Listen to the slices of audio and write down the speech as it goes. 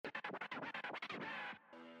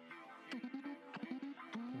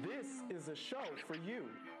is a show for you.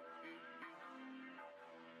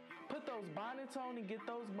 Put those bonnets on and get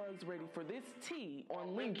those mugs ready for this tea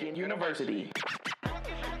on Lincoln University.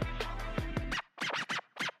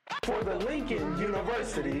 For the Lincoln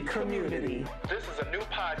University community. This is a new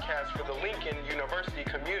podcast for the Lincoln University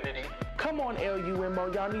community. Come on,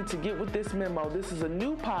 LUMO, y'all need to get with this memo. This is a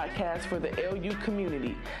new podcast for the LU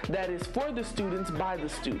community that is for the students by the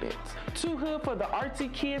students. Too hood for the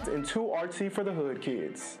artsy kids and too artsy for the hood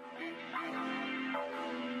kids.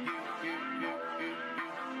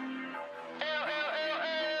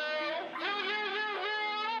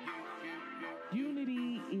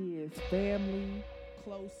 Unity is family,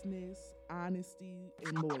 closeness, honesty,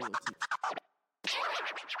 and loyalty.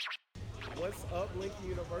 What's up, Lincoln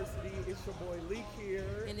University? It's your boy Leek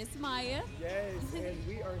here. And it's Maya. Yes, and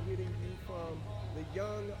we are hitting you from the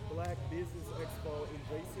Young Black Business Expo in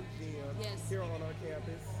Jason Gym here on our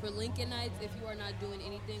campus. For Lincolnites, if you are not doing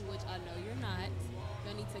anything, which I know you're not,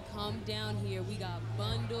 you'll need to come down here. We got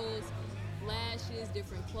bundles, flashes,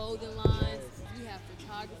 different clothing lines. We have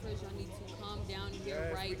photographers. Y'all need to come down here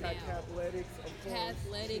right now. We got Cathletics, of course.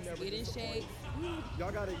 Cathletics, get in shape.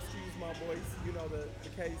 Y'all gotta excuse my voice. You know the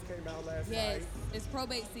case came out last night. Yes, it's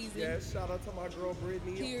probate season. Yes, shout out to my girl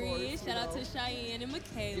Brittany. Period. Of course, shout out to Cheyenne and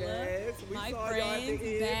Michaela. Yes, we my saw friends. y'all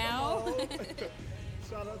at Val. the end.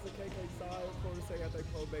 Shout out to KK Sai, of course, they got their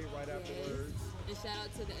probate right afterwards. And shout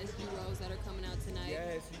out to the SG Rose that are coming out tonight.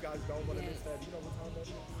 Yes, you guys don't want to miss that. You know what time that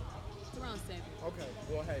is? It's around 7. Okay,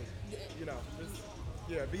 well, hey, you know, just,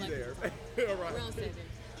 be there. All right. Around 7.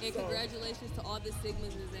 And congratulations to all the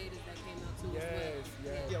Sigmas and Zetas that came out too as well.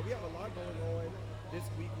 Yes. Yeah, we have a lot going on this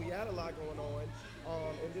week. We had a lot going on.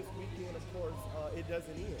 And this weekend, of course, it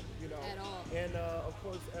doesn't end, you know. At all. And, of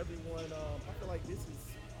course, everyone, I feel like this is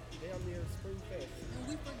damn near Spring Fest. And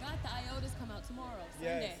we forgot the IOTAs come out tomorrow,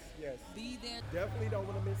 Sunday. Yes. Be there. Definitely don't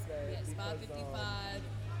want to miss that. Yes, because, 555,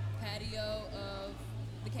 patio of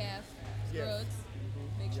the calf, Yes. Scruggs.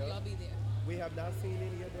 Make sure y'all be there. We have not seen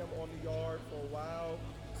any of them on the yard for a while,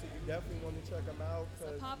 so you definitely want to check them out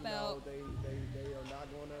because pop out. they are not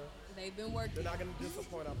going to. They've been working. They're not going to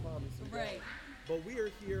disappoint. I promise you. Right. That. But we are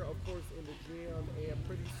here, of course, in the gym, and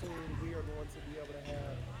pretty soon we are going to be able to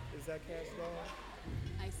have. Is that Cash Dog?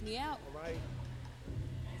 Ice me out. All right.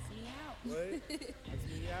 Ice me out. What? Ice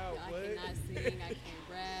me out. I what? cannot sing. I can't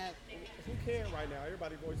rap. Who can right now?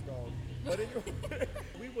 Everybody voice gone. But anyway,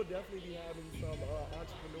 we will definitely be having some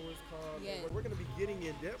entrepreneurs come. Yes. And we're going to be getting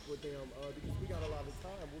in depth with them because we got a lot of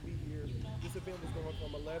time. We'll be here. This event is going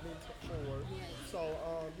from 11 to 4. Yes. So,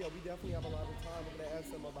 we definitely have a lot of time. We're going to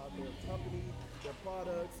ask them about their company, their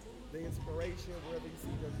products, the inspiration, where they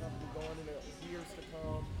see their company going in the years to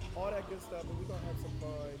come, all that good stuff. And we're going to have some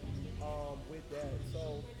fun with that.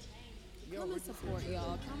 So, Come and support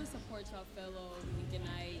y'all. Come and support y'all fellow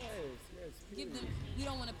Lincolnites. Yes. Give them. We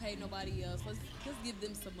don't want to pay nobody else. Let's give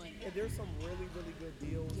them some money. And there's some really, really good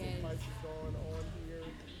deals and prices going on here.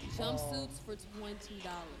 Jumpsuits for $20.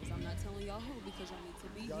 I'm not telling y'all who because y'all need to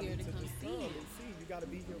be here to come see it. You got to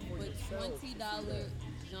be here for But yourself. $20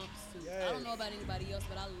 jumpsuits. Yes. I don't know about anybody else,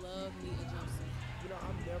 but I love me a jumpsuit. You know,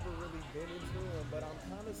 I've never really been into them, but I'm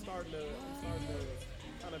kind of starting to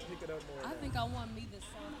kind of pick it up more. I think I want me the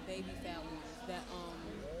soft baby fat ones. That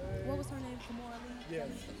what was her name? Kimora Lee? Yes.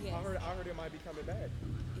 I heard it might be coming back.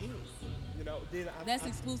 It is. You know, that's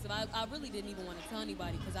exclusive. I really didn't even want to tell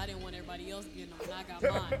anybody because I didn't want everybody else getting on. And I got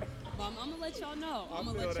mine. But I'm gonna let y'all know. I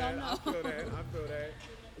feel that.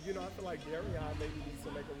 You know, I feel like Darion maybe needs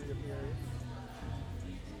to make a reappearance.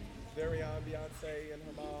 Darion, Beyonce, and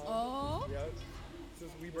her mom. Oh. Yep.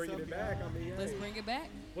 Since we bringing it back, let's bring it back.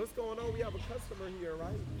 What's going on? We have a customer here,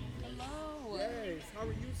 right? Hello. Yes. How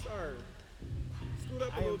are you, sir? Scoot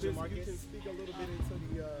up a little bit so you can speak a little bit into the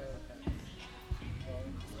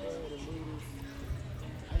mood.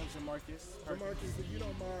 I am Jamarcus. Jamarcus, if you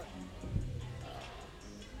don't mind,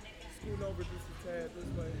 scooting over just a tad this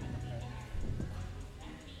way.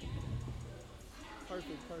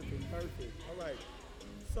 Perfect. All right.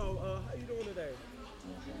 So, how you doing today?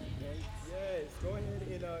 Yes, go ahead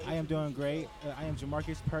and... I am doing great. I am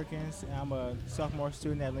Jamarcus Perkins, and I'm a sophomore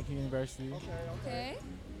student at Lincoln University. Okay.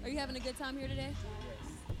 Are you having a good time here today?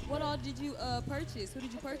 Yes. What all did you purchase? Who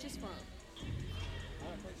did you purchase from?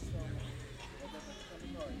 I purchased from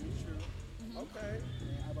True. Okay.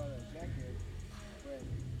 And I bought a jacket. But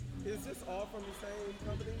is this all from the same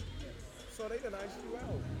company? Yes. So they done iced you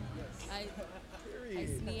out? Yes. Period.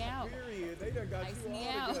 Ice me out. Period. They done got Ice you me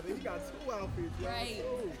all out. together. He got 2 outfits, y'all. Right.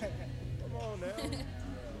 Ooh. Come on now.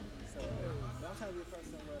 So I'm trying to be a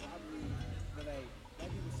person where I believe that like black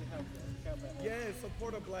people should Yeah,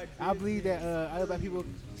 support a black business. I believe that other black people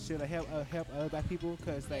should help other black people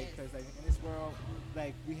because like in this world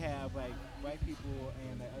like we have like white people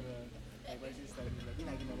and like other like races like we're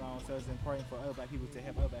not getting along, so it's important for other black people to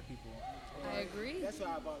help other black people. I agree. That's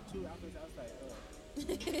why I bought 2 outfits. I was like,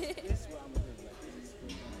 this is what I'm gonna do.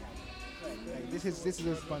 Like this is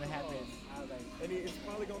what's gonna happen. I was like, And it's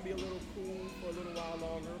probably gonna be a little cool for a little while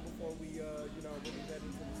longer before we really head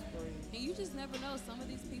into the spring. And you just never know. Some of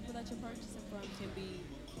these people that you're purchasing from can be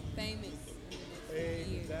famous in the next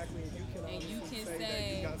few years. Exactly, and you can say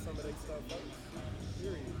that you got some of their stuff first.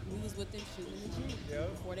 Period. We was with them shooting in the gym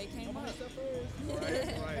before they came up.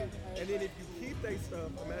 Right. And then if you keep their stuff,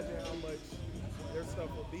 imagine how much their stuff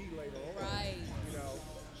will be later on. Right. You know,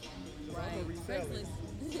 'cause Right. I'm gonna resell it.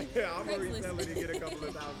 Craigslist. Yeah, I'm gonna Craigslist. resell it and get a couple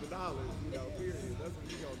of $1,000s. You know, period. That's what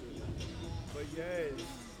we gonna do. But yes.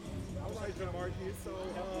 All right, Jamarcus. So,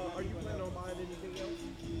 are you planning on buying anything else?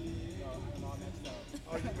 I'm all messed up.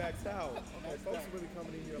 Oh, you maxed out. Okay, folks are really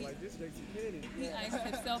coming in here like this, JCPenney. He iced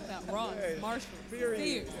himself out. Ross, Yes. Marshall,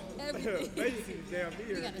 Period. Sears, everything. Basically, damn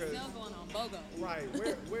near. We got a 'cause- sale going on BOGO. Right.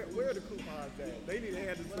 Where are the coupons at? They need to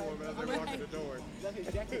hand it to them as they walk in the door. Like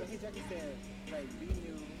his jacket said, like be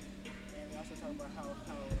new, and we also talk about how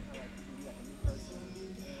like people be like a new person, and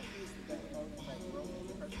he's like grow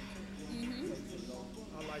as a person too.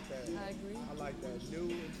 I like that. I agree. I like that. New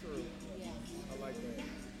and true. Yes. I like that.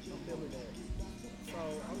 I'm feeling that. So,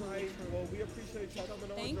 all right. Well, we appreciate you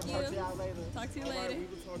coming on. Thank Jamarcus. you. Talk to y'all later. Talk to you All right, later. we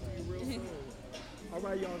will talk to you real soon. All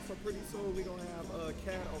right, y'all. So pretty soon we're gonna have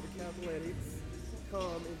Kat over Cathletics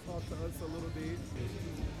come and talk to us a little bit.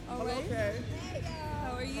 All Hello, right. Kat.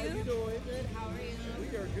 How are you? How you doing? Good, how are you?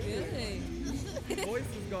 We are good. Good. Voice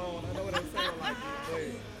is gone. I know it don't sound like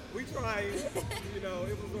it, but we tried. You know,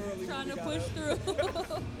 it was early. Trying when to we got push up.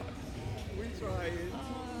 through. We tried.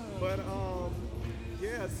 But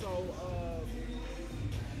yeah. So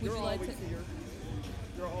you're you like always to- here.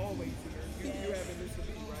 You're always here. You Yes. haven't missed a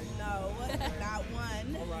beat, right? No, not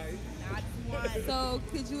one. All right. Not one. So,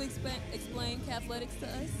 could you explain Cathletics to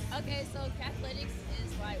us? Okay, so Cathletics is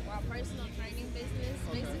like my personal training business,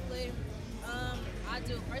 Okay. basically. I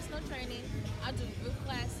do personal training, I do group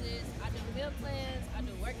classes, I do meal plans, I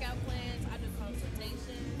do workout plans, I do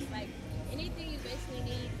consultations, like anything you basically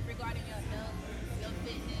need regarding your health, your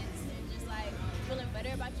fitness, and just like feeling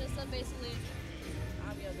better about yourself, basically,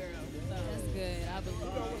 I'm your girl. So That's good. I You don't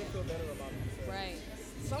believe. want to feel better about yourself. Right.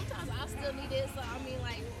 sometimes I still need it, so I mean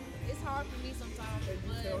like it's hard for me sometimes. And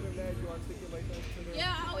you But tell them that, you articulate that to them.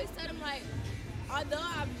 yeah, I always tell them like, although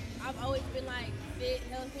I've always been like fit,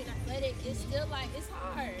 healthy, and athletic, it's still like it's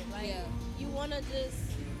hard. Like Yeah. you wanna just,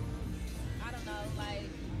 I don't know, like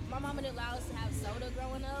my mama didn't allow us to have soda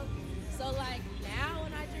growing up, so like now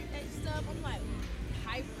when I drink that stuff, I'm like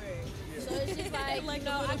hyper. So it's just like, Like you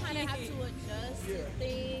a know, I little kind of have kid. to adjust Yeah. to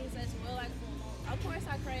things as well. Like of course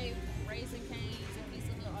I crave Raisin Cane's and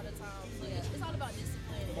pizza all the time. So it's all about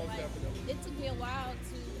discipline. And, Most like, definitely. it took me a while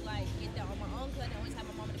to like get that on my own because I didn't always have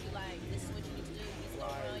my mama to be like, this is what you need to do. You need to go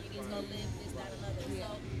Right, run. You need to go right. live this, that, and another.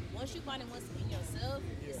 Yeah. So once you find it once in yourself,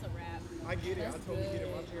 it's a wrap. I get it. I That's totally get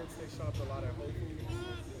it. My good. parents, they shop a lot at Whole Foods.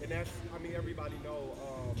 And that's, I mean, everybody know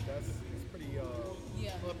that's it's pretty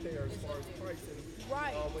Yeah. up there as It's far up as there. pricing.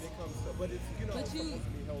 Right. When it comes to, but it's, you know, But it's you, supposed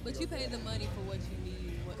to be healthy. but you pay the money for what you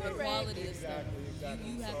need, what the Correct. quality of stuff. Exactly.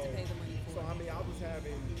 You have to pay the money So, for I it. mean, I was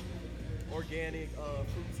having organic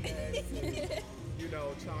fruit snacks and, you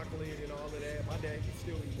know, chocolate and all of that. My dad, he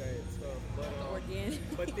still eat that stuff. But, Organic.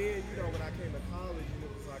 But then, you know, when I came to college, and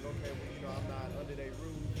it was like, okay, well, you know, I'm not under their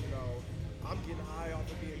roof, you know, I'm getting high off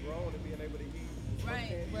of being grown and being able to eat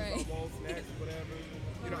Right, candies, right. I want snacks, whatever.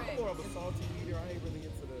 You know, I'm Correct. more of a salty eater. I ain't really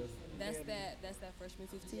into the That's candy. that's that freshman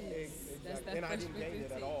 15. Exactly. That's that And I freshman didn't gain 15.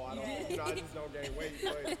 it at all. I don't, you know, I just don't gain weight.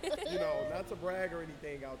 But, you know, not to brag or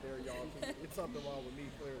anything out there, y'all, 'cause it's something wrong with me,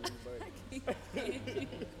 clearly. But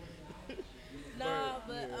No,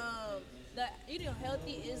 But, but the eating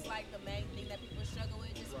healthy is like the main thing that people struggle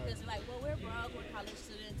with, just Right. because they're like, well, we're broke, we're college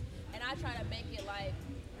students, and I try to make it like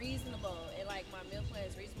reasonable and like my meal plan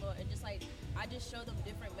is reasonable, and just like I just show them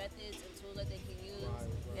different methods and tools that they can use,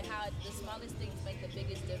 Right. and how the smallest things make the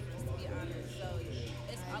biggest difference. To be honest, so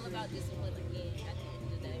it's all about discipline again at the end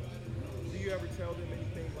of the day. do you ever tell them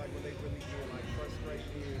anything like when they really get like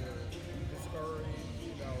frustrated or discouraged,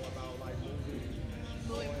 you know, about like moving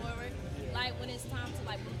Forward, like when it's time to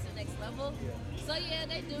like move to the next level. So yeah,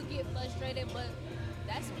 they do get frustrated, but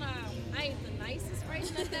that's when I ain't the nicest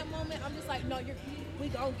person at that moment. I'm just like, no, we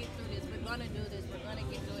gonna get through this. We're gonna do this. We're gonna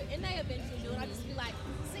get through it, and they eventually do it. I just be like,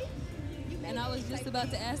 see, you And I was just about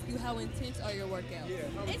to ask you, how intense are your workouts? Yeah,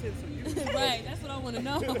 how intense are you? Right, that's what I want to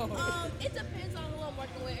know. It depends on who I'm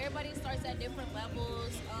working with. Everybody starts at different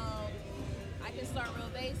levels. I can start real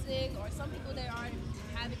basic, or some people they already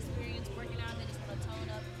have experience working out, they just want to tone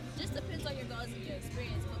up. Just depends on your goals and your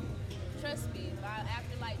experience. But trust me,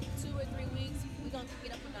 after like 2 or 3 weeks, we're gonna kick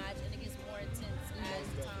it up a notch, and it gets more intense as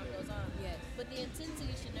time goes on. Yes. But the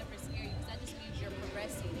intensity should never scare you, because that just means you're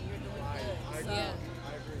progressing and you're doing good. I So, agree. Yeah.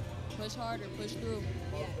 I agree. Push harder, push through.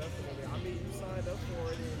 Most Yeah. definitely. I mean, you signed up for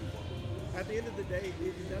it, and at the end of the day,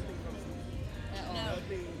 nothing comes easy. At all. No.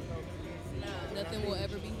 Nothing comes easy. No. And I Nothing think will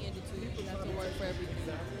ever be handed to you. You have to work for everything.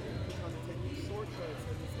 Exactly. People trying to take these shortcuts,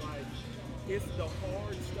 and it's like, it's the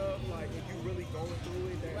hard stuff, like, if you really going through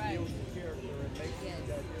it, that Right. builds your character and makes you Yes.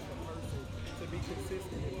 that different person to be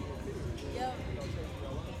consistent and be continuous. Yep. Change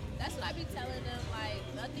your life. That's what I be telling them, like,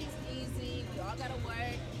 nothing's easy. We all gotta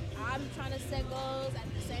work. I'm trying to set goals at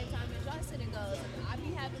the same time as y'all setting goals. I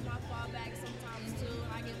be having my fallback sometimes too.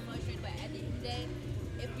 I get frustrated, but at the end of the day,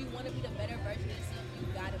 if you want to be the better version of yourself, you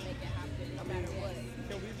gotta make it happen no matter what.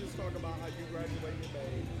 Can we just talk about how you graduated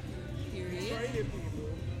May? You Period. traded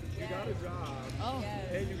people, you got a job, Oh, Yes.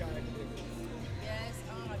 and you got academics. Yes,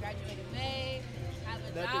 I graduated May, have a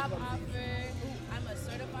Nothing job comes offer. I'm a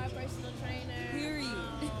certified personal trainer. Period.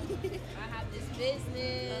 I have this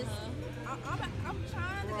business. I'm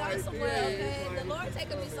trying to Right, go somewhere, yeah, okay? it's like The Lord it's taking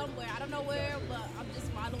me coming. somewhere. I don't know where, but I'm just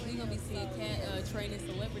following we gonna be him, seeing so. cat training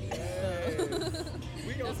celebrities. Yes.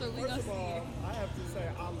 We gonna, That's what we first gonna of all, I have to say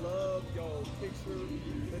I love your picture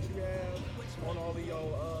that you have on all of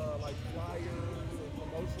your like flyers and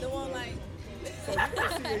promotions. The one and like, so you can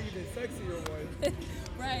see an even sexier one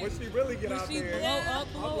Right. when she really get When out she there.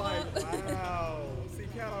 blow I'm like, up. wow. See,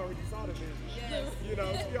 Kat already saw the vision. yes. You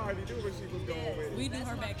know, she already knew where she was going with it. We knew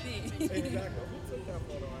her back then. Exactly. Who took that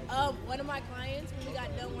photo? Actually? One of my clients, when we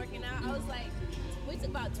got done working out, I was like, we took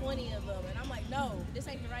about 20 of them, and I'm like, no, this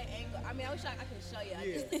ain't the right angle. I mean, I wish I could show you.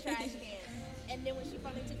 Yeah. It's the trash can. And then when she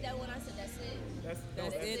finally took that one, I said, that's it.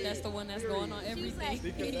 That's it. That's the one that's Period. going on She was everything. like,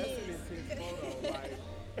 Because that's an intense photo.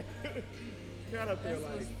 Like, Kat up there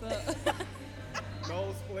That's like, what's up.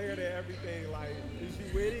 nose flared and everything. Like, is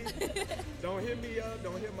she with it? Don't hit me up.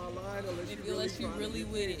 Don't hit my line unless Unless you really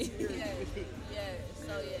with it. yes, yes,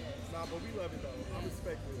 so yes. Nah, but we love it though. I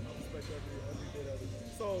respect it. I respect every bit of it.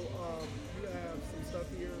 So, you have some stuff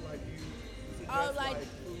here, like you suggest, Oh, like,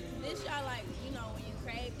 food. this y'all like, you know, when you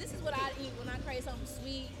crave, this is what I eat when I crave something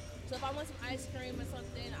sweet. So if I want some ice cream or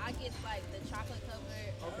something, I get like the chocolate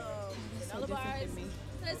covered So granola different bars. than me.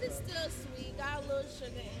 Because it's still sweet, got a little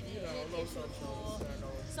sugar in it, You know, and a it little gets you something, full.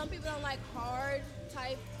 something. Some people don't like hard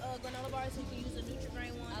type granola bars, so you can use the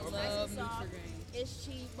Nutri-Grain one. I It's nice love and soft. Nutri-Grain. It's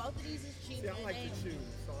cheap. Both of these is cheap. See, I and like they- to choose,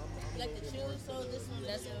 so I'm You like to a little bit choose, so more this one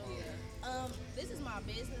That's is this is my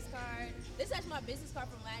business card. This is actually my business card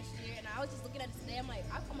from last year, and I was just looking at it today. I'm like,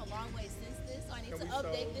 I've come a long way since this, so I need Can to we show-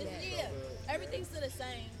 update this. yeah. Yeah, everything's still the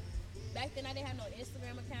same. Back then, I didn't have no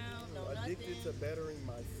Instagram account, no nothing. addicted to bettering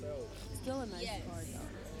myself. Still a nice Yes. card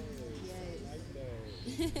though. Like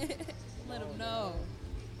that. Let them know.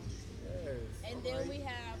 Yes. And all then right.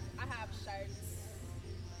 I have shirts,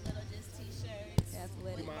 little just t-shirts.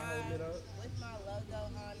 Athletic. You mind holding it up? With my logo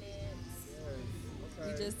on it. Yes.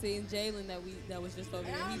 We Okay. just seen Jalen that was just over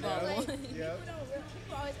And there. I He don't know, bought like, one. Yeah.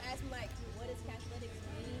 people always ask me like, what does Cathletics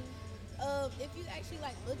mean? If you actually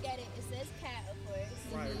like look at it, it says Cat, of course.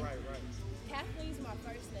 Right. Kathleen's my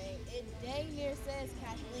first name. It dang near says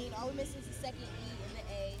Kathleen. All we missing is the second E and the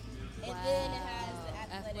A. And then it has the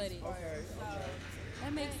athletics Athletics. part.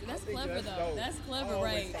 Okay, So, That's think clever that's though. dope. That's I clever, always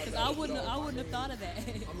right? thought Because that I was wouldn't dope. have thought of that.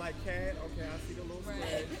 I'm like, Cat, okay, I see the little Right.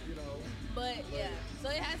 spread, you know. but yeah. So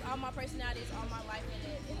it has all my personalities, all my life in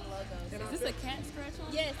it, in the logo. And So. I Is this a cat scratch on?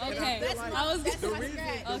 Yes, and Okay. that's like I was that's the my reason,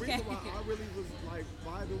 scratch. the Okay. reason why I really was like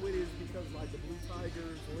vibing with it is because like the Blue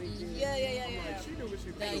Tigers, Lincoln. Yeah. I'm like, she knew what she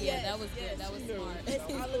was That, doing. yeah, that was good. That was She knew. smart. It's That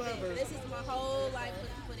was all of clever. it. This is my whole life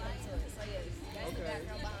putting into it. So yes, that's the Okay.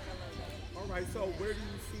 background behind the logo. All right, so where do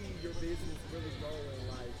you see your business really going?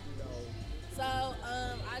 Like, you know, So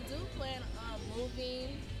I do plan on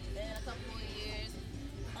moving in a couple of years.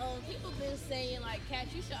 People been saying like, Kat,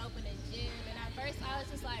 you should open a gym. And at first I was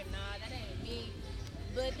just like, nah, that ain't me.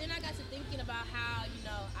 But then I got to thinking about how, you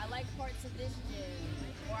know, I like parts of this gym,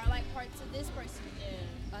 or I like parts of this person's gym.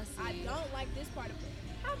 I see. don't like this part of it.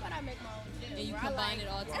 How about I make my own gym? And you where I combine like it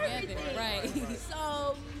all together, everything? right?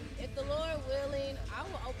 So, if the Lord willing, I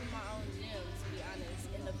will open my own gym, to be honest,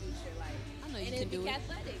 in the future. Like, I know you and can it'd be do it.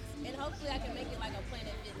 Cathletics. And hopefully I can make it like a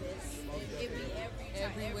Planet Fitness. It'd be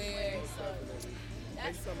Everywhere. So,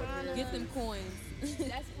 that's some kind of, appearance. Get them coins.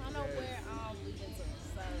 that's kind of where I'm leading to.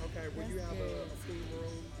 So, okay, will you have a steam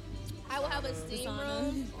room? I will have a steam sauna.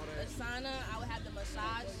 room, a sauna. I will have the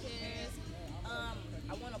massage chairs.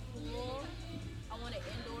 I want a pool. I want an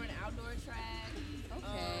indoor and outdoor track.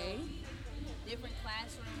 Okay. Different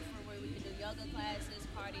classrooms for where we can do yoga classes,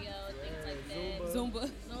 cardio, things like that.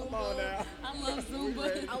 Zumba. Come on now. I love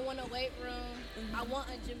Zumba. I want a weight room. I want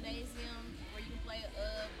a gymnasium where you can play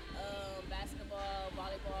basketball,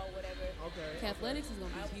 volleyball, whatever. Okay. Athletics is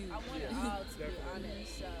gonna I, be huge. I want it all to be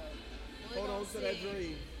honest. So we're Hold on gonna to that see.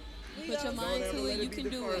 dream. We Put your gonna mind Don't to ever let it, it you be can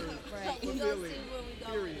do it. deferred. Right. We Fulfill gonna it. see where we go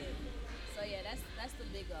with Period. it. So yeah, that's the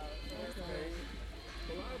big goal. Okay.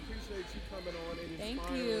 Well, I appreciate you coming on and Thank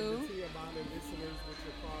inspiring you. the Tia Violin listeners with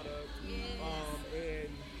your product. Yes.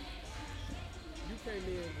 And you came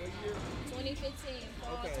in what year? 2015,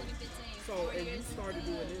 fall Okay. 2015. So, 4 and you years started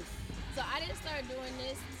ago. doing this. So I didn't start doing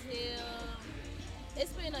this till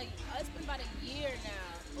it's been about a year now.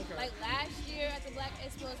 Okay. Like last year at the Black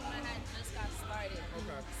Expos when I had just got started.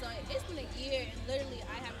 Okay. So it's been a year, and literally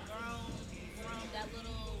I have grown from that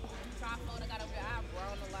little trifold I got over there. I've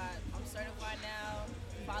grown a lot. I'm certified now.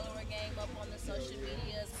 Follower game up on the social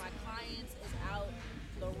medias. My clients is out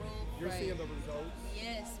the roof. You're Right. seeing the results.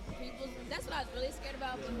 Yes, people. That's what I was really scared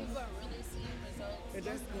about. But people are really seeing results. And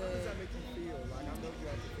that's how does that make you feel? Like, I know you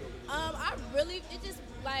have to feel it. I really, it just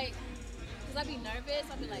like, cause I be nervous.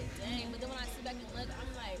 I be like, dang. But then when I sit back and look,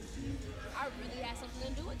 I'm like, I really had something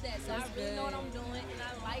to do with that. So That's I really know what good. I'm doing, and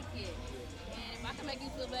I like it. And if I can make you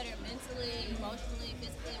feel better mentally, emotionally,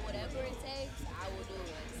 physically, whatever it takes, I will do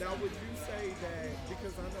it. Now, would you say that,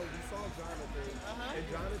 because I know we saw Jonathan, and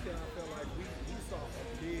Jonathan, I feel like we saw a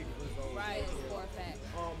big result. Right. For a fact.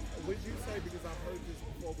 Would you say, because I've heard this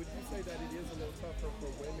before, would you say that it is a little tougher for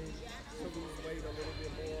women to lose weight a little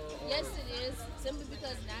bit more? Or Yes, it is. Simply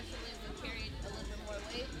because naturally we carried a little bit more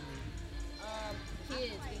weight.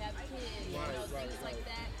 Kids, we have kids, you know, Right, things right. like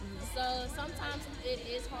that. So sometimes it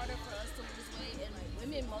is harder for us to lose weight, and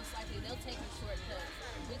women most likely they'll take a shortcut.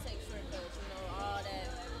 We take shortcuts, you know, all that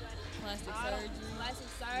Plastic all that surgery. plastic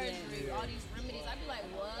surgery, all these remedies. I'd be like,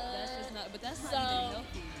 what? That's just not. But that's not So, even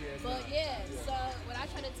healthy. But yeah, so what I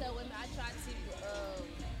try to tell women, I try to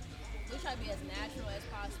we try to be as natural as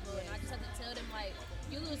possible, and I just have to tell them like,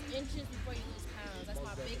 you lose inches before you lose pounds. That's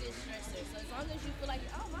my biggest stressor. So as long as you feel like,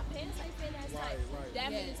 oh, my pants ain't fitting as tight, Right.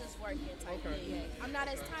 that Yes. means it's working type Okay. thing. I'm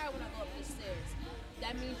not as tired when I go up the stairs.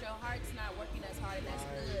 That means your heart's not working as hard, and that's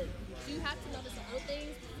good. So you have to notice the little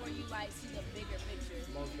things before you like see the bigger picture.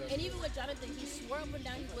 Most definitely. And even with Jonathan, he swore up and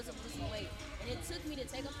down he wasn't losing weight, and it took me to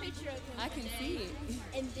take a picture of him. I one can day. see it.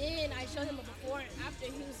 And then I showed him a before and after.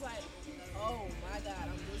 He was like, "Oh my God,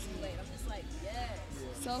 I'm losing weight." I'm just like, "Yes."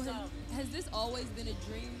 So has this always been a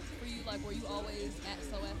dream for you? Like, were you always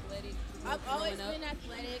so athletic? I've growing always up? been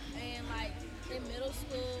athletic, and like in middle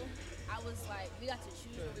school, I was like, we got to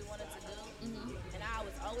choose what we wanted to do, and I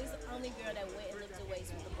was always the only girl that went and lifted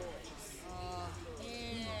weights with the boys,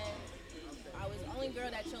 and I was the only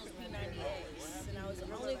girl that chose P90X, and I was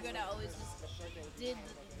the only girl that always just did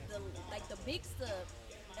the big stuff.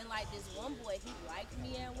 And like this one boy, he liked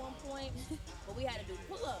me at one point, but we had to do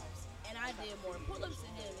pull-ups, and I did more pull-ups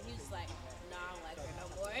than him, and he was like, "Nah, I don't like her no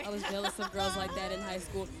more." I was jealous of girls like that in high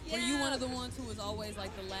school. Were you Yeah. one of the ones who was always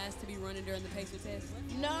like the last to be running during the pacer test?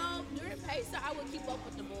 No, during Pacer, I would keep up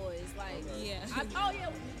with the boys. Like, Yeah.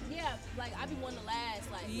 like I'd be one of the last.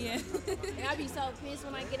 Like, Yeah. and I'd be so pissed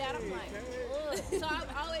when I get out. I'm like, ugh. So I've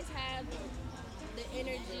always had the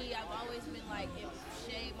energy. I've always been like in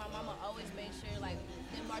shape. My mama always made sure like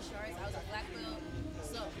in martial arts, I was a black belt.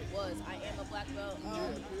 I am a black belt.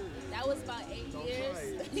 That was about 8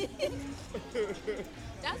 years.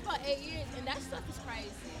 That's about 8 years, and that stuff is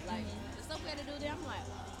crazy. Like the stuff we had to do there, I'm like,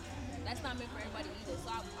 that's not meant for everybody either. So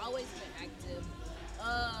I've always been active,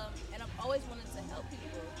 and I've always wanted to help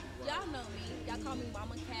people. Y'all know me. Y'all call me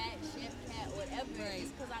Mama Cat, Chef Cat, whatever. Right.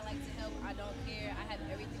 It's because I like to help. I don't care. I have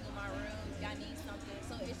everything in my room. Y'all need something,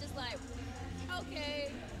 so it's just like,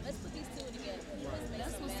 okay, let's put these two together. Let's make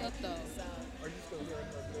That's some what's up, magic. though. So, Are you still hearing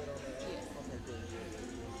her good on that? Yeah. Okay, good.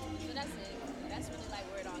 so that's it. That's really like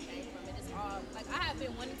where it all came from. It is all like I have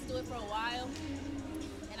been wanting to do it for a while,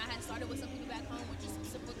 and I had started with some people back home with just some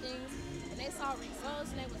simple things, and they saw results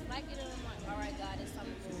and they was liking it. And I'm like, all right, God, it's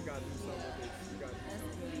something. So you got to do something with this. You got to do That's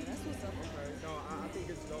something. good. That's what's up. Okay. No, I think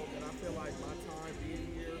it's dope, and I feel like my time being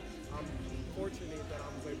here, I'm fortunate that I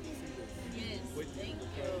was able to see this Yes, with you. thank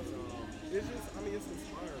Because, you. it's just, I mean, it's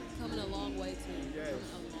inspiring. Coming a long way too. Yes.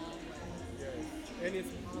 Coming a long way. Yes. And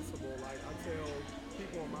it's possible. Like, I tell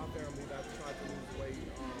people in my family that's tried to lose weight,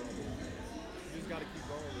 you just got to keep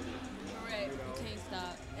going with it. Correct. You know? Can't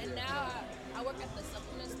stop. And now I work at the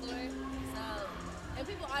supplement store, so And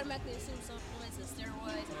people automatically assume supplements and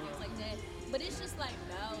steroids and things like that. But it's just like,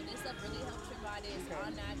 no, this stuff really helps your body. It's all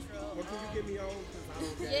natural. Well, can you get me on? 'Cause I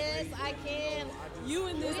don't gain Yes, weight. I can. You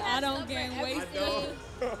and this, We I have don't stuff for gain weight everything,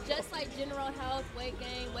 stuff. just like general health, weight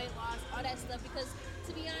gain, weight loss, all that stuff. Because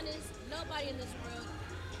to be honest, nobody in this world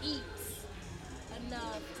eats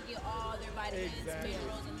enough to get all their vitamins, Exactly.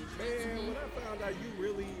 minerals, and nutrients. Man, when I found out you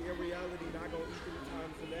really, in reality, not gonna eat 3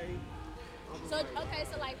 times a day, I was So like, okay,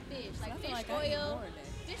 so like fish, I like feel fish like I eat oil. more than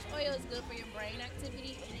that. Fish oil is good for your brain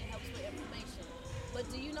activity and it helps with inflammation. But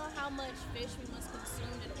do you know how much fish we must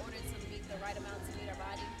consume in order to meet the right amount to meet our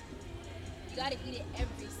body? You gotta eat it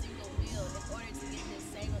every single meal in order to get this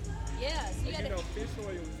same. Yeah, so you and gotta. fish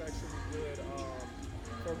oil is actually good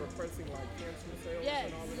for repressing like cancer cells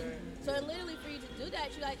Yes. and all of that. So literally for you to do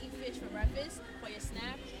that, you gotta eat fish for breakfast, for your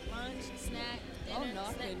snack, lunch, snack, dinner. Oh no,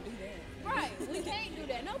 I snack. couldn't do that. Right, we can't do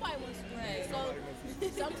that. Nobody wants to do Right. that.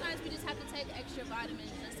 So sometimes we just have to take extra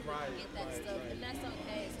vitamins just to Right, get that right, stuff, right. and that's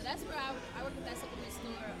okay. So that's where I work at that supplement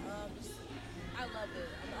store. I love it.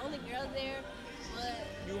 I'm the only girl there, but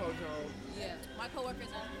You hold your own. yeah, my coworkers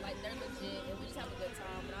are like they're legit, and we just have a good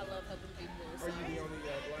time. And I love helping people. So. Are you the only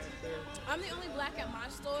black there? I'm the only black at my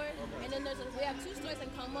store, and then we have 2 stores in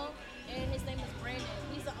Como, and his name is Brandon.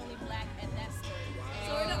 He's the only black at that store. So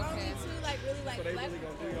we're the only okay. 2 like really like So they black really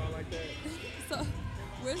gonna do people. y'all like that? So,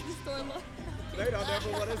 where's the store located? They don't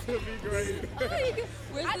never want us to be great.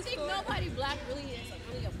 Where's I the think store? nobody black really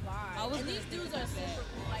applied. I was And these gonna dudes think are about super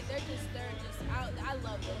cool. Like they're just I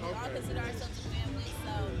love them. We all Okay. consider ourselves a family.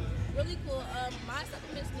 So really cool. My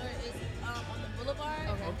supplement store is on the boulevard.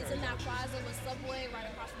 Okay. It's in that plaza with Subway right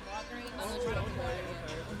across from Walgreens. Oh, So right on the okay,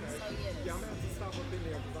 corner. okay. So yes. Yeah, I'm gonna have to stop up in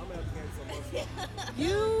there because I'm gonna have to gain some muscle.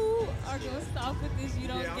 You are gonna stop with this. You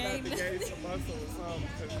don't Yeah, I'm gonna have gain to gain nothing. some muscle or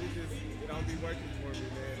something because it don't be working for me,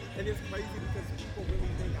 man. And it's crazy because people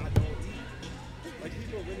really think I don't eat. Like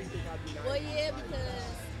people really think I do not Well, eat. yeah, Like,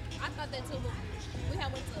 because I thought that too. But we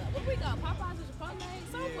had went to what we got Popeyes or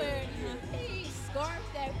Chipotle somewhere. He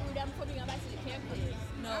scarfed that food down before we got back to the campus.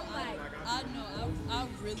 No, I'm like, I know. I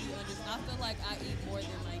really understand. I feel like I eat more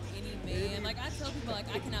than like any man. Like I tell people, like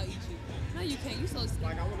I can out eat you. No, you can't. You so skinny.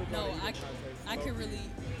 Like, I wanna do No, an I eating contest, I can so- really.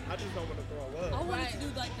 I just don't want to throw I up. wanted Right. to do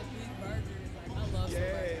like the big burgers. Like I love some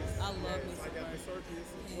Yes, burgers. I love me yes. some Like at the burgers. circus,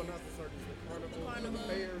 well not the circus, the carnival, carnival,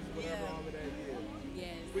 fairs, whatever, yeah. all of that.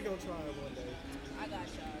 Yeah, Yes. we gonna try it one day. I got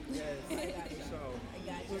y'all. Yes, I got for y'all. sure. I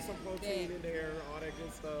got Put you. some protein in there, all that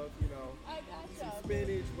good stuff, you know. I got Some y'all.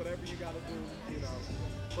 spinach, whatever you gotta do, you know.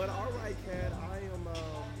 But all right, Kat,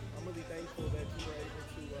 I'm really thankful that you were able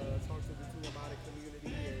to talk to the Tuamata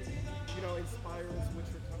community and inspire us with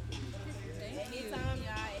your company. Yeah. Anytime,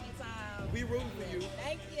 y'all. Anytime. We root for you.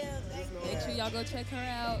 Thank you. Thank Just know Make that. sure y'all go check her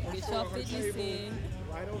out. Get Her y'all fitness table, in.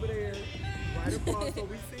 right over there, right across. So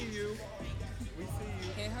we see you. We see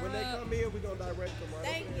you. Hit her When they up. come in, we're gonna direct them right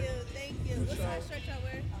Thank over you. there. Thank you. What So- size shirt y'all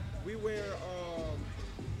wear? We wear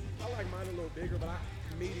I like mine a little bigger, but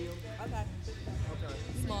medium. Okay. Okay.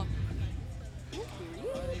 Small.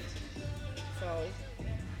 Alright. So,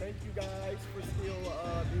 thank you guys for still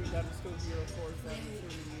being that are still here, of course, tuning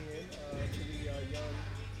in to the Young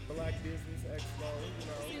Black Business Expo.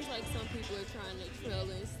 Seems like some people are trying to trail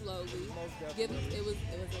in slowly. Most Give definitely. it was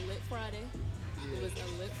a lit Friday. It was a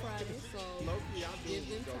lit Friday, so Low-key, I knew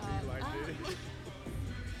give it was them gonna be time. like I- this.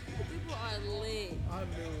 People are lit. I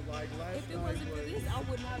knew, like last If it night wasn't for this, was I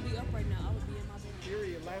would not be up right now. I would be in my bed.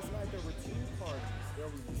 period. Last night there were 2 parties. There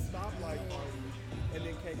was the stoplight party, and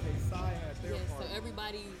then KK Psy had their Yes, so party.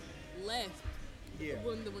 everybody left Yeah.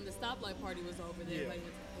 when the stoplight party was over. Then Yeah. everybody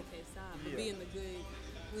went to KK side. But Yeah. being the good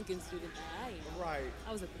Lincoln student that I am, Right.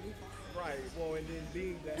 I was at the Lincoln. Right. Well, and then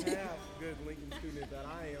being the half good Lincoln student that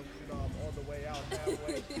I am, I'm on the way out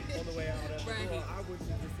halfway, on the way out at the Right. door. I went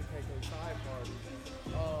to just a KK side party,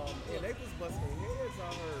 and they was busting heads.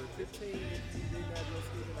 I heard 15 if you didn't have your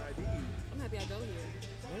student ID. I'm happy I go here.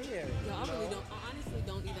 Man, No, I really don't. I honestly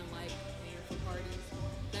don't even like paying for parties.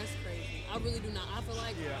 That's crazy. I really do not. I feel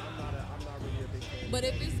like. Yeah, I'm not really a big fan. But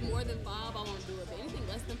if it's more than 5, I won't do it. But anything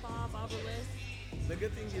less than 5 or less, The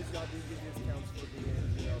good thing is y'all do get discounts for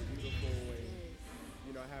being, beautiful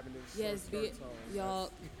and, having this yes, be it, skirts on.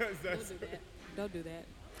 y'all. That's, Don't do that. Don't do that.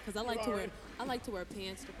 Cause I like to wear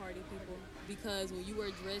pants to party people because when you wear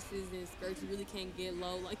dresses and skirts, you really can't get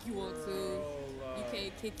low like you want to. You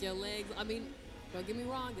can't kick your legs. I mean, don't get me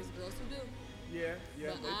wrong. There's girls who do. Yeah,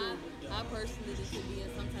 But they do. I personally just should be in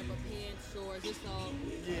some type of pants, shorts, just so.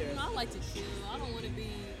 Yeah. I like to chill. I don't want to be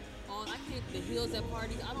on. I can't the heels at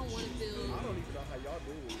parties. I don't want to feel. I don't even know how y'all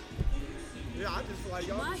do it. Yeah, I just feel like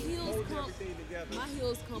y'all My just heels hold come. everything together. My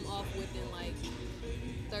heels come off within like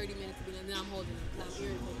 30 minutes to be done, and then I'm holding it. 'Cause I'm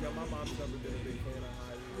irritated. Yeah, my mom's never been a big fan of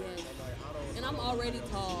high heels. Yes. I'm like, I don't. And I'm already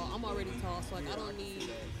tall. So like I don't need.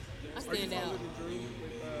 I stand out. Are you taller than Drew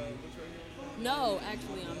with your heels? No,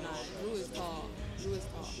 actually I'm not. Drew is tall.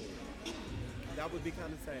 That would be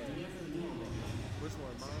kind of sad. Which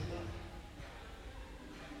one, mine?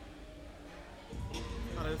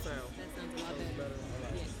 How does it sound? That sounds a lot Sounds better. better? All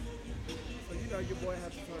right. Yes. So, your boy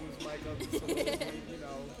has to turn his mic up just a little bit,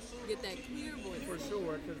 Get that clear voice. for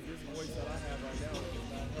sure, because this voice that I have right now is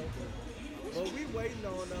not helping. But we waiting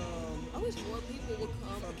on I wish more people would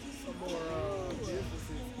come. some more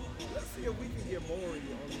businesses. Let's see if we can get Maury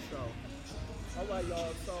on the show. All right,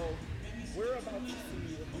 y'all. So we're about to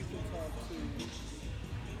see if we can talk to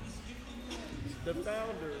the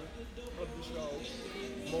founder of the show,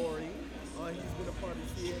 Maury. He's been a part of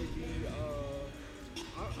CAB.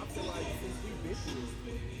 I feel like since we've been here,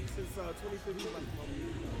 since 2015.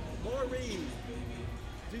 Maury,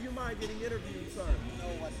 do you mind getting interviewed, sir? No,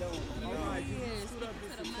 I don't. All right, you Yes, scoot up speak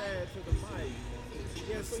just to a the tad to the mic.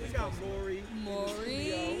 Yeah, so we got Maury.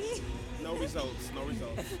 Maury. No results.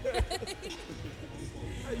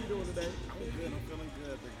 How you doing today? I'm good. I'm feeling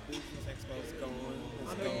good. The business expo's going.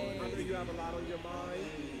 I know you have a lot on your mind,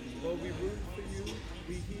 but we rooting for you.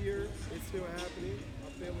 We here. It's still happening.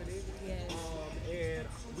 I'm feeling it. Yes. And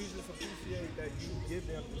we just appreciate that you give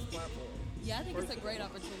them this platform. Yeah, I think it's a great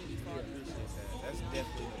opportunity for all these people. That's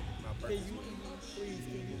definitely my Can purpose. can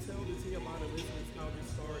you tell the TMI listeners how this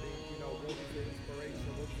started? What was the inspiration?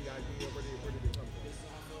 What was the idea? Where did it come from?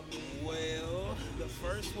 Well, the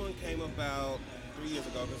first one came about 3 years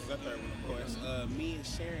ago. This is our third one, of course. Me and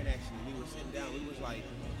Sharon actually, we were sitting down. We was like,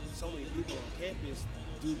 so many people on campus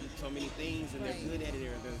do so many things, and they're good at it.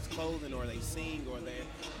 Or there's clothing, or they sing, or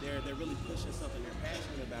they're really pushing something they're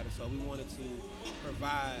passionate about it. So we wanted to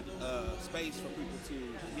provide space for people to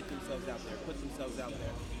get themselves out there, put themselves out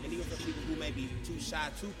there, and even for people who may be too shy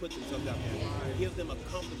to put themselves out there, give them a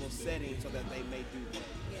comfortable setting so that they may do that.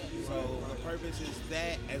 So the purpose is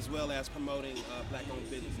that, as well as promoting black-owned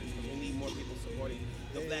businesses. We need more people supporting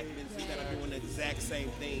the black businesses that are doing the exact same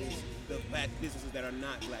things the black businesses that are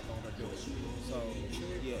not black-owned are doing. So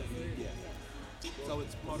yeah. So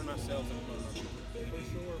it's promoting ourselves and promoting our people.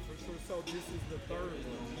 For sure. So this is the third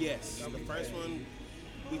one. Yes, the first one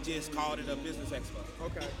we just called it a business expo.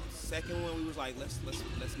 Okay. Second one we was like, let's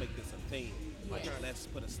make this a thing. Like Okay. let's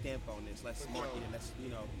put a stamp on this. Let's market it. Let's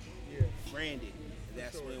Yeah. brand it. And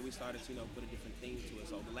that's when we started to put a different thing to it.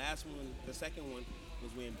 So the second one was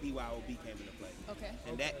when BYOB came into play. Okay.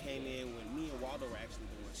 And that came in when me and Waldo were actually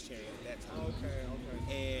the ones sharing at that time.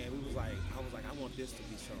 Okay. And I was like, I want this to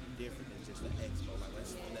be something different than just an expo. Like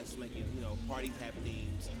let's make it, parties have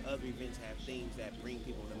themes, other events have themes that bring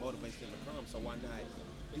people and motivate them to come. So why not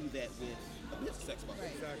do that with a business expo?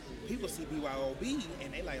 Right. Exactly. People see BYOB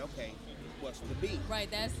and they like, okay, what's the B? Right,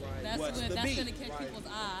 that's What's good. the That's beat? gonna catch people's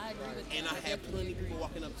eye. I agree with that. And I had plenty of people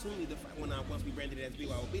walking up to me once we branded it as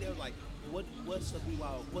BYOB. They was like, what's the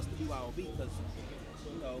BYOB? Because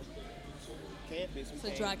campus. It's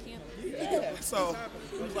a dry camp. Yeah. So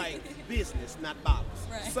it was like business, not bottles.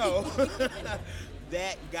 Right. So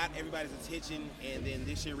that got everybody's attention, and then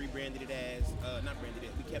this year rebranded it as not branded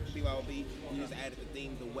it. We kept the BYOB. We just added the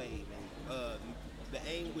theme, the wave. And the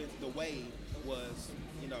aim with the wave was,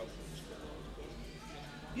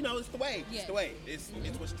 it's the wave. Yeah. It's the wave.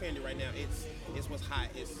 It's what's trending right now. It's what's hot.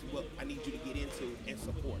 It's what I need you to get into and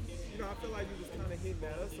support. I feel like you was kind of hitting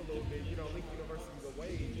at us a little bit. Lincoln University, the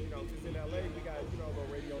Wave. Because in LA we got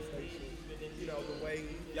the radio station. The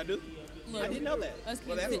Wave. Y'all do? Look, I didn't know that. us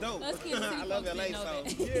Well, Kansas that's City- dope. us Kansas City I love folks LA, didn't know so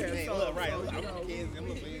that. Yeah, hey, so, look, right. so, I'm from Kansas. I'm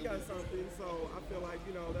a we fan. got something, so I feel like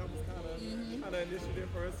that was kind of initiative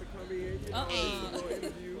for us to come in, do a little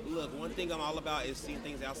interview. Look, one thing I'm all about is seeing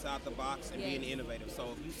things outside the box and Yes. being innovative.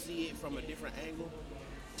 So if you see it from a different angle,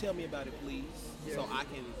 tell me about it, please, so I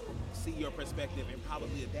can see your perspective and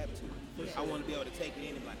probably adapt to it. I want to be able to take it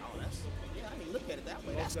in and be like, oh, I didn't look at it that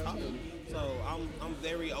way. That's tough. So I'm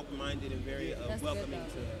very open-minded and very That's good, welcoming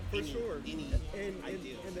though. to For sure. any And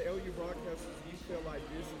idea. the LU broadcasters, we feel like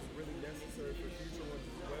this is really necessary for future ones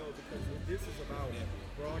as well, because if this is about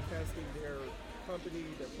broadcasting their company,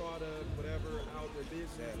 their product, whatever, out their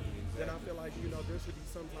business, then I feel like, there should be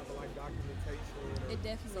some type of documentation or It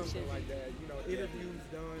definitely something should like that. Interviews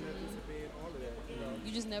done at this event, all of that,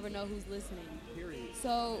 You just never know who's listening. period.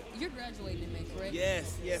 So you're graduating in May, correct?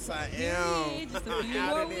 Yes, I Yeah, am. just a few out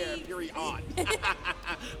more of there, weeks. period.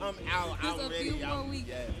 I'm out. Just I'm a ready. few more weeks.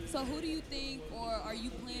 Yeah. So who do you think, or are you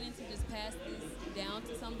planning to just pass this down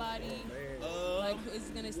to somebody? Like, is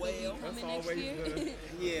it gonna still well, be coming that's next year? always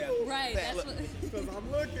Yeah. Right. That- That's what. Because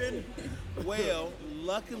I'm looking. Well,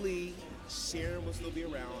 luckily, Sharon will still be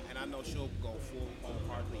around, and I know she'll go full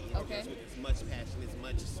wholeheartedly in Okay. this with as much passion, as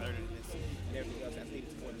much assertiveness, and everything else that's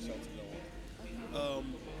needed for the show to go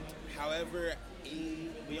on. However,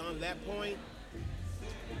 beyond that point,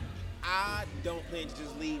 I don't plan to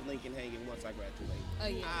just leave Lincoln hanging once I graduate. Oh,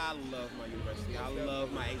 yeah. I love my university. I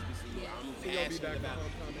love my HBCU. Yeah. I'm So you'll be passionate back for about it.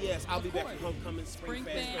 homecoming? Yes, I'll be Of back course. for homecoming, Spring Spring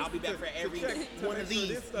Fest. Fest. I'll be back for every to one of make sure these.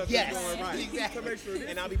 this stuff is Yes, going right. exactly. To make sure this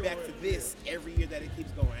And I'll is be back going- for this every year that it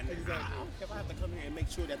keeps going. And Exactly. I don't care if I have to come here and make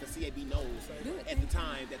sure that the CAB knows Good. at the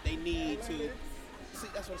time that they need to. See,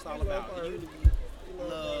 that's what it's all Love about. her. Unity,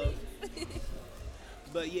 love.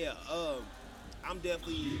 But yeah, I'm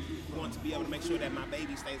definitely want to be able to make sure that my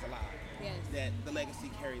baby stays alive. Yes. That the legacy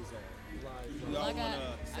carries on. Right. We Well, all I got- want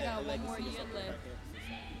I to set got a one legacy more to year support our left.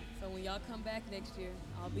 campuses. So when y'all come back next year,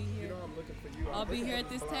 I'll be You here. know I'm looking for you. I'll I'm be looking here for at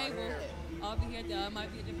this the blonde table. hair. I'll be here. It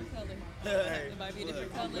might be a different color. Hey, It might be a look,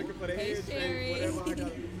 different I'm color. looking for the Hey, head shape, Sherry. whatever I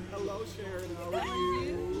got. Hello, Sharon. How are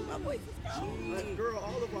you? My voice is gone. Girl,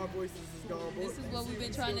 all of our voices is gone. This is what we've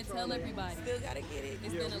been trying to tell everybody. Still gotta get it.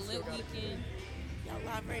 It's Yeah, been a we still lit gotta get weekend. Y'all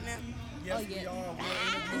live right now? Yes, Oh, we yeah. are.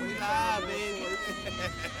 We're interviewing Live, each baby.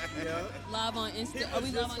 other. Yeah. Live on Insta. He Are was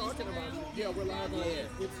we just live on talking about Instagram? you. Yeah, we're live on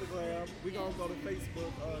Yeah. Instagram. We're going to go to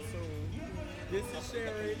Facebook soon. This is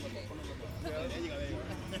Sharon. There you go, there you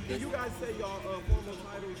go. Can you guys say y'all formal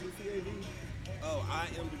titles with CAB? Oh, I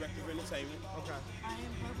am director of entertainment. Okay. I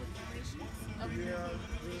am public relations. Yeah.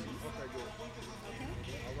 Okay, good.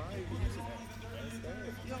 All right. That's that.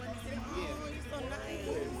 You want me to sit down? Oh, you're so nice.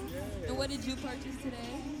 Yeah. And what did you purchase today?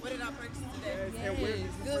 What did I purchase today? Yes. And where did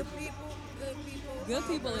you Good purchase? people. Good people. Good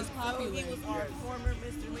People is So popular. he was our Yes. former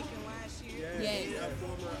Mr. Lincoln last year. Yes. Yes. A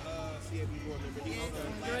former CAB board member. He Yes, was the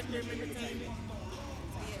last director of year entertainment.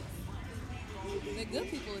 Yes. The Good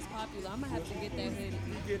People is popular. I'm gonna have to get that hoodie.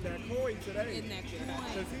 You getting that coin today? Getting that coin.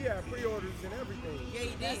 Because he had pre-orders and everything. Yeah,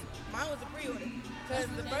 he did. Mine was a pre-order. Because That's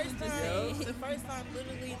the what first they time, just the first time,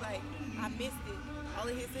 literally, like, I missed it. All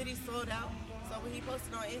of his cities sold out. So when he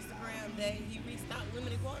posted on Instagram that he restocked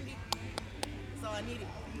limited quantity, so I needed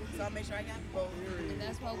it. So I made sure I got both. And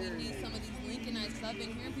that's why we need some of these Lincolnites. Cause I've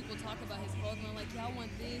been hearing people talk about his clothing. I'm like, y'all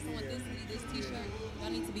want this, I want this hoodie, this t-shirt.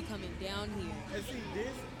 Y'all need to be coming down here. And see,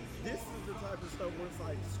 this is the type of stuff where it's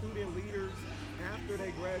like student leaders, after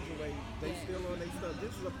they graduate, they Yeah. still on their stuff.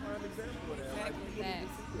 This is a prime example of that. Like, people need to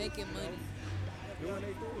Facts. see this, Making you know, money. doing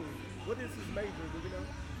their thing. What is his major, do we know?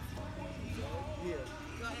 Yeah.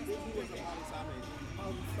 Go ahead. Outside,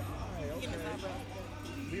 Give me okay. some, bro.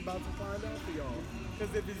 We about to find out for y'all.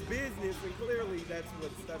 Because if it's business, then clearly that's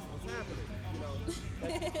what's happening. You know,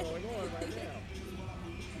 that's what's going on right now.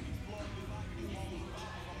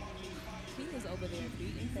 He is over there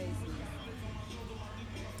beating faces.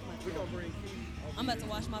 We're gonna bring Keith. I'm about to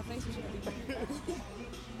wash my face with you.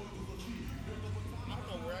 I don't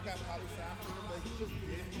know where I got poli-sci from, but he was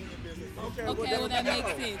in business. Okay, Okay, well that there makes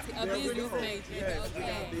we go. sense. A There we business go. major. Yes, we got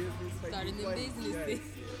Okay. business taking Starting in place. business. Yes.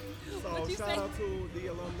 So What you shout say? out to the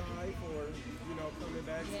alumni for coming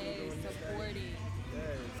back and Yes, doing this thing. supporting.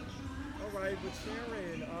 Yes. All right, but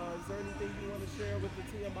Sharon, is there anything you want to share with the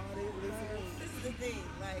Tia Body listeners? This is the thing.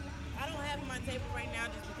 Like, I don't have it on my table right now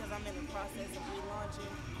just because I'm in the process of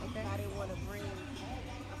relaunching. Okay. I didn't want to bring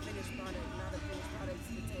a finished product, not a finished product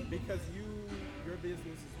to the table. Because your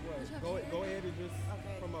business is what? Go ahead and just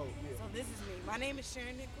Okay. promote. Yeah. So this is me. My name is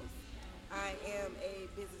Sharon Nichols. I am a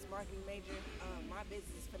business marketing major. My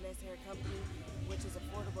business is Finesse Hair Company, which is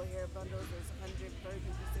affordable hair bundles. There's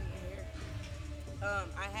 130% hair.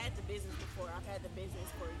 I had the business before. I've had the business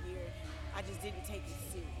for a year. I just didn't take it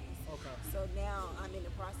serious. Okay. So now I'm in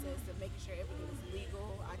the process of making sure everything is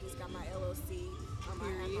legal. I just got my LLC. I have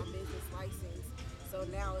my business license. So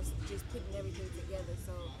now it's just putting everything together.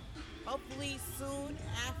 So hopefully soon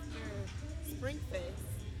after Spring Fest,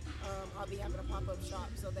 I'll be having a pop-up shop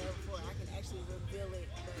so therefore I can actually reveal it.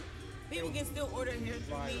 But people can still order hair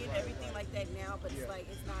through me and everything like that now, but it's like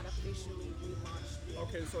it's not officially relaunched yet.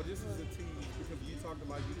 Okay, so this is a tease because you talked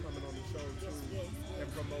about you coming on the show too yes. and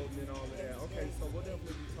promoting and all of that. Okay, so we'll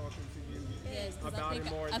definitely be talking to you Yes, because about it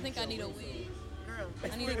more. I think I detail need a also. wig. Girl,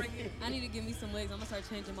 I need to give me some wigs. I'm gonna start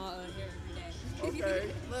changing my hair every day.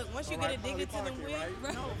 Okay. look, once you All get right, addicted to Polly them Pocket, wigs,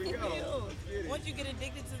 right? no, Here we for go. real. Let's get it. Once you get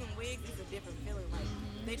addicted to them wigs, it's a different feeling. Like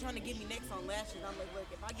they trying to get me next on lashes. I'm like, look,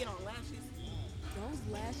 if I get on lashes, Those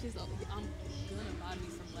lashes, I'm gonna buy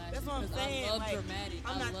me some lashes. that's what I'm 'cause saying. I love like, dramatic.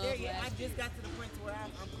 I'm I not love there yet. I lashes. just got to the point to where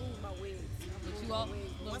I'm cool with my wigs. I'm But cool you with all, my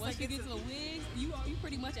wigs. look, once you get to the wigs, you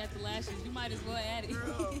pretty much at the lashes. You might as well add it.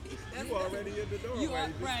 girl, that's You already in the door. You are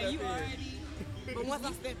Just right. step You in. already. But once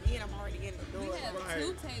I step in, I'm already in the We door. have Right.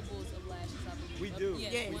 2 tables of lashes. I believe. We do.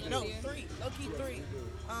 Yes, Yeah, one no, up there. 3. Low key 3. we do.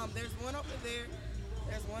 There's one over there.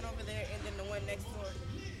 There's one over there, and then the one next door.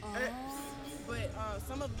 But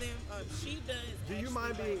some of them, she does. Do you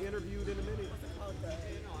mind being interviewed in a minute? What's it called?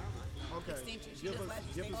 Okay. Extension. She Give does us lash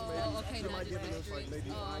maybe. extension. okay, She not might just give us like maybe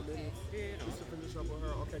 5 minutes just to finish up with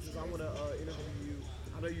her. Okay, because I want to interview you.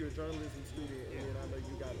 I know you're a journalism student, and I know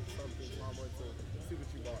you got something, so I want to see what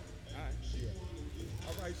you bought. All right. Yeah.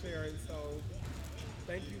 All right, Sharon. So,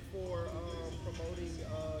 thank you for promoting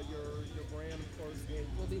your brand, of course. And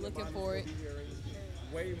We'll be looking for it. We'll be hearing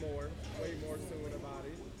way more soon about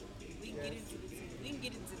it. We can get into the tea. We can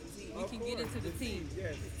get into the tea. We can get into the tea.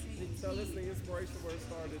 Yes. Tell us the inspiration where it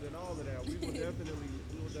started and all of that. We will definitely.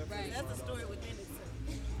 Right. That's a find story out. within itself.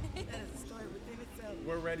 That is a story within itself.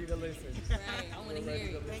 We're ready to listen. Right. I want to We're ready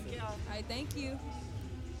hear to it. listen. Thank y'all. All right, thank you.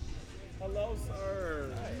 Hello,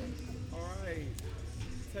 sir. All right.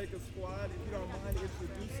 Take a squad. If you don't mind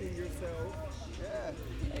introducing yourself Yeah.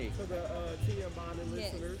 Hey. to the TM Bonnet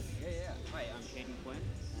Yes. listeners. Yeah. Hi, I'm Caden Quinn,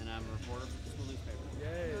 and I'm a reporter for the school newspaper.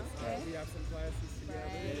 Yes. Okay. We have some classes together.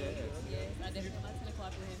 Right. Yes. I definitely have my 10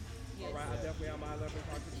 o'clock with him. Yes. All right. I definitely have my 11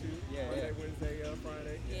 o'clock with you. Yeah, Monday, yeah. Wednesday,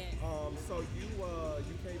 Friday. Yes. So you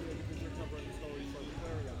came in because you're covering the story from the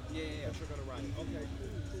Clarion. Yeah. That you're gonna write. Okay.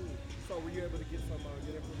 Cool. So were you able to get some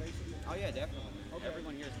good information? Oh yeah, definitely. Okay.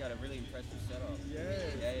 Everyone here's got a really impressive setup.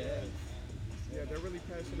 Yes. Yeah. Yeah, they're really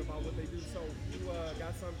passionate about what they do. So you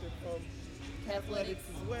got something from Athletics. athletics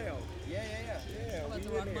as well. Yeah. Yeah, I'm about we to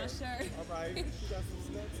in rock there. my shirt. All right, you got some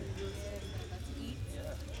snacks in your About to eat.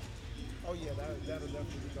 Yeah. Oh yeah, that'll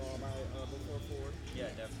definitely go on my before 4.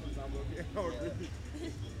 Yeah, definitely. I will get hungry.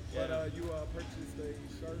 But you purchased a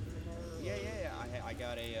shirt from her? Yeah. I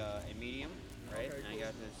got a medium, right? Okay, and cool. I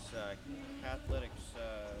got this athletics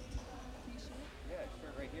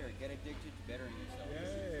shirt right here. Get addicted to bettering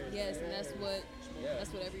yourself. Yes, and that's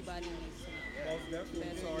what everybody needs to know. Most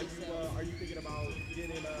definitely. So Better yourself. are you thinking about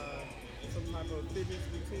getting some type of fitness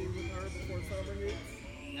routine with her before summer hits?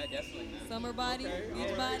 Yeah, definitely, man. Summer body, Okay, beach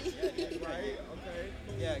all right. body. Right. Okay.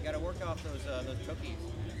 Yeah, I got to work off those cookies.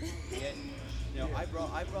 I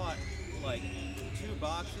brought like 2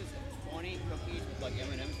 boxes of 20 cookies with like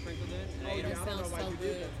M&M's sprinkled in, and I ate Yeah, them. I don't know sounds why so you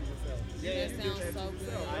did that to yourself. Yeah, That you did sounds that to so yourself.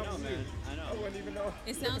 good. I That know, was man. you. I know. I wouldn't even know.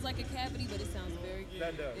 It sounds like a cavity, but it sounds very good.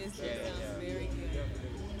 That does. It Yeah, sounds yeah. very good.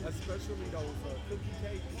 Definitely. Especially those cookie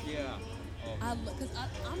cakes. Yeah. Oh, Because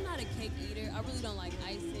I'm not a cake eater. I really don't like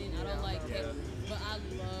icing. I don't like cake, but I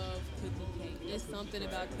love cookie cake. There's something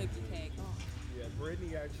about cookie cake. Oh, Yeah,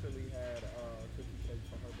 Brittany actually had cookie cake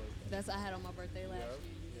for her birthday. I had on my birthday last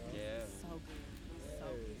year. yeah. So good. So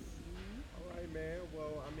good. All right, man.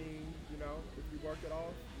 Well, I mean, if you work it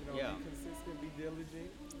off, Yeah. be consistent, be diligent,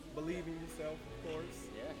 believe in yourself, of course.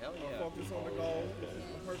 Yeah, hell yeah. Focus on the goal.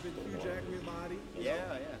 A perfect Hugh Jackman body.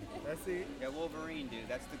 Yeah. That's it. Yeah, Wolverine, dude.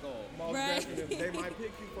 That's the goal. Most Right. definitely. They might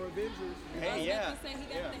pick you for Avengers. I Hey, was yeah. about to say he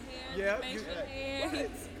got the hair, Yeah, the facial you- hair. What?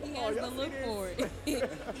 He Oh, has y'all the look see for it.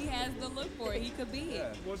 He has the look for it. He could be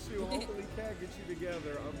it. Well, shoot, hopefully Cat get you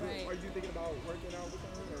together. Right. Are you thinking about working out with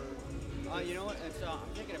her? Or? You know what? I'm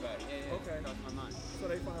thinking about it. Yeah. Okay. It crossed my mind. So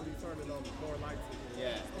they finally turned it on more lights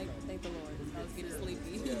again. Yeah. Thank the Lord. I was getting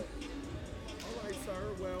sleepy. All right, sir.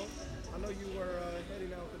 Well, I know you were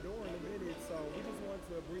heading out the door in a minute, so we just wanted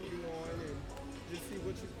to bring you on and just see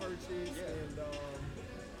what you purchased. Yeah. And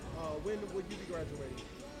when will you be graduating?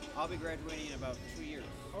 I'll be graduating in about 2 years.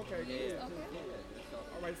 Okay, Yeah. cool. That's all.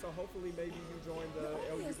 All right, so hopefully maybe you join the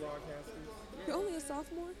LU Broadcasters. You're only a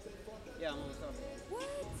sophomore? Yeah, I'm on the sophomore. What?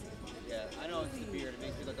 Yeah, I know it's the beard. It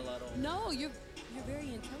makes me look a lot older. No, you're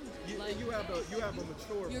very intelligent. You have a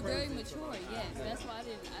mature You're very presence mature, about you. yes. That's why I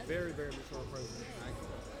didn't. Very, very mature presence.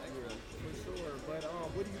 Excellent. For sure. But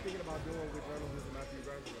what are you thinking about doing with journalism after you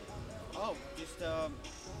graduate? Oh, just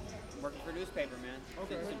working for a newspaper, man.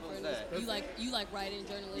 Okay. Simple as that. You like writing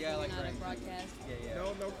journalism, Yeah, I like not a writing. broadcast. Yeah.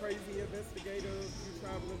 No crazy investigators, you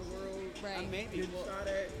traveling the world, Right. Maybe. getting shot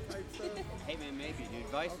at type stuff. Hey, man, maybe, dude.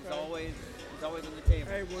 Advice is Okay. always on the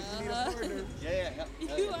table. Hey, well, you need a partner. Yeah. Hell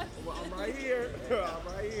You yeah. are- Well, I'm right here. I'm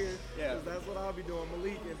right here. Yeah. 'Cause that's what I'll be doing.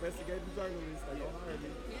 Malik, investigative journalist. They gonna hire me.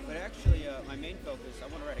 But actually, my main focus, I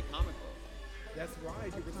want to write a comic book. That's right.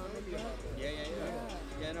 You were telling me about that. Yeah.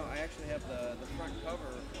 Yeah, no, I actually have the front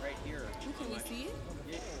cover right here. Can we see it?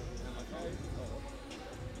 Yeah. I'm like, oh.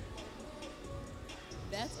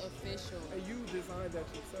 That's official. And you designed that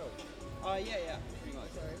yourself, Yeah, pretty much.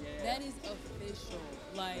 Okay. Yeah. That is official.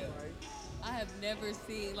 Like right? I have never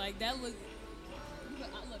seen like that. Look,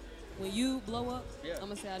 when you blow up, Yeah. I'm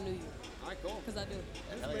gonna say I knew you. All right, cool. Because I do.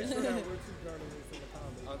 Just Hell make yeah. sure that we're two journalists in the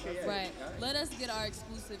comments. Okay, That's yeah. Right. All right. Let us get our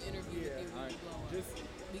exclusive interview Yeah. with you when you blow up. Just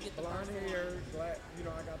we get the blonde first one.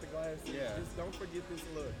 hair, I got the glasses. Yeah. Just don't forget this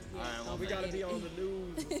look. All right, well, We got to be on the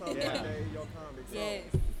news or something Yeah. like that in your comics. So Yes.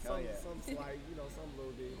 Hell yeah. some slight, some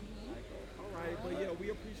little bit. All right, but yeah, we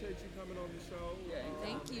appreciate you coming on the show. Yeah,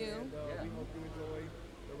 Thank you. And, we hope you enjoy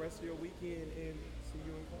the rest of your weekend and see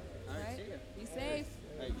you in class. All right, Right. see ya. Be safe.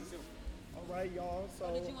 Hey, you too. All right, y'all. So,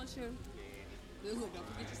 Oh, did you want your? Ooh, don't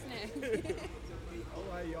forget your snack. all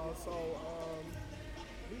right, y'all. So,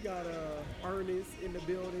 we got Ernest in the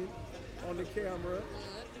building on the camera,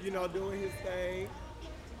 doing his thing.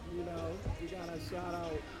 We got to shout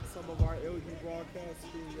out some of our LU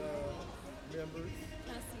broadcasting members.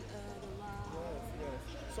 Can I see the live?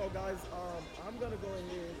 Yes. So, guys, I'm going to go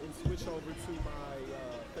ahead and switch over to my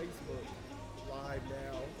Facebook Live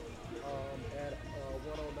now at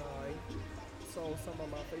 109. So some of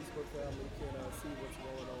my Facebook family can see what's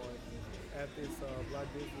going on at this Black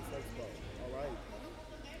Business Expo. All right.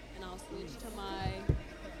 And I'll switch to my.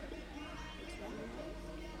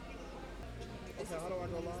 Okay, how do I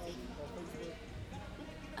go live on Facebook?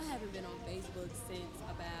 I haven't been on Facebook since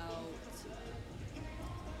about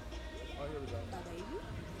Oh, here we go. a baby.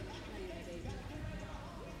 Not even a baby.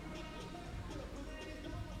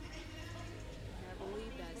 I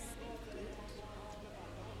believe that's.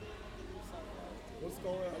 What's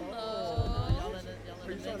going on? Y'all in the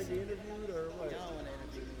Are you trying to get interviewed or what? Y'all don't want to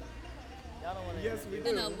interview me. Y'all don't want to Yes, we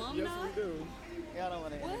interview do. An alumni? Yes, we do. Y'all don't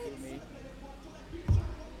want to What? interview me.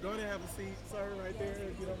 Go ahead and have a seat, sir, right there,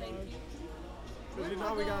 if you don't Thank mind. you.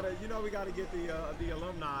 Because we gotta get the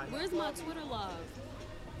alumni. Where's my Twitter live?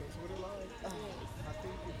 That's what it like. I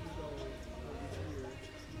think if you go over here,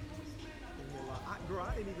 in your live. Girl,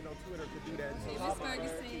 I didn't even know Twitter could do that. Hey, So Miss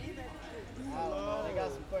Ferguson. Oh, they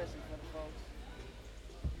got some questions for the folks.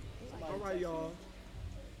 all right, y'all.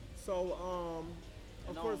 So,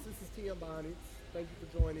 of course, this is Tia Bonnets. Thank you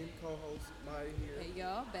for joining, co-host Maya here. Hey,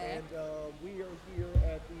 y'all, back. And we are here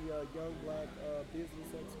at the Young Black Business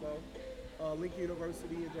Expo, Lincoln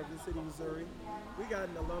University in Jefferson City, Missouri. We got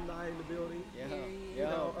an alumni in the building.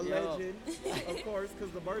 A legend, of course,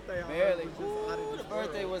 because the birthday I heard Barely. was just out of Ooh, this the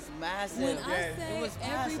birthday world. was massive. When I It say was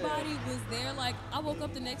massive. everybody was there, like I woke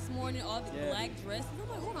up the next morning, all the Yeah. black dresses. I'm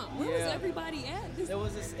like, hold on, where was Yeah. everybody at? This It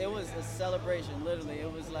was a celebration, literally.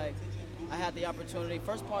 It was like I had the opportunity,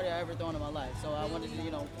 first party I ever thrown in my life. So I wanted to,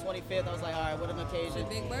 25th, I was like, all right, what an occasion.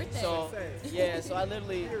 big birthday. So so I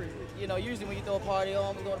literally, usually when you throw a party,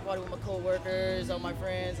 I'm going to a party with my coworkers or my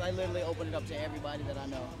friends. I literally open it up to everybody that I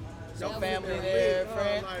know. So Y'all family was there, lit,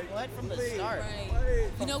 friends. like, What? From the lit. start. Right.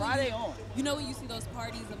 From when Friday you, on. You know when you see those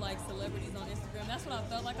parties of like celebrities on Instagram, that's what I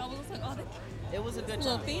felt like. I was like, oh, It was a good a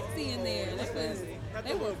little time. fancy in there. Had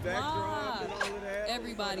They the were little backdrop fly. and all of that.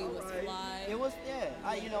 Everybody was Alright. fly. It was,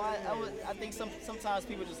 I think sometimes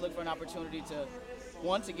people just look for an opportunity to,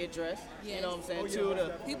 one, to get dressed. Yes. You know what I'm saying? Oh, yeah, Two, most to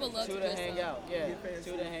definitely. People love two to to dress hang up. out. Yeah. Get fancy,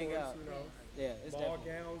 Two to of hang course, out. Yeah, it's Ball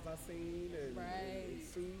definitely. gowns I seen and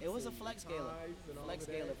Right. suits. It was a and flex gala. ties and all Flex of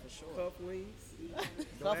that. gala for sure. Cufflinks.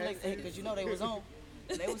 Because they was on.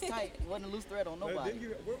 And they was tight. It wasn't a loose thread on But nobody. then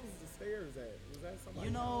where was the stairs at? Was that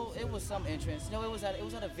somebody? It was some entrance. No, it was at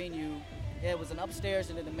a venue. Yeah, it was an upstairs,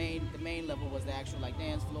 and then the main level was the actual like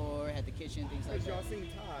dance floor, had the kitchen, things like Because y'all that. seen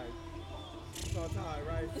Ty. You saw Ty,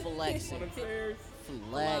 right? Flexing. On them stairs.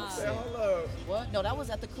 Flexing. Say hello. What? No, that was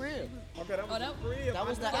at the crib. Okay, that was the crib. That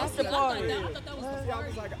was the I after thought- party. I thought that was the See, I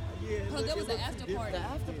was party. like, yeah. Oh, there was the after party. The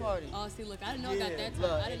after party. Oh, see, look, I didn't know I got Yeah. that time.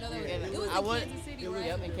 Look, I didn't know that was. and It was I in would- Kansas City, right?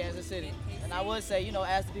 Yep, in Kansas City. And I would say,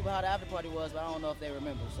 ask the people how the after party was, but I don't know if they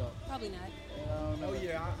remember. So. Probably not. I don't Oh remember.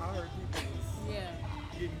 yeah, I heard people was Yeah.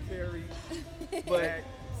 getting carried But back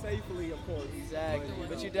safely, of course. exactly.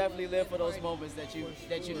 But you definitely live for those moments that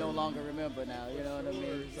you no longer remember now. You know what I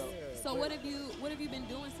mean? So. So what have you been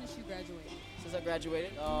doing since you graduated? Since I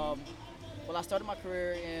graduated, well, I started my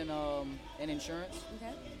career in insurance.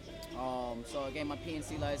 Okay. So I gained my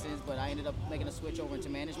PNC license, but I ended up making a switch over into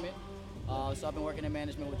management. So I've been working in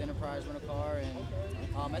management with Enterprise Rent a Car,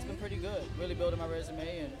 and that's been pretty good. Really building my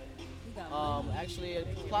resume, and actually a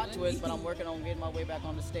plot twist, but I'm working on getting my way back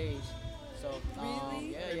on the stage. So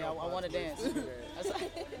Really? yeah, I want to dance.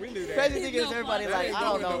 We knew that. Crazy thing is, everybody That like, ain't I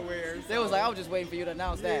don't going know. nowhere, They so- was like, I was just waiting for you to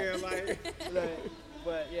announce that. Yeah, like.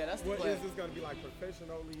 But yeah, that's the What plan. is this gonna be like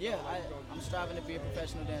professionally? Yeah, Or like you gonna I'm be- striving to be a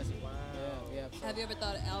professional dancer. Wow. Yeah. So. Have you ever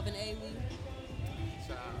thought of Alvin Ailey?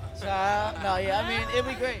 Child, no, yeah, I mean, it'd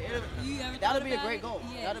be great. You ever thought That'll be a about great it? goal.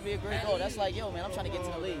 Yes. That'll be a great goal. That's like, yo, man, I'm trying to get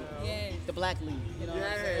to the league. Yes. the black lead. You know what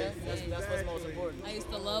I'm saying? That's what's most important. I used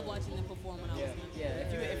to love watching them perform when I was younger.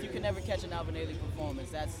 Yeah. If you can never catch an Alvin Ailey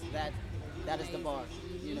performance, that is the bar.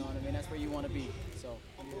 You know what I mean? That's where you want to be. So.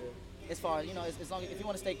 As far as, as long as if you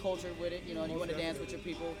want to stay cultured with it, and you want to dance with your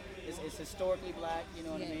people, it's historically black, you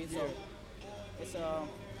know what I mean? So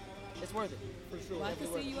it's worth it. For sure. Well, I can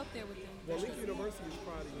see you up there with them. Well, Lincoln University is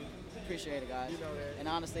proud of you. Appreciate it, guys. You know that. And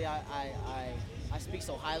honestly, I speak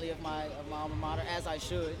so highly of my alma mater, as I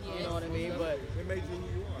should. Yes. You know what I mean? But it made you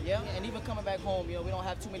who you are. Yeah, and even coming back home, we don't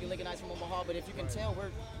have too many Lincolnites from Omaha, but if you can tell,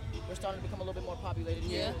 we're starting to become a little bit more populated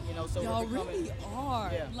here. So y'all we're becoming, really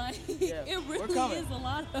are. Yeah. Like yeah. it really we're coming. is a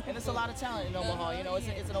lot of. And it's a lot of talent in Omaha.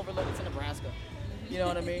 It's an overlook. It's in Nebraska. You know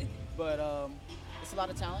what I mean? But it's a lot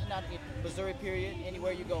of talent. Not in Missouri, period.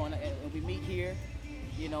 Anywhere you go, and we meet here.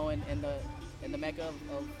 In the mecca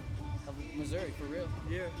of Missouri, for real.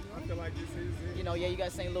 Yeah, I feel like this is it. You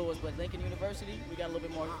got St. Louis, but Lincoln University, we got a little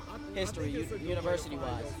bit more history,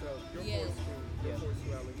 university-wise. Yes. Yeah.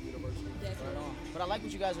 Right on. But I like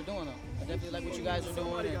what you guys are doing, though. I definitely like what you guys are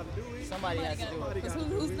doing. Somebody has to do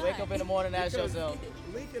it. Wake up in the morning and ask yourself.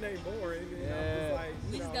 Lincoln ain't boring.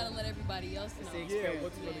 We just got to let everybody else know.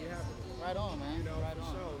 What's really happening. Right on, man. Right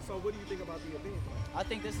on. So what do you think about the event? I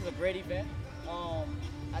think this is a great event.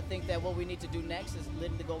 I think that what we need to do next is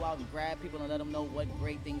literally go out and grab people and let them know what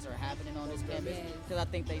great things are happening on this campus. Because I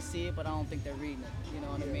think they see it, but I don't think they're reading it. You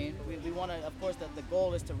know what I mean? We want to, of course, the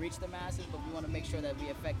goal is to reach the masses, but we want to make sure that we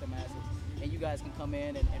affect the masses. And you guys can come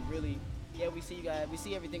in and really, we see you guys, we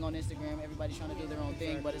see everything on Instagram. Everybody's trying to do their own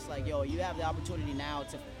thing, but it's like, you have the opportunity now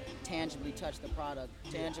to tangibly touch the product,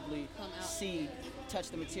 tangibly touch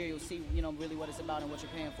the material, see, really what it's about and what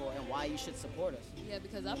you're paying for and why you should support us. Yeah,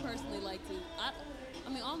 because I personally like to, I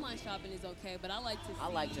mean, online shopping is okay, but I like to see. I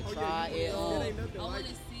like to try it on. I want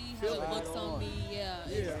to see how it looks on me,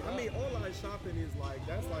 Yeah, I mean, online shopping is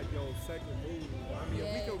that's like your second move. I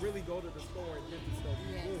mean, we can really go to the store and get the stuff.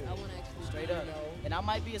 I want to actually straight up. And I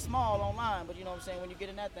might be a small online, but you know what I'm saying, when you get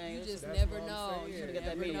in that thing, you just never know. You should get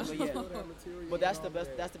that medium, but that's the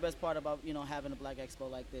best. That's the best part about having a Black Expo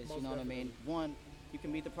like this. You know what I mean? One, you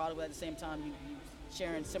can meet the product, but at the same time, you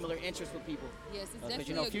sharing similar interests with people. Yes, it's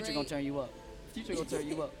definitely because Future gonna turn you up. Future gonna turn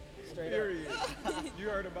you up. Straight Period. You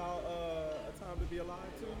heard about A Time to Be Alive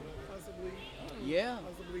too? Possibly. Yeah.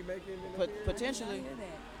 Possibly making an potentially.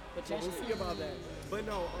 We'll see about that. But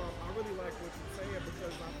no, I really like what you're saying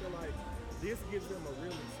because I feel like this gives them a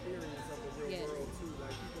real experience of the real world too.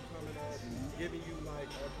 Like people coming up, giving you like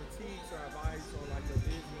critiques or advice on like the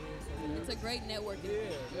business. It's a great networking.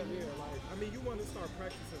 Yeah. Like I mean, you want to start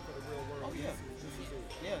practicing for the real world. Oh yeah. This is it.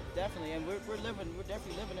 Yeah, definitely. And we're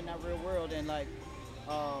definitely living in that real world, and like,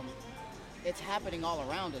 it's happening all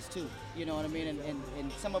around us too. You know what I mean?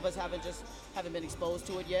 And some of us haven't been exposed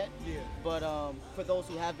to it yet. Yeah. But for those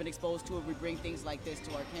who have been exposed to it, we bring things like this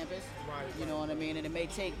to our campus. Right. You know what I mean? And it may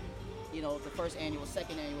take, the first annual,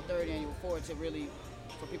 second annual, third annual, for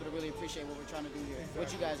people to really appreciate what we're trying to do here. Exactly.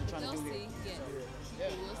 What you guys are trying to do here. Yeah.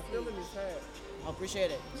 I'm feeling this hat. I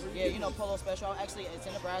appreciate it. Yeah, Polo Special. Actually, it's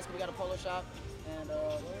in Nebraska. We got a polo shop. And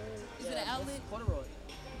is it an outlet? Corduroy.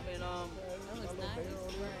 I mean, it's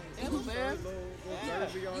nice. Little bear.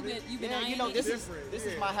 You've been eyeing this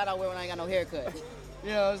is my hat I wear when I ain't got no haircut. You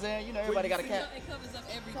know what I'm saying? Everybody got a cap. It covers up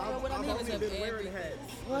everything. I've only been wearing hats.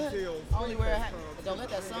 What? I only wear a hat. Don't let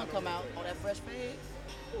that sun come out on that fresh fade.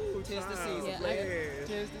 Tis the season.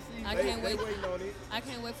 Tis the season. I can't wait. I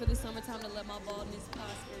can't wait for the summertime to let my baldness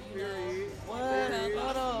prosper. What?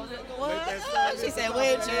 Hold on. What? She said,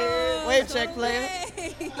 wave check, player.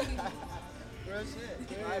 Real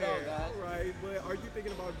shit. Right on, guys. Right, but are you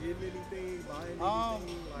thinking about getting anything, buying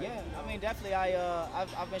anything? Yeah, I mean, definitely.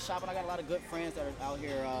 I've been shopping. I got a lot of good friends that are out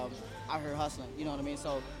here hustling. You know what I mean?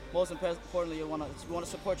 So most importantly, you want to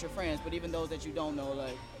support your friends, but even those that you don't know,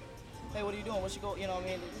 like, hey, what are you doing? What you go? You know what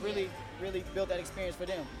I mean? Really build that experience for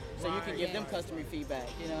them, so you can give them customer feedback.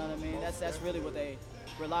 You know what I mean? That's really what they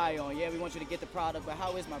rely on. Yeah, we want you to get the product, but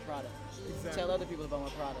how is my product? Exactly. Tell other people about my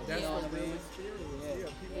product. That's you know what I mean? Yeah,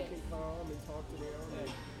 people can come and talk to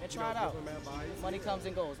them. And try it out. Money comes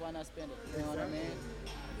and goes. Why not spend it? You know what I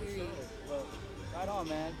mean? Well, right on,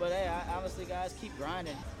 man. But hey, honestly, guys, keep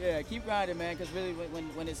grinding. Yeah, keep grinding, man. Because really,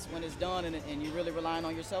 when it's done and you're really relying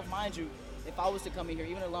on yourself, mind you, if I was to come in here,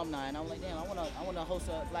 even alumni, and I'm like, damn, I wanna host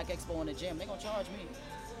a Black Expo in the gym, they're gonna charge me.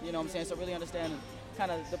 You know what I'm saying? So really understand kind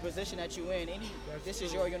of the position that you in. This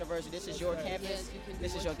is your university, this is your campus,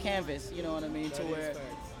 this is your canvas. You know what I mean? To where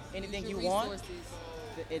anything you want,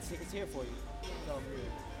 it's here for you. So,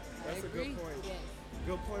 that's a good point. Yes.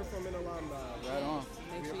 Good point from an alumni. Right on.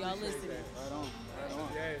 Make sure y'all listen. Right on.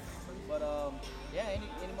 Yes. But yeah,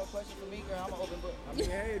 any more questions for me, girl? I'm an open book. I mean,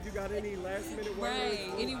 hey, if you got any last minute words, Right.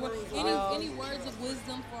 Any encouragement? any words of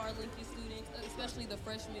wisdom for our Lincoln students, especially the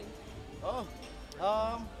freshmen?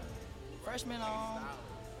 Freshmen,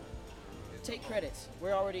 take credits.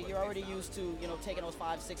 You're already used to, taking those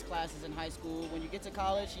 5-6 classes in high school. When you get to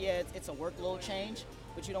college, yeah, it's a workload change,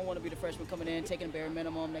 but you don't want to be the freshman coming in, taking a bare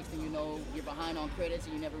minimum. Next thing you know, you're behind on credits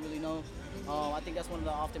and you never really know. I think that's one of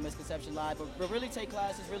the often misconceptions lie, but really take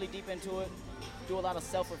classes really deep into it. Do a lot of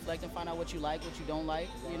self-reflecting, find out what you like, what you don't like,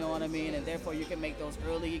 you know what I mean? And therefore you can make those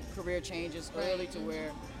early career changes early to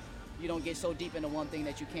where you don't get so deep into one thing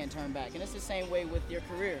that you can't turn back. And it's the same way with your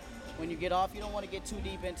career. When you get off, you don't want to get too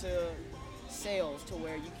deep into sales to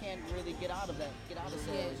where you can't really get out of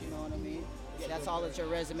sales, you know what I mean? Yeah, that's all that your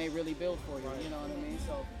resume really built for you, you know what I mean?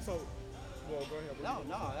 So, well, go ahead. No,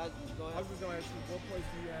 go ahead. I was just going to ask you, what place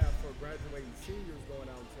do you have for graduating seniors going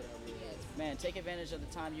out into that real world? Man, take advantage of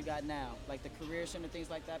the time you got now. Like the career center, things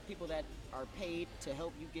like that, people that are paid to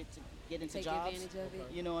help you get into Take jobs. advantage of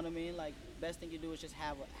it. You know what I mean? Like, best thing you do is just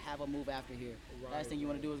have a move after here. Last thing you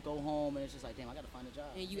want to do is go home and it's just like, damn, I got to find a job.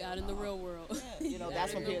 And you out in the real world. Yeah,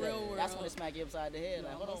 that's when it smack you upside the head.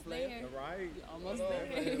 Like, hold on, player. Right. Almost there.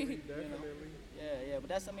 Definitely. Yeah, but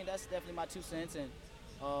that's definitely my 2 cents,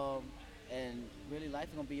 and really life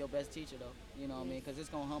is gonna be your best teacher though, you know what I mean? Because it's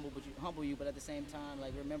gonna humble you, but at the same time,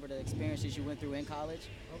 like remember the experiences you went through in college,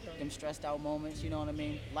 them stressed out moments, you know what I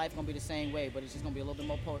mean? Life gonna be the same way, but it's just gonna be a little bit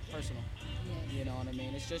more personal, you know what I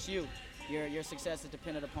mean? It's just you. Your success is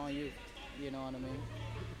dependent upon you, you know what I mean?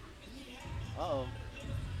 Uh-oh.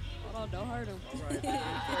 Hold on, don't hurt him.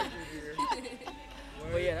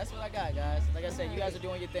 But yeah, that's what I got, guys. Like I said, you guys are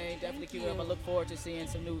doing your thing. Definitely keep it up. I look forward to seeing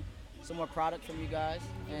some more product from you guys.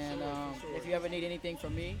 And if you ever need anything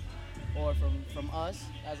from me or from us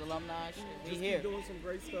as alumni, be here. Keep doing some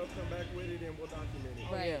great stuff. Come back with it, and we'll document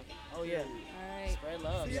it. Right. Oh yeah. All right. Spread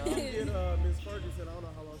love, See y'all. if we can get Miss Ferguson. I don't know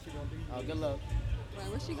how long she's gonna be here. Oh, good luck. Right,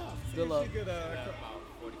 where she go? Good luck. She could, About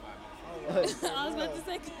 45 oh, minutes. wow. I was about to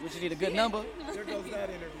say. Would you need a good number? There goes that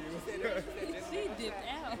interview. She dipped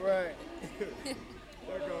out. Right.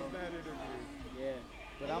 There goes that interview. Yeah.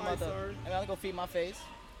 But All I'm right, about sir. to go feed my face,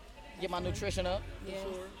 get my nutrition up, Yes.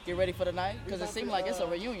 get ready for the night, because it seemed like it's a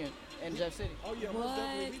reunion in Jeff City. Oh yeah, most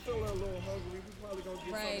definitely. We feeling a little hungry. We probably gonna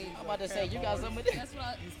get Right. some. I'm about to say, you got some of this. That's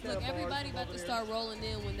what These look, cat everybody bars about to over start rolling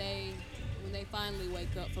in when they finally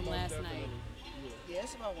wake up from last night. Yeah,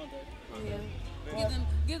 it's about 1:30. Yeah.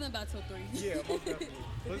 Give them about till 3. Yeah, most definitely.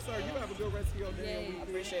 But sir, you have a good rest of your day. Yeah. and weekend. I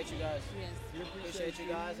appreciate you guys. Yes. We Appreciate you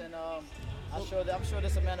guys, and I'm sure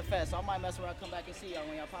this will manifest. So I might mess around, come back and see y'all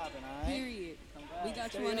when y'all popping. All right. Period. Come back. We got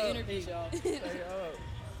Stay you on the up. interview. Peace, y'all. Stay up.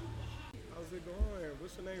 How's it going?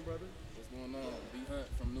 What's your name, brother? What's going on? B Hunt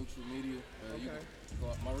from Neutral Media. Okay.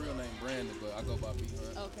 My real name Brandon, but I go by B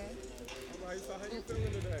Hunt. Okay. All right. So how you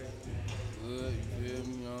feeling today? Good, you feel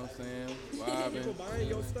me? You know what I'm saying? Vibing. People buying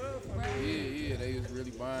your stuff? I mean, Yeah, they was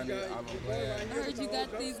really buying it. I'm glad. I heard you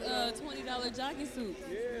got these $20 jogging suits.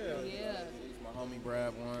 Yeah. Yeah. It's my homie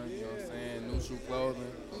Brad one. You know what I'm saying? Neutral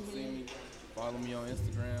clothing. Come see me. Follow me on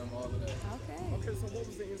Instagram. All of that. Okay. Okay. So what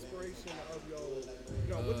was the inspiration of your?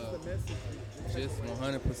 What is the message? Just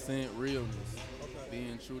 100% realness.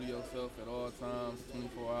 Being true to yourself at all times,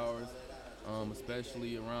 24 hours.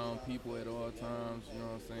 Especially around people at all times. You know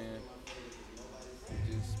what I'm saying?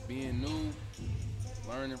 Just being new,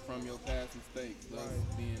 learning from your past mistakes,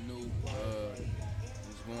 being new,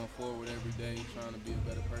 just going forward every day, trying to be a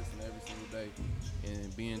better person every single day,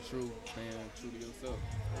 and being true, staying true to yourself.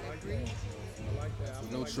 I like that. I like that. That's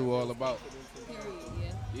what No True all about.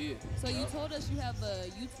 Period. Yeah. So you told us you have a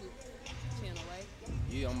YouTube channel, right?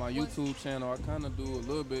 Yeah, on my YouTube channel, I kind of do a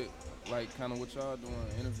little bit like kind of what y'all doing,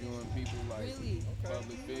 interviewing people like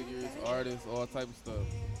public figures, artists, all type of stuff.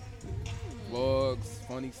 Vlogs,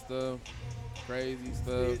 funny stuff, crazy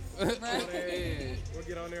stuff. Yeah. We'll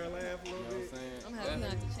get on there and laugh a little bit. You know what I'm saying? I'm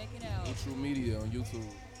happy to check it out. Neutral Media on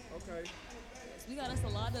YouTube. Okay. So we got us a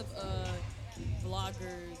lot of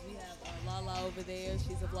vloggers. We have Lala over there.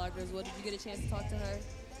 She's a vlogger as well. Did you get a chance to talk to her?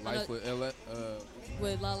 Life with Ella.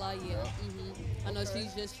 With Lala, yeah. I know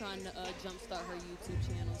she's just trying to jumpstart her YouTube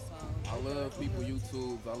channel. So I love people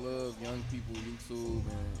YouTube. I love young people YouTube,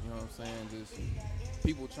 and you know what I'm saying. Just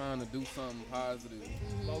people trying to do something positive,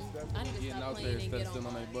 getting out there instead of sitting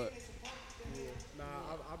on their butt. Yeah.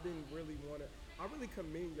 Nah, I've been really wanting. I really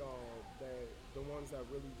commend y'all that the ones that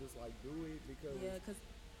really just like do it because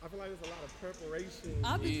I feel like there's a lot of preparation.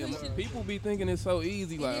 Yeah, people be thinking it's so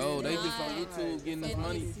easy, like, oh, they just on YouTube getting this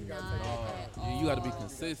money. You got to be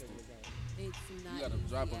consistent. It's not. You got to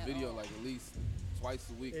drop a video like at least twice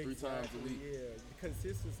a week, 3 times a week. Yeah,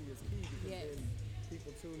 consistency is key because then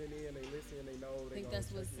people tuning in, they listen, they know. I think that's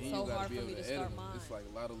what's And so you gotta hard be for able me to edit start them. mine. It's like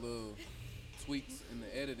a lot of little tweaks in the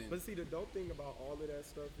editing. But see, the dope thing about all of that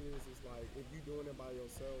stuff is like if you doing it by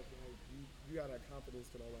yourself, like you got that confidence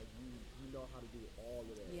to know like you know how to do all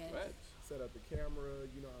of that. Yes. Right. Set up the camera,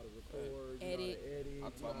 you know how to record, you know how to edit. I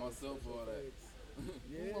taught myself all that.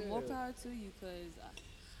 Yeah. Well, more power to you, cause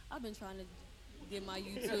I've been trying to get my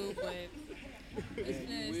YouTube, but it's And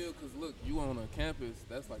you will, because look, you on a campus,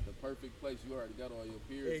 that's like the perfect place. You already got all your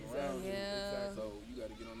peers around you. Yeah. So you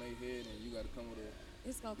got to get on their head and you got to come with a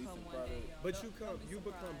It's gonna come decent one day, product. y'all. But Don't you be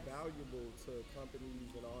become surprised. valuable to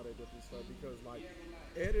companies and all that different stuff because like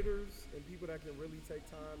editors and people that can really take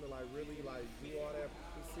time to like really like do all that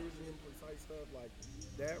precision, precise stuff like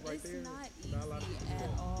that right It's there. not easy Not a lot of people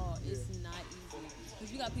at do. all. Yeah. It's not easy. Because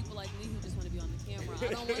you got people like me who just want to be on the camera. I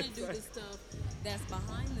don't want to do this stuff that's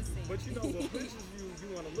behind the scenes. But you know what pushes you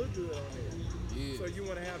want to look good on there. Yeah. So you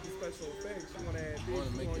want to have the special effects. You want to add You this. want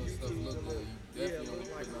to make want your stuff YouTube look to good. You definitely don't look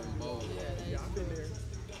put like nothing bold. Yeah, I've been there.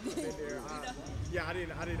 I've been there.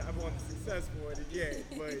 I wasn't successful at it yet,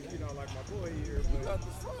 but you know, like my boy here. You But, got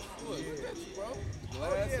the stuff. Look, Yeah. at you, bro. The Oh,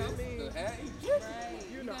 glasses, yeah, I mean, the hat.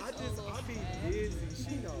 Right. you know, got I your little be swag. busy.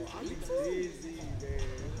 She know, I be busy, man.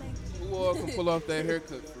 Thank you. Who all can pull off that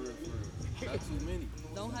haircut for real, for real? Not too many.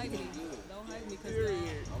 Don't hype me. Don't hype me. Period.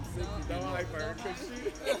 I'm sick of Don't you. hype her, cause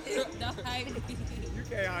she, Don't hype me. you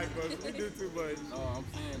can't hype us. We do too much. No, I'm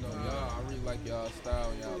saying though, y'all, I really like y'all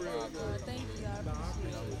style, y'all For real, vibe. for real. Thank you. I Nah, I appreciate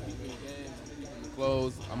You know, it. keeping the game, keeping the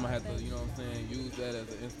clothes. I'm gonna have to, you know what I'm saying, use that as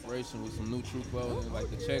an inspiration with some new true clothing, like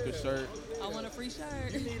the checker shirt. I want a free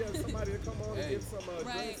shirt. You need somebody to come on and Hey. give some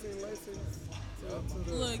Right. dressing lessons to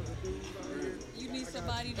the Look, dudes out here. You need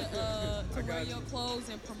somebody to wear your clothes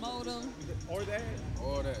and promote them. Or that.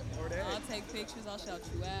 All that. Or that. I'll take pictures. I'll shout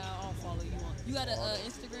you out. I'll follow you on. You got a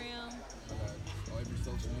Instagram? I got every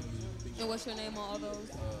social media. And what's your name on all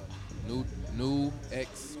those? New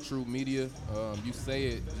X True Media. You say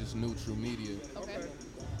it, just New True Media. Okay.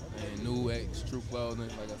 And New X True Clothing,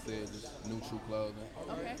 like I said, just New True Clothing.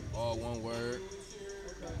 Okay. All one word.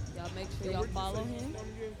 Y'all make sure y'all follow him.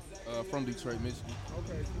 From Detroit, Michigan.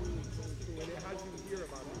 Okay, cool. And then how'd you hear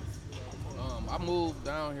about this? I moved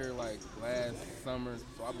down here like last summer,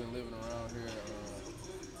 so I've been living around here.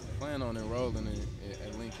 Plan on enrolling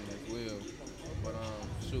at Lincoln as well. But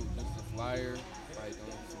shoot, just a flyer, like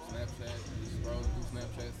some Snapchat, just scrolling through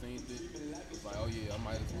Snapchat, seen it. It's like, oh yeah, I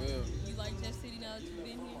might as well. You like Jeff City now that you've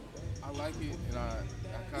been here? I like it, and I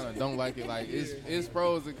kind of don't like it. Like it's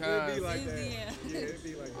pros and cons. It'd be like that. Yeah. It'd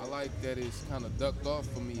be like that. I like that it's kind of ducked off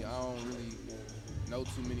for me. I don't really know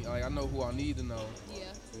too many. Like I know who I need to know. Yeah.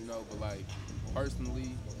 You know, but like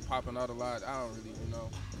personally, popping out a lot, I don't really, you know,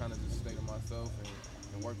 kind of just stay to myself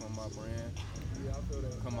and work on my brand. Yeah, I feel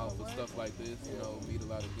that. Come out with stuff like this, you know, meet a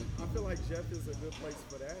lot of good I people. feel like Jeff is a good place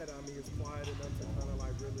for that. I mean, it's quiet enough to kind of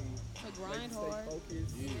like really To grind stay hard.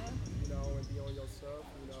 focused, Yeah. you know, and be on your stuff.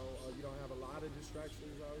 You know, you don't have a lot of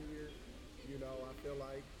distractions out here. You know, I feel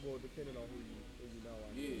like, well, depending on who you know. I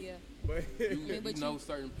Yeah. guess. Yeah. But You, but you know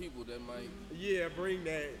certain people that might. yeah, bring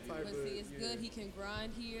that type But of. see, it's good. He can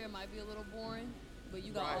grind here. It might be a little boring, but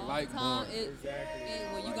you got Right. all Like the time. boring. Exactly.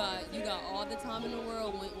 And when you got all the time in the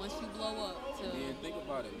world once you blow up. To, And think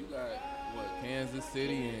about it, you got what, Kansas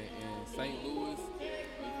City and St. Louis. You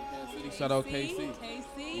from Kansas City? Shout out KC.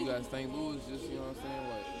 KC. You got St. Louis, just, you know what I'm saying,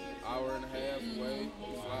 what, hour and a half away.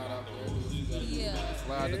 You slide out there, do what you gotta do. Yeah.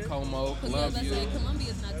 Slide to Como, Cause let's Columbia. say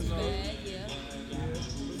Columbia's not too That's all. bad. Yeah.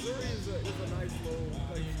 Missouri is a nice little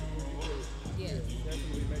place to be. Yes.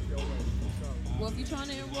 Definitely make your way. For sure. Well, if you're trying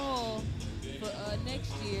to enroll for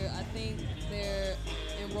next year, I think their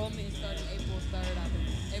enrollment is starting April 3rd. I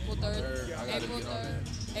believe. April 3rd. heard. I gotta April get on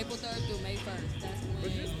 3rd. April 3rd through May 1st. That's But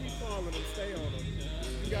when. just keep calling them, stay on them.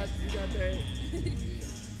 You got that.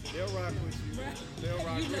 They'll rock with you. They'll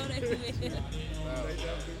rock You know with they you. will. They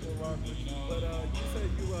definitely will rock with you. But you said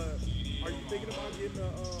are you thinking about getting a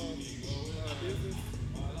business?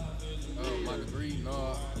 My degree,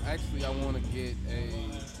 no. Actually, I want to get a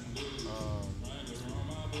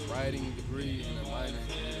writing degree and a minor in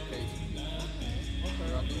communication.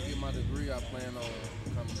 When I do get my degree, I plan on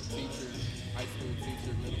becoming a teacher, high school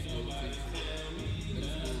teacher, middle school teacher. Middle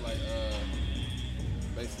school, like,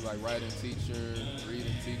 basically like writing teacher,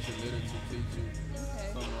 reading teacher, literature teacher,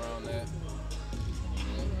 something around that.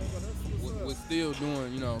 We're still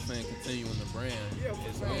doing, you know what I'm saying, continuing the brand. Yeah, for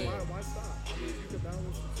as sure. well. Why stop? I mean, you can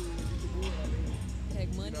balance the two. You can do it. I mean, Heck,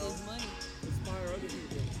 money you know, is money. inspire other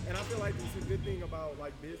people. And I feel like it's a good thing about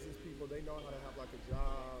like business people. They know how to have like a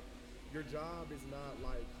job. Your job is not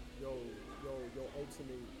like your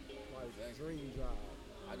ultimate like dream job.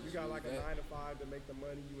 You got like a 9 to 5 to make the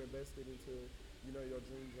money you invested into you know, your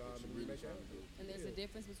dream job and you make it happen. And there's a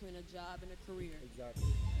difference between a job and a career. Exactly.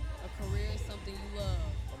 A career is something you love.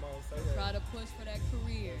 Come on, say that. Try to push for that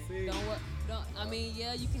career. I mean,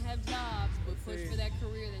 yeah, you can have jobs, but push for that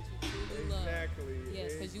career that you truly love. Exactly.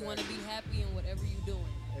 Yes, because you want to be happy in whatever you're doing.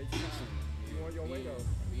 Exactly. You want your way though.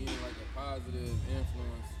 Being like a positive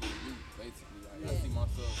influence for you, basically. Like I see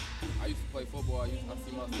myself. I used to play football. I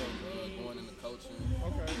see myself going into coaching.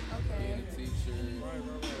 Okay. Being a teacher. Right.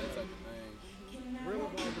 That type of thing. Real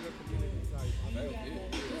involved in the community type. I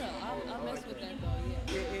mess with that though.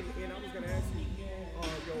 Yeah. And I was gonna ask you,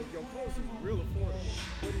 your clothes is real affordable.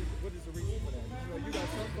 What is the reason for that? You know, you got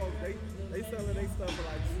some folks they selling their stuff for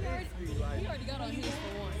like $60, like He already got on his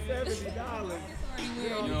for one. $70. It's already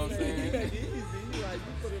weird. You know what I'm saying? Easy, like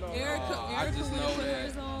you put it on. I just know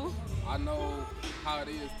that I know how it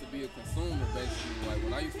is to be a consumer, basically. Like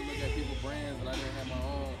when I used to look at people's brands and I didn't have my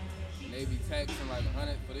own, and they be taxing like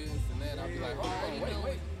 100 for this and that, I'd be like, hold on,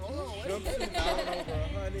 wait. You know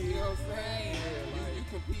what I'm saying? You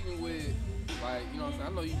competing with, like, you know what I'm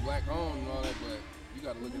saying? I know you black owned and all that, but you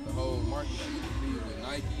got to look at the whole market. Like, you compete with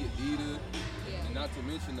Nike, Adidas, and not to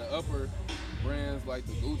mention the upper brands like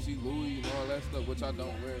the Gucci, Louis, and all that stuff, which I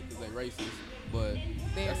don't wear because they racist. But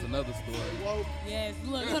that's another story. Yes,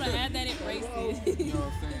 look, I'm gonna add that in racist. You know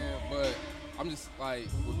what I'm saying? But I'm just like,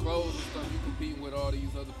 with clothes and stuff, you competing with all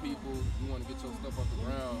these other people. You want to get your stuff off the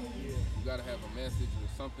ground. You got to have a message or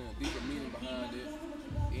something, a deeper meaning behind it.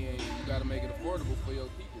 And you got to make it affordable for your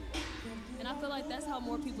people. And I feel like that's how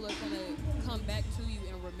more people are going to come back to you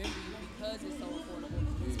and remember you because it's so affordable.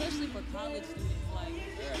 Especially for college students. Like,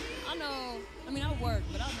 I mean, I work,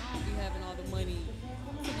 but I don't be having all the money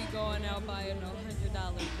to be going out buying a $100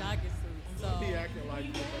 jogging suit. So be acting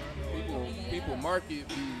like that, but I know. People market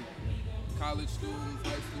be college students,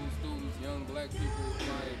 high school students, young black people.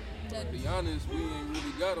 Like, to be honest, we ain't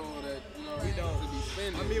really got all that, you know, to be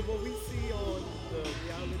spending. I mean, what we see on the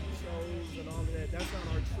reality shows and all of that, that's not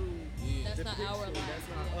our true That's not our life. That's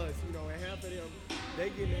not us, you know, and half of them, they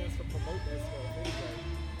get asked to promote that stuff anyway.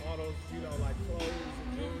 All those, you know, like clothes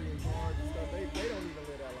and jewelry and cars and stuff, they don't even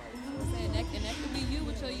live that life. So. I'm saying and that could be you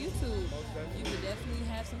with your YouTube. You could definitely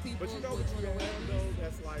have some people. But you know what you have though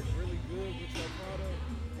that's like really good with your product?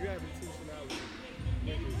 You have intentionality.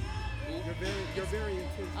 You're very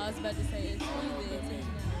intentional. I was about to say it's intentionality.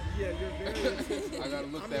 Yeah, you're very intentional. I gotta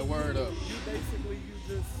look that word up. You basically,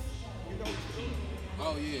 you know what you're doing.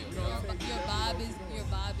 Oh yeah. Your vibe is good.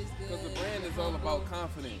 Because the brand is all about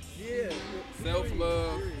confidence. Yeah.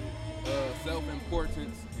 Self-love,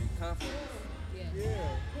 self-importance, and confidence.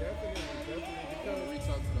 Yeah, definitely. Because we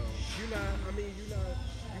talk to those.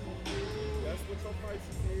 That's what your prices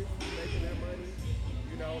is. You're making that money.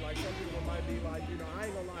 You know, like some people might be like, you know, I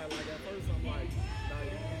ain't gonna lie. Like at first I'm like, nah, you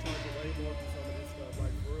can charge way more for some of this stuff,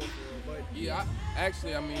 like for real. But yeah,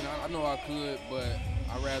 I know I could, but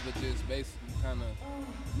I'd rather just basically kind of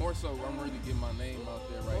more so. I'm really getting my name out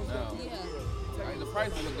there right now. Like, the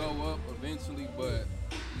prices will go up eventually, but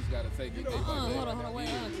you just gotta take it day by day. Hold on, wait,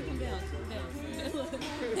 keep them down.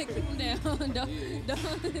 Keep them down. Don't.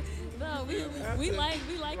 No, we like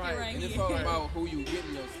it right here. And it's all about who you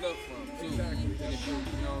getting your stuff from too. And if you know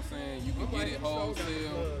what I'm saying, you can get it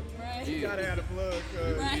wholesale. Right. You gotta have a plug.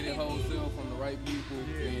 You can get it wholesale from the right people,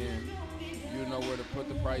 and you know where to put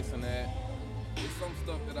the pricing at. It's some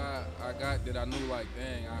stuff that I got that I knew like,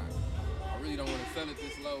 dang, I really don't want to sell it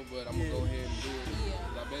this low, but I'm gonna go ahead and do it.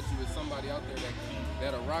 I bet you there's somebody out there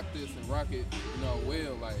that'll rock this and rock it,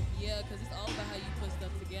 well, like. Yeah, because it's all about how you put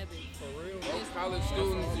stuff together. For real. Those college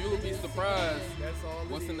students, you'll be surprised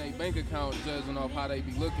what's in their bank account judging off how they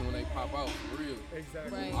be looking when they pop out, for real.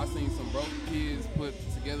 Exactly. I seen some broke kids put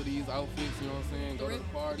together these outfits, you know what I'm saying, go to the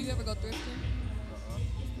party. Do you ever go thrifting?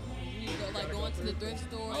 You go into the thrift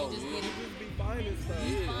store and just get it. Just be finding stuff.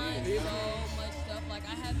 You find so much stuff. Like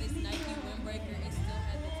I have this Nike windbreaker. It still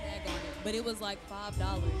had the tag on it, but it was like $5.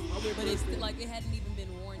 But it's still, like it hadn't even been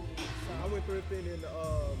worn yet. So. I went thrifting in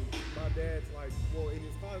my dad's in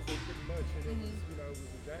his closet pretty much, and it was it was a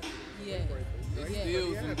jacket. There's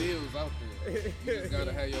deals and deals out there. You just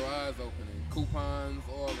gotta have your eyes open and coupons,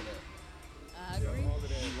 all of that. I agree. All of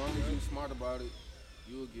that. As long as you're smart about it,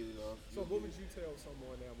 you'll get it off. So what would you tell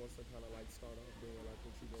someone that wants to kind of start off doing like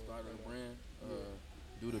what you doing? Start a brand.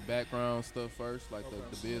 Do the background stuff first, like the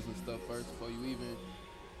business stuff first before you even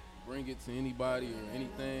bring it to anybody or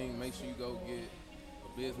anything. Make sure you go get a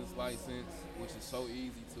business license, which is so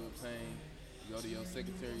easy to obtain. You go to your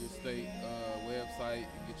Secretary of State website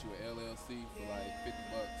and get you an LLC for like $50.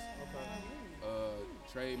 Okay.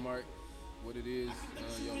 Trademark what it is,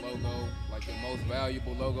 your logo, like your most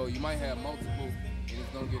valuable logo. You might have multiple, and it's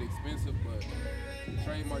gonna get expensive, but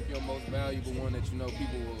trademark your most valuable one that you know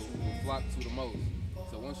people will flock to the most.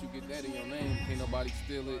 So once you get that in your name, can't nobody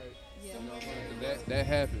steal it. You know what I'm saying? That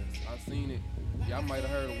happens. I've seen it. Y'all might have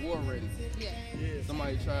heard of War Ready. Yeah.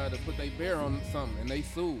 Somebody tried to put their bear on something and they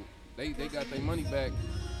sued. They got their money back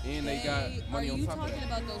and they got money on top of that. Are you talking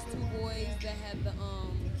about those two boys that had the I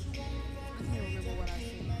can't remember what I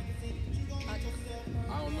seen.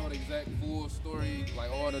 I don't know the exact full story,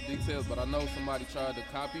 like all the details, but I know somebody tried to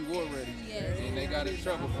copy War Ready and they got in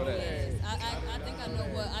trouble for that. Yes. I think I know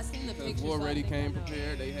what I seen the pictures. Because War Ready came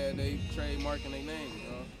prepared, they had their trademark and their name, you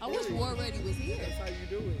know. I wish War Ready was here. That's how you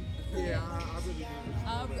do it. Yeah, I really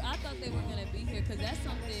do. I thought they were gonna be here because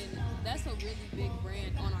that's a really big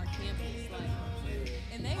brand on our campus. Like,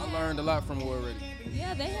 and they I learned a lot from War Ready.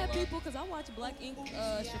 Yeah, they had people because I watched Black Ink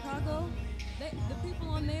Chicago. The people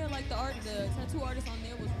on there, like the tattoo artist on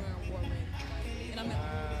there was wearing War Ready. And I mean,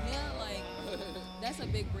 that's a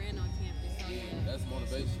big brand on campus. So yeah. That's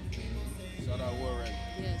motivation. Shout out War Ready.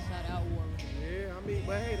 Yeah, shout out War Ready. Yeah, I mean,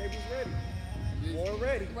 but hey, they was ready. War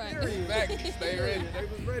ready. Right. Exactly. Stay ready. They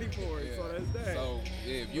was ready for it, so that's that. So,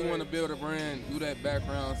 yeah, if you want to build a brand, do that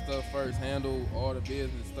background stuff first. Handle all the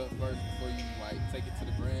business stuff first before you, take it to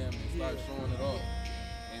the gram and start showing it off.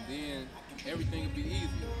 And then everything will be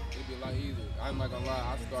easier. It'll be a lot easier. I'm not going to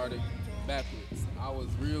lie, I started backwards. I was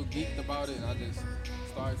real geeked about it, and I just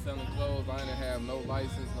started selling clothes. I didn't have no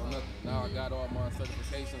license, no nothing. Now I got all my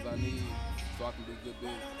certifications I need so I can do good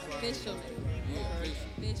business. Official. Yeah,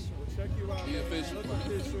 official. Well, check you out. Be official. Look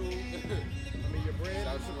official. I mean, your brand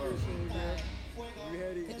is official. You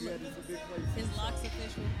had it to big place. His locks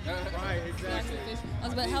official. Right, exactly. Locks official. I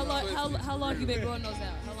was about, how long you been growing those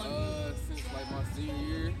out? How long? Since my senior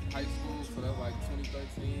year, high school, so that's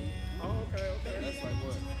 2013. Oh, okay. That's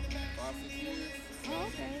what, 5-6 years? Oh,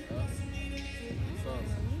 okay. So,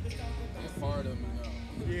 it's part of me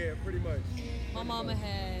now. Yeah, pretty much. My mama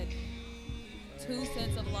had 2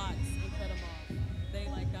 sets of locks and cut them off. They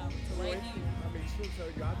got to right here. I mean, she'll tell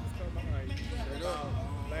you, I just come behind you.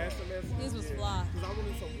 Last semester. His was fly. Because I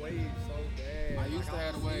wanted some waves so bad. I used to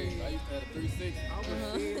have a wave. I used to have a 360. I was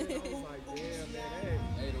seeing it. I was like, damn, man.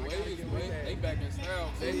 Hey, the waves, they back in style.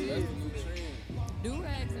 So that's the new trend.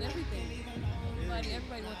 Do-rags and everything.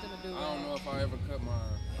 Everybody wants them to do. I don't know if I ever cut mine.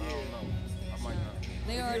 I don't know. I might not.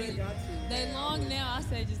 They long now. I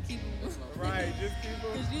say just keep them. Right, just keep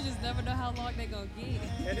them. Because you just never know how long they're going to get.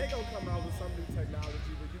 And they're going to come out with some new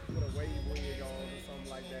technology where you can put a wave wig on or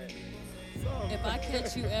something like that. If I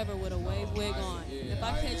catch you ever with a wave wig on, if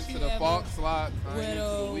I catch you the ever Fox lock, with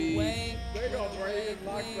a wave, they're going to bring it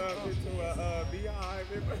locked up into a beehive.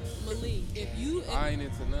 Malik, if I ain't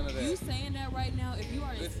into none of that. You saying that right now, if you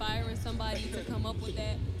are inspiring somebody to come up with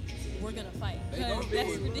that, we're going to fight. That's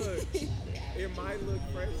ridiculous. It might look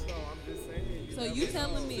fresh, though. I'm just saying. So you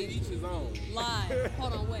telling me, each his own. Live,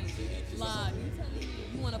 hold on, wait, live, you telling me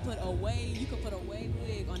you want to put a wave, you could put a wave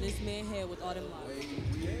wig on this man's head with all them locks.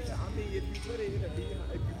 Yeah, I mean, if you put it in a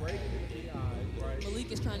beehive, if you break it in a beehive, right?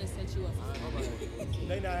 Malik is trying to set you up.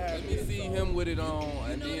 They not having Let me see him with it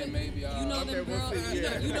on, and then maybe I'll... You know them girls,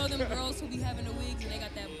 you know them girls who be having the wigs and they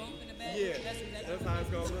got that bump in the back? Yeah, that's how it's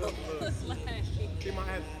going to look. He might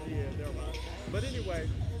have, never mind. But anyway,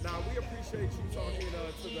 now we appreciate you talking to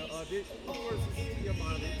the, of course, this is Tia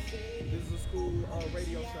Monitors. This is a school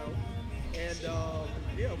radio show. And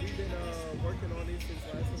we've been working on this since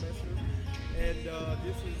last semester. And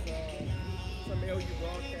this is some LU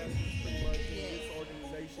broadcasters pretty much in this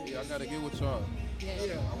organization. Yeah, I got to get with y'all.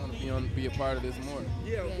 Yeah. I want to be a part of this more.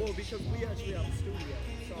 Yeah, well, because we actually have a studio.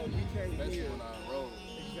 So we came here. When I roll.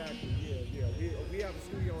 Exactly, yeah. We have a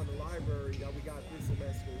studio in the library that we got this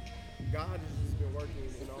semester. God has just been working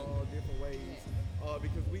in all different ways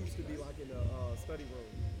because we used to be in the study room.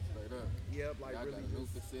 Straight up. Yep, I got a new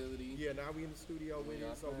facility. Yeah, now we in the studio with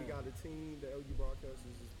it, so we got a team. The LU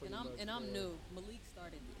broadcasters is pretty much. And I'm new. Malik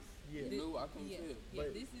started this. Yeah, new. I can tell.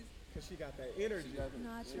 But this is because she got that energy.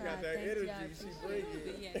 She got that energy. She bring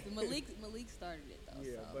it. Yes, Malik started it though.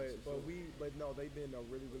 Yeah, so. but no, they've been a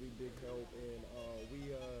really really big help, and we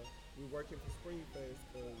working for Spring Fest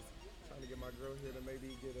because. Trying to get my girl here to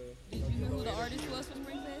maybe get a. Did you know who the artist was for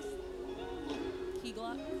Spring Fest? Key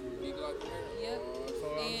Glock. Yep.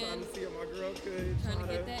 So I'm trying to see if my girl could. Trying to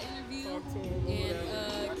get that interview. Talk to him.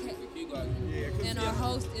 And our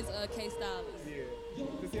host is K Stylist. Yeah.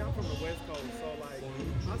 Cause see, I'm from the West Coast, so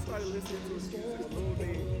I started listening to his music a little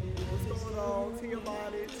bit. What's going on? Tia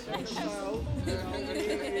Monitors, check us out.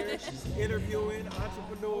 Here, interviewing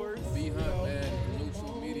entrepreneurs. B Hunt, man.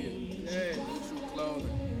 Neutral Media. Yeah. Neutral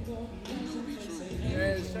Clothing. Be true. Yeah,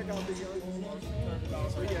 And check out the Young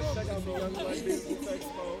check out the Young Black Business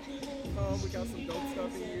Expo. We got some dope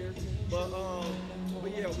stuff in here. But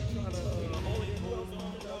yeah, we trying to hold it. Who else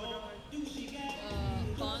on the other guy?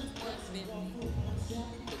 Bonds plus Bentley.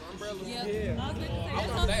 Yeah. I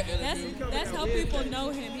was about to say, that's how people know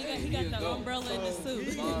him. He got the umbrella in the suit.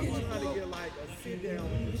 He's trying to get like a sit down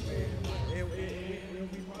with this man. And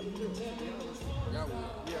we probably will, to be honest. Yeah,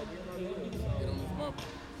 we probably will. Get on this bumper.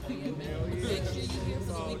 Make sure you here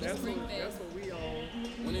for the week of Spring Fest. That's what we on.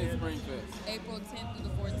 When is Spring Fest? April 10th through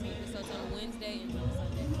the 14th. It starts on a Wednesday and on a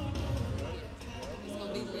Sunday. It's going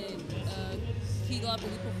to be lit. Key Glock will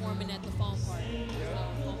be performing at the Foam Party. So the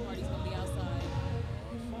Foam Party's going to be outside.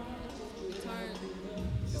 Return.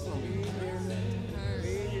 It's going to be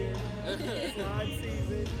here. Slide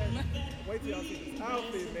season. Wait till y'all see this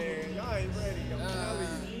outfit, man. Y'all ain't ready.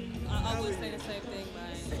 I would say the same thing, but I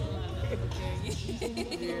ain't prepared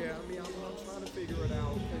yet. Yeah, I mean, I'm trying to figure it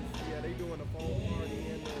out. Cause, yeah, they doing the Foam Party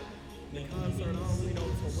and the concert. I don't really know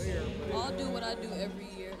what to wear. But I'll do what I do every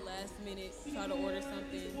year. Last minute, try to order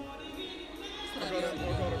something. I'll go to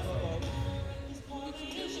Promo. Okay,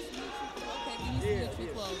 give me some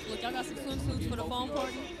new clothes. Look, y'all got some swimsuits for the Foam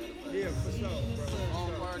Party? Yeah, for sure, bro.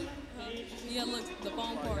 Foam Party? Yeah, look, the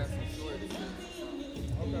Foam Party.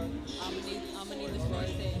 Okay. I'm gonna need the short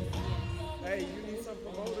set. Hey, you need some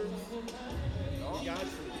promoters? We got you.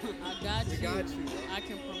 I got you. We got you. I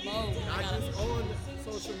can promote. Not just on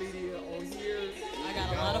social media, on here. I got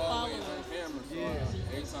a lot of followers. Yeah.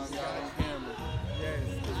 Every time y'all on camera. Yes.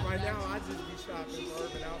 Because right now I just be shopping for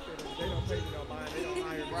Urban Outfitters. They don't pay me no mind. They don't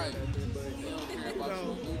hire me. Right. But They don't care about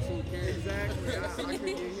you. True care. Exactly. I could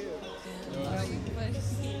get here.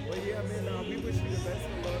 Well, yeah, man. We wish you the best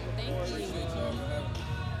of luck. Thank you. Appreciate y'all for having me.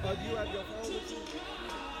 Do you have your phone with you?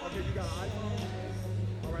 Okay, you got an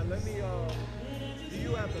iPhone? All right, let me, do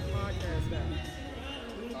you have the podcast app?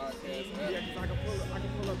 Podcast app? Yeah, because I can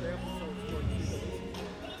pull up the episodes for you.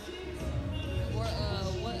 Or,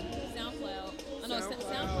 what? SoundCloud. I know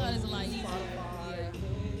SoundCloud is a lot easier. Yeah.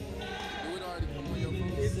 Do it already come on your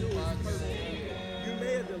phone? It do. You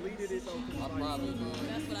may have deleted it though. I probably did.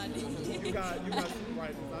 That's what I did. You got some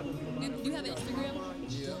writers. I just do mine. You have Instagram?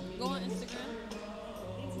 Yeah. Go on Instagram.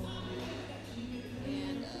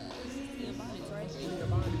 And Tia Bonnets, right? Tia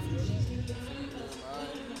Bonnets, yeah.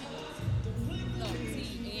 No, T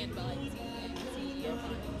and Bonnets.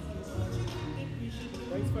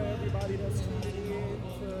 Thanks for everybody that's tuning in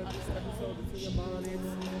to this episode of Tia Bonnets.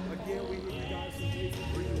 Again, we hit you guys some Jason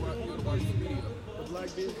the Black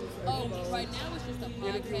Business Expo. Oh, right now it's just a podcast.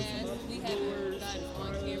 We haven't gotten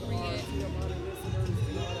on camera yet. Tia Bonnets listeners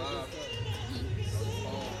and all that good stuff.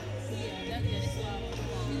 Yeah, it's live.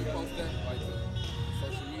 Can you post that like to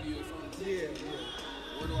social media or something? Yeah.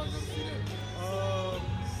 Where do I go see that?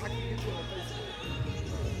 I can get you on Facebook.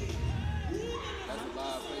 That's a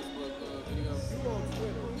live Facebook video. You on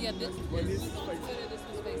Twitter? Yeah, this is Twitter, this is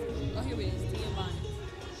Facebook. Oh, here it is, Tia Bonnets.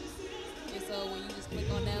 And so when you just click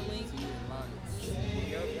on that link,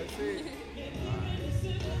 Yep, that's it.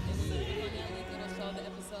 it'll show the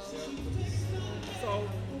episode. So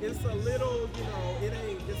it's a little,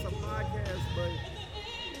 it's a podcast, but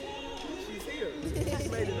she's here. She's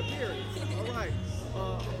made an appearance. All right.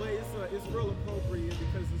 But it's real appropriate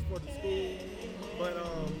because it's for the school. But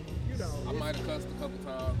I might have cussed a couple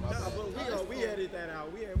times. But we edit that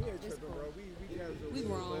out. We ain't tripping, bro. We casual. We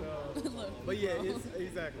wrong. But yeah, it's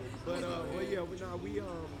exactly. But yeah, we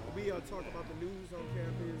talk about the news on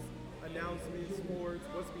campus, announcements, sports,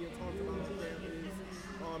 what's being talked about on campus,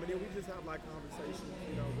 and then we just have like conversations, with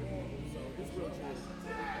people. So it's real chill.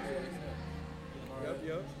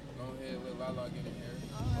 Yep. Go ahead, let Lala get in here.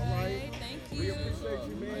 All right. Thank you. We appreciate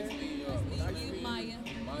you, man. Nice meeting you. Nice to meet you, Maya.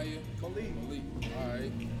 Maya. Malik. All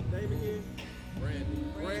right. Name again?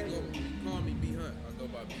 Brandon. Call me B Hunt. I go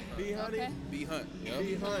by B Hunt. B Honey? Okay. B Hunt. Yep. B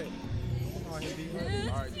Hunt. Call him B Hunt.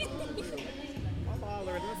 All right. I'm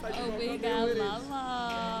hollering. That's how you Oh, we gonna come got in with it. Lala.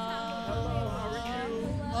 Hello, how are you?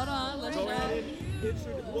 Hold on, let's Go try. ahead and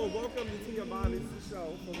introduce. Well, welcome to Tia Bonnets' show,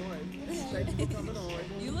 for one. Thank you for coming on.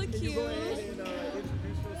 You look Can you go ahead cute. and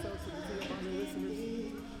introduce yourself to the Tia Bonnets listeners?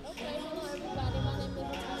 Okay, hello everybody. My name is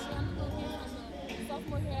Natasha. I'm a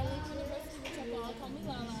sophomore here at Lincoln University, which I call me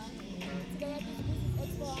Lala. Today at this business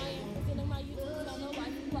expo, I am presenting my YouTube channel,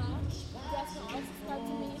 Life and Fly. You guys can all subscribe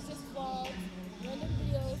to me. It's just vlogs, random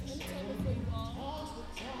videos, entertainment for you all.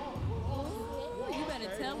 You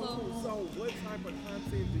better tell them. So, what type of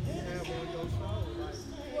content do you have on your show?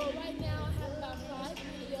 Well, right now I have about 5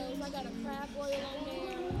 videos. I got a crab boil on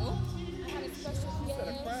there. Oh. I had a special guest. You said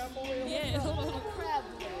a crab boil? Yeah. A crab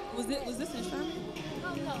boil. Was this in Sherman?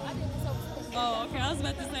 Oh no, I did this over. Oh, okay. I was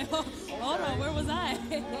about to say, hold on, where was I?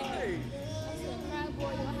 Right. I said crab boil.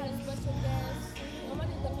 I had a special guest. I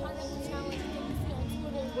did the pineapple challenge. You can see on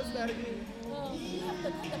Twitter. What's that again? You have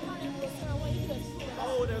to cut the pineapple a certain way. You just pull it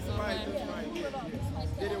Oh, off. that's right. That's Yeah, right. pull it off Yeah, just like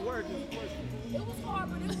yeah. that. Did it work? Is the question. It was hard,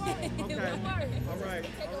 but it worked. Okay. It worked. All right.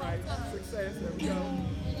 It take a All long right. time. Success. There we go.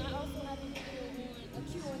 And I also have a video on a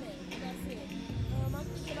Q&A. That's it. I'm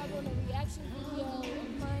thinking about doing a reaction video of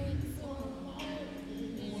mine soon.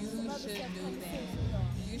 You should do that.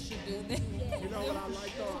 You should do that. You know what I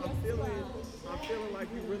like though? I'm feeling like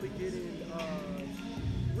you really getting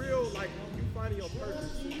real, like you finding your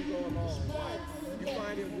purpose as you go along. Like you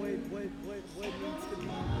finding what needs to be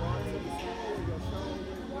brought to the school, your show,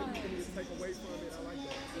 what you need to take away from it. I like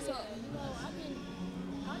that. So,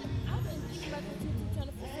 I've been thinking about this YouTube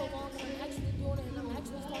channel for so long, and I'm actually doing it, and I'm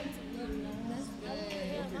actually starting to love it. That's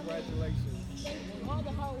good. Congratulations. Thank you. All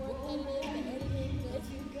the hard work that it is, the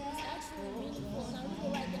editing, it's actually meaningful, and I really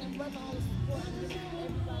like it. I'm loving all the support I'm getting from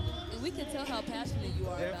everybody. And we can tell how passionate you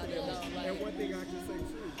are about it. Definitely. Though. And one thing I can say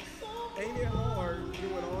too, ain't it hard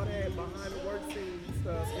doing all that behind the work scene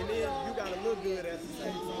stuff, and then you gotta look good at the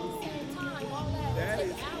same time. That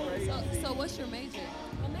is crazy. So what's your major?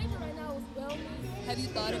 My major right now is wellness. Have you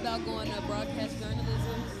thought about going to broadcast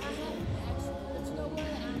journalism? I haven't actually, but you know what?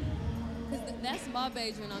 Because that's my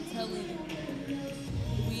major, and I'm telling you,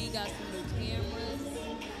 we got some new cameras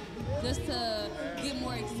just to get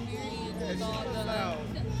more experience with all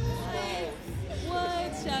the.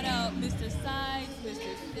 What? Shout out Mr. Sides,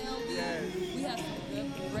 Mr. Shelby. Yes. We have some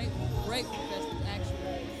good, great professors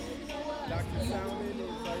actually. Dr. Salmon is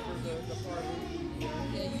over the party.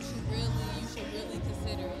 Yeah, you should really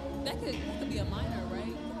consider it. That could be a minor, right?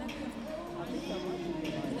 Can that be a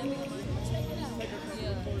minor? Check it out. Take a couple Yeah.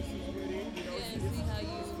 of courses with it, you know, Yeah, and see how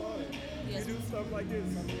you. it's fun. Yes. You do stuff like this.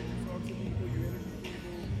 I mean, you talk to people, you interview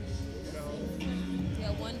people, you know.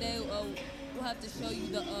 Yeah, one day we'll have to show you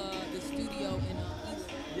the studio in either.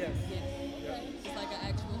 Yes. Yeah. It's like an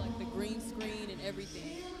actual the green screen and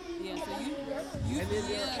everything. Yeah, so you And then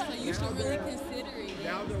so you now should really they're- consider it.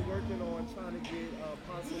 Yeah. Now they're working on trying to get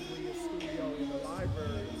possibly a studio in the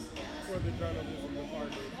library for the journalism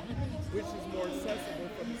department, which is more accessible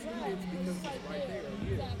for the students because it's right there.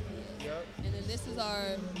 Yeah. Yep. And then this is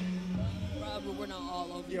our. Robert, we're not all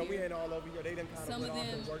over Yeah, here. we ain't all over here. They done kind Some of of went off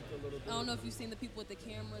them. and worked a little bit. I don't know if you've seen the people with the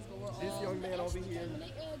cameras, but we're all. This young man over here. When they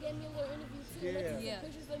gave me a little interview too, Yeah. they took Yeah. some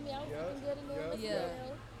pictures of me. I was Yep. looking good in there as Yeah.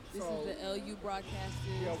 well. This So- is the LU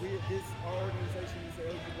broadcasters. Yeah, our organization is the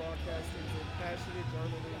LU Broadcasters and passionate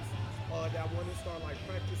journalists that want to start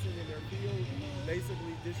practicing in their field.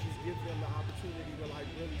 Basically, this just gives them the opportunity to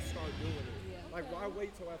really start doing it. Yeah. Why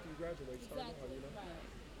wait till after you graduate? Start now, you know.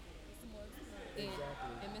 And,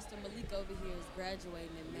 Exactly. and Mr. Malik over here is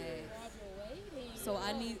graduating in May. Graduating. So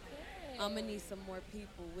I'm gonna need some more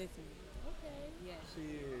people with me. Okay. Yeah. She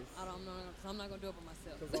is. I'm not gonna do it by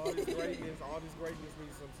myself. Because all this greatness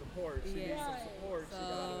needs some support. She needs some support. She So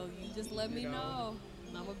gotta, you just let me know.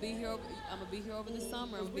 I'm gonna be here. I'm gonna be here over the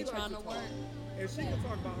summer. I'm gonna be trying to work. And she can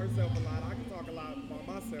talk about herself a lot. I can talk a lot about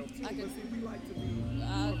myself too. But see, we like to be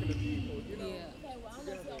talking to people, you know. Yeah. Okay, well, I'm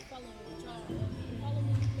not gonna follow with y'all. Follow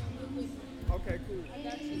me, you know, with me. Okay, cool. I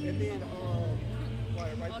got you. And then,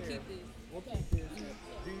 right I'll there. keep this. We'll keep this.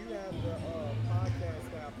 Do you have the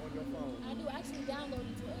podcast app on your phone? I do actually download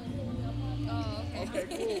it to hear me on podcast. Oh, okay. Okay,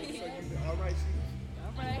 cool. So all right,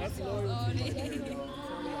 that's loyalty right there, y'all. I'm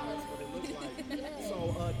telling you, that's what it looks like. So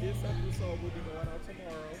this episode will be going out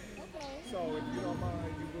tomorrow. Okay. So if you don't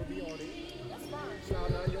mind, you will be on it. That's fine.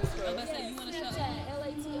 Shout out your I'm stuff. about to say you wanna show. Snapchat,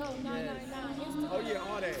 LATO999. Instagram. Oh, yeah,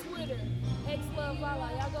 all that. Twitter, XLoveLala.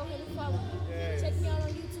 Y'all go ahead and follow me. Yes. Check me out on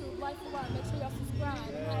YouTube, Life for Life. Make sure y'all subscribe.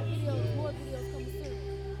 I have videos, more videos coming soon.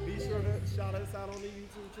 Be sure to shout us out on the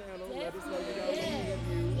YouTube channel. Let us know you got a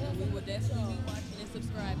review. We will definitely be watching and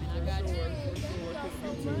subscribing. I got you. For sure,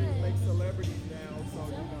 because YouTube makes celebrities now, so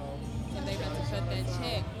you know. And they about to cut that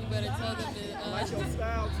check. You better tell them to. I like your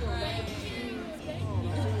style too. I like the shoes. Oh,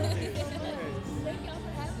 my goodness. Thank y'all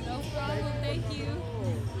for having me. No problem. Thank you.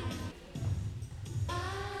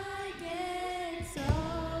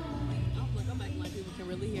 Look, I'm acting like people can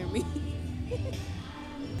really hear me.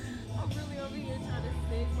 I'm really over here trying to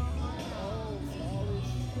sing my heart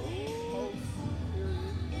out.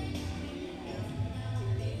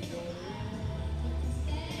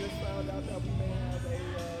 Just found out that we may have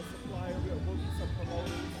a supplier. We'll be some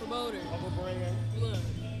promoters of a brand. Look,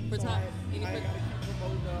 for So time. I ain't got to keep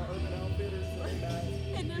promoting Urban Outfitters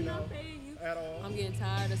And they're you not know, paying you. at all. I'm getting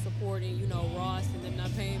tired of supporting, Ross and them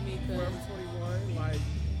not paying me. Cause Forever 21,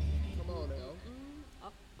 come on now.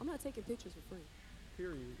 I'm not taking pictures for free.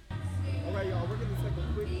 Period. All right, y'all, we're going to take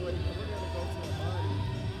a quick break and we're going to go to the body.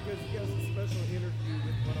 because he has a special interview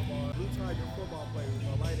with one of our Blue Tiger football players.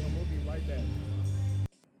 All right, and we'll be right back.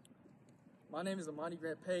 My name is Amani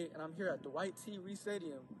Grant Pate, and I'm here at Dwight T. Reed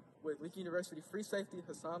Stadium with Lincoln University free safety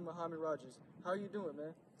Hassan Muhammad Rogers. How are you doing,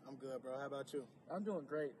 man? I'm good, bro. How about you? I'm doing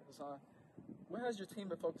great, Hassan. What has your team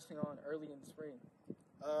been focusing on early in the spring?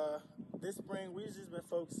 This spring, we've just been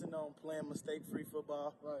focusing on playing mistake-free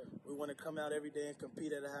football. Right. We want to come out every day and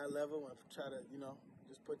compete at a high level and try to,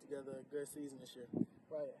 just put together a good season this year.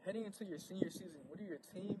 Right. Heading into your senior season, what are your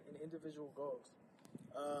team and individual goals?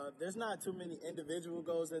 There's not too many individual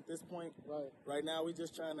goals at this point. Right. Right now, we're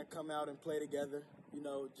just trying to come out and play together,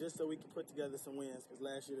 just so we can put together some wins, because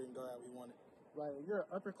last year didn't go how we wanted. Right. You're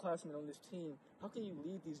an upperclassman on this team. How can you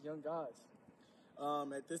lead these young guys?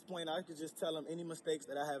 At this point, I could just tell them any mistakes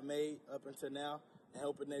that I have made up until now and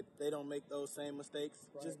hoping that they don't make those same mistakes.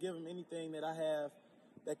 Right. Just give them anything that I have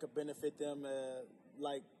that could benefit them, the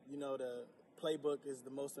playbook is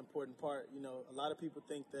the most important part. A lot of people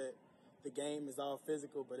think that the game is all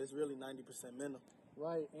physical, but it's really 90% mental.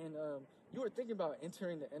 Right, and you were thinking about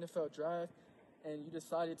entering the NFL draft, and you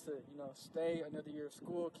decided to, stay another year of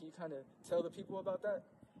school. Can you kind of tell the people about that?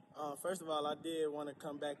 First of all, I did want to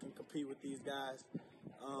come back and compete with these guys.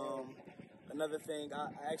 Another thing, I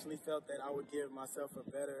actually felt that I would give myself a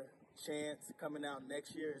better chance coming out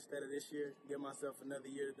next year instead of this year. Give myself another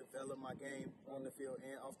year to develop my game on the field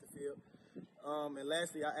and off the field. And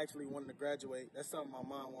lastly, I actually wanted to graduate. That's something my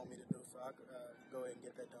mom wanted me to do, so I could go ahead and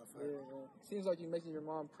get that done for her. Yeah. Seems like you're making your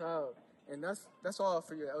mom proud. And that's all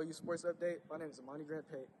for your LU Sports Update. My name is Amani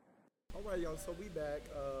Grant Pate. All right, y'all, so we back.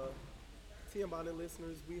 TM Bonnet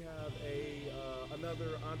listeners, we have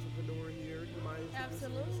another entrepreneur here. You mind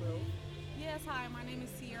introducing yourself? Yes, hi, my name is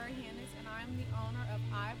Sierra Hannes, and I'm the owner of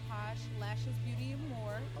iPosh Lashes Beauty and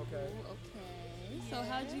More. Okay. Ooh, okay. So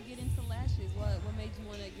how'd you get into lashes? What made you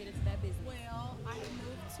want to get into that business? Well, I had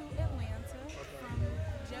moved to Atlanta from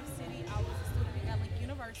Jeff City. I was a student at Lincoln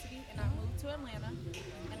University, and I moved to Atlanta.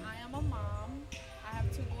 And I am a mom. I have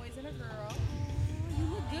 2 boys and a girl. You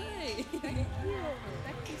look good. Thank you.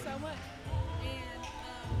 Thank you so much. And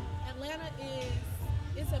Atlanta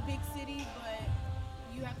it's a big city, but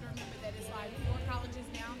you have to remember that it's like 4 colleges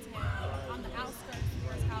downtown. On the outskirts,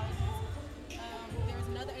 there's colleges. There's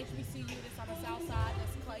another HBCU that's on the south side,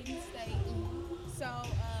 that's Clayton State. So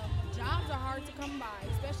jobs are hard to come by,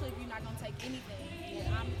 especially if you're not going to take anything.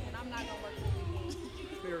 And I'm not going to work for you.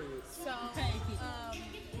 Period. So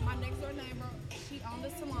my next door neighbor, she owned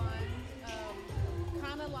a salon,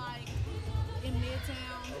 kind of like in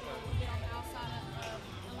Midtown, a little bit on the outside of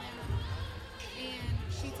Atlanta. And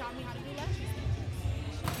she taught me how to do lashes.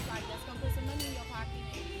 She was like, that's going to put some money in your pocket,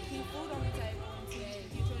 keep food on the table, and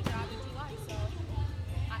get you a job that you like. So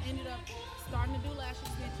I ended up starting to do lash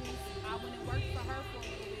extensions. I went and worked for her for a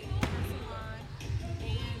little bit, her salon,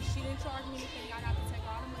 and she didn't charge me anything. I got to take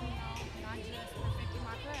all the money home, and I just perfected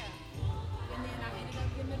my craft. And then I ended up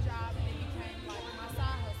getting a job, and it became like my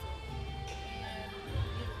side hustle. And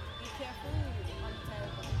it kept food on the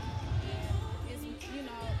table. And it's,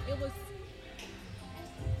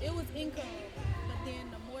 it was income. But then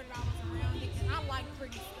the more that I was around it, and I like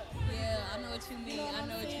pretty stuff. Yeah, I know what you mean. I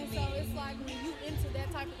know what you mean. So it's like when you into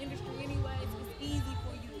that type of industry anyways, it's easy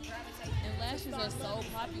for you to gravitate. And lashes are so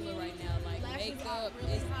popular right now. Like lashes makeup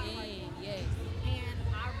really is hot in, right now. yes. And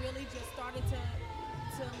I really just started to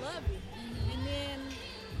love it. And then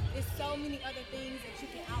it's so many other things that you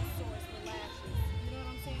can outsource with lashes. You know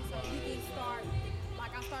what I'm saying? So you can start,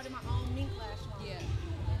 like I started my own mink lash line. Yeah.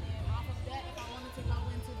 And then off of that, if I wanted to go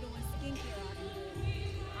into doing skincare, I can do it.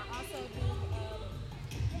 I also do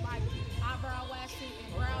like eyebrow waxing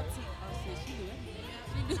and brow tint. Oh, shit, she do it.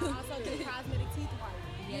 Yeah. I also do cosmetic teeth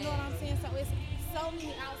whitening. You know what I'm saying? So it's so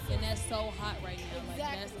many outsourcing. And that's so hot right now. Exactly.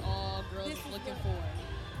 Like that's all girls This is is looking what- for.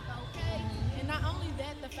 Okay. And not only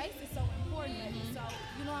that, the face is so important, baby. So,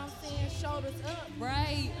 you know what I'm saying? Shoulders up.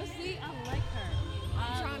 Right. See, I like her.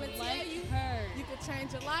 I'm trying to like tell you, her. you can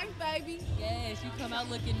change your life, baby. Yes, you come out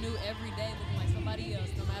looking new every day, looking like somebody else,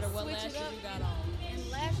 no matter what Switch it lashes up. you got on.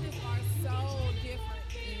 And lashes are so different.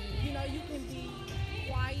 You know, you can be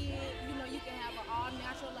quiet, you know, you can have an all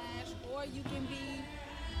natural lash, or you can be,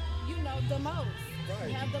 you know, the most. Right.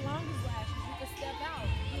 You have the longest lashes, you can step out.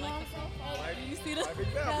 You know what I'm saying? When you see the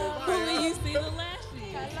Hello. when you see the lashes.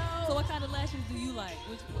 Hello. So what kind of lashes do you like?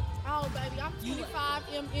 Oh, baby, I'm 25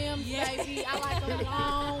 mm, Yeah. baby. I like them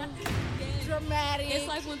long, dramatic. It's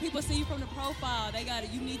like when people see you from the profile, they got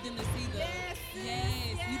it. You need them to see the. Yes,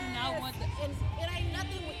 Yes. You do not want the. And it ain't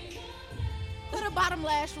nothing with. Put a a bottom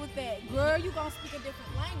lash with that. Girl, you gonna speak a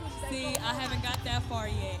different language. See, I haven't got that far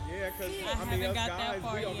yet. Yeah, because I haven't got that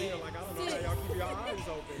far we over here yet. like, I don't know how y'all keep your eyes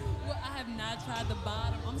open. Well, I have not tried the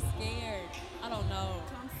bottom. I'm scared. I don't know.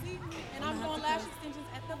 Come see me. And I'm I'm gonna doing have lash to extensions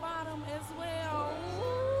at the bottom as well.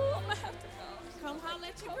 Ooh, I'm gonna have to go. Come holler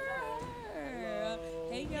at your girl.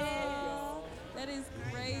 Hey y'all. That is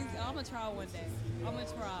crazy. I'm gonna try one day. I'm gonna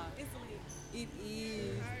try. It's lit. It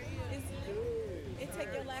is. It's lit. It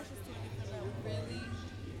take your lashes to a different level. Really?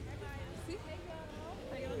 See?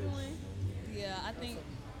 How y'all doing? Yeah, I think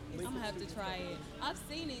I'm gonna have to try it. I've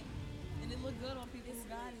seen it, and it looked good on people who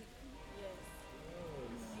got it.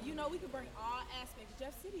 Yes. You know, we can bring all aspects.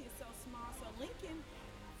 Jeff City is so small, so Lincoln,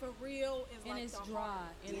 for real, is And like it's the dry.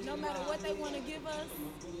 heart. And it's no matter dry. what they want to give us,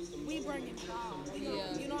 we bring it all. We gonna,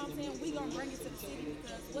 Yeah. You know what I'm saying? We gonna bring it to the city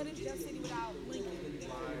because what is Jeff City without Lincoln?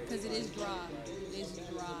 Because it is dry. It's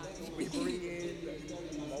dry. We bring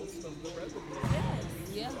in most of the revenue. Yes.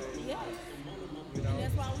 Yeah. Yes. You know? And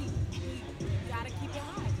that's why we gotta keep it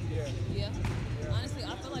high. Yeah. Honestly,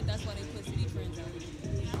 I feel like that's why they put City Trends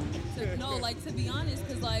out. No, like, to be honest,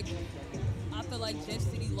 because, like, I feel like Jeff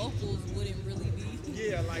City locals wouldn't really be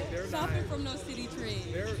Yeah, like they're shopping not. from no City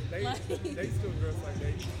Trends. They Like- they still dress like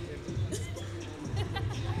they.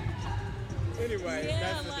 Anyway, Yeah,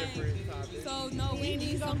 that's a like, different topic. So, no, we ain't need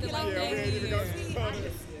even gonna something get like on that we ain't even here. gonna See, I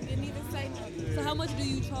just didn't even say nothing. So how much do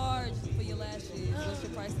you charge for your lashes? What's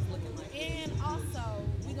your prices looking like? And also,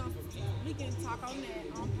 we can talk on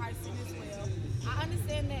that, on pricing as well. I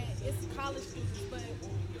understand that it's college students, but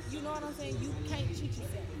you know what I'm saying? You can't cheat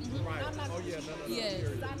yourself. Right. I'm not Oh gonna yeah, cheat no. Yes.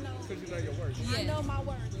 because I know. Because you know your worth. I know my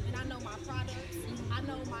worth, and I know my products. I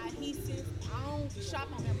know my adhesive. I don't shop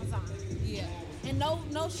on Amazon. Yeah. And no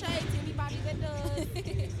shade to anybody that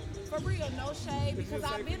does. For real, no shade because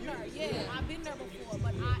I've been there. Yeah, I've been there before,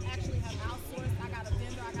 but I actually have outsourced. I got a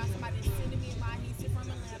vendor. I got somebody that's sending me my adhesive from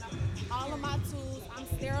Atlanta. All of my tools. I'm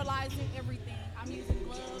sterilizing everything. I'm using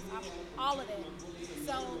gloves. All of that.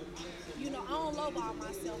 So, you know, I don't lowball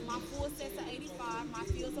myself. My full sets are 85. My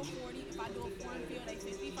fields are 40. If I do a foreign field, they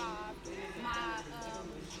 55. My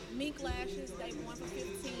mink lashes, they one for 15.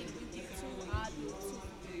 If you get two, I do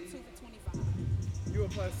two for 25. You a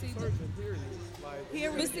plastic surgeon, period. Like, Period.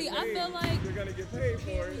 you're But see, gonna I get feel paid. like You're gonna get paid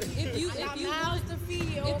for it. I got mouths to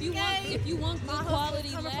feed, if you want My good hustle's quality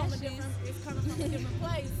coming from a lashes, different- it's coming from a different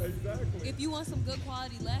place. Exactly. if you want some good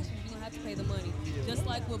quality lashes, you're gonna have to pay the money. Just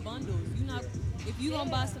like with bundles. If you gonna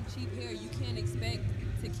buy some cheap hair, you can't expect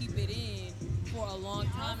to keep it in for a long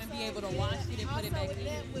time and be able to wash it and put it back with in.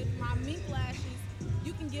 That, with my mink lashes,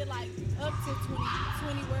 you can get like up to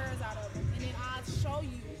 20 wears out of them. And then I'll show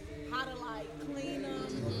you how to like clean them,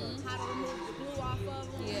 how to remove the glue off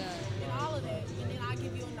of them, and all of that. And then I'll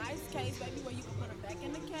give you a nice case, baby, where you can put them back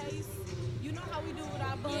in the case. You know how we do with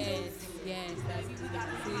our bundles? Yes. Baby, we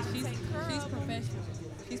gotta know how to See, take care she's of them. professional.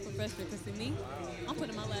 She's professional. Cause to me, I'm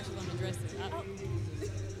putting my lashes on the dresser.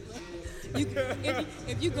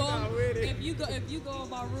 If you go in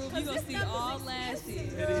my room, you gonna see all lashes.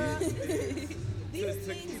 These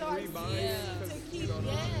things are to keep,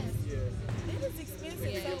 yes. It is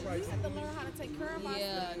expensive, Yeah. so we have to learn how to take care of ourselves.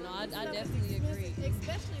 Yeah, no, I This stuff is definitely agree. expensive,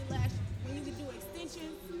 especially lashes. When you can do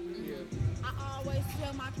extensions, I always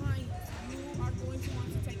tell my clients, you are going to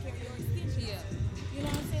want to take care of your extensions. Yeah. You know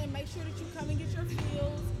what I'm saying? Make sure that you come and get your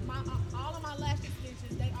fills. All of my lash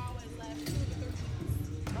extensions, they always last 2 to 3 weeks.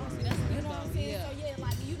 See, that's You good know what I'm though. saying? Yeah. So yeah,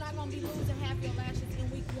 like you're not gonna be losing half your lashes in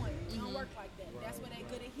week 1. It don't work like that. That's where that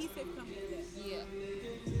good adhesive comes in at. Yeah.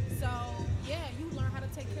 So yeah, you learn how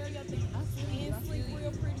to take care of your things and sleep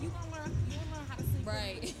real pretty. You gonna learn how to sleep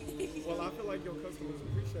right. Well, I feel like your customers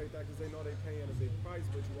appreciate that because they know they're paying a big price,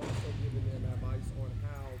 but you also giving them advice on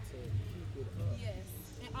how to keep it up. Yes,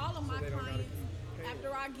 and all of So my they don't gotta clients, keep paying. after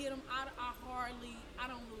I get them, I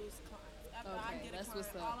don't lose clients. After I Okay, get a that's client,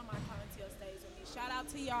 what's up. all of my clientele stays with me. Shout out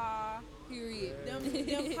to y'all. Period. Them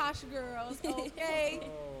posh girls, okay?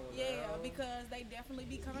 Yeah, because they definitely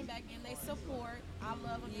be coming back and they support. I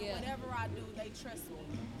love them. Yeah. And whatever I do, they trust me.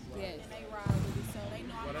 Yes. And they ride with me, so they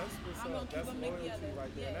know Well, that's what's I'm up. gonna keep That's them loyalty together.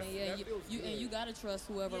 right there. Yes. That's- Yeah, that feels good. and you gotta trust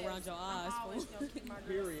whoever Yes, around your I'm eyes. always fool. gonna keep my girls.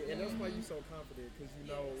 Period. And that's why you're so confident because you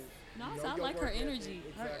know. No, you so know I your like her work energy.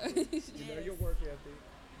 ethic. Her- Exactly. You know your work ethic.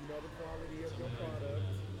 You know the quality of your product.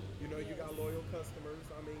 You know you got loyal customers.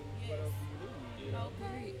 I mean, what else do you need? You know?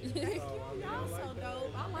 Okay. So, Thank you. I mean, I Y'all like so that.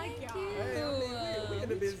 dope. I like y'all. Hey, I mean, we in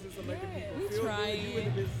the business of making people we feel trying. good. You in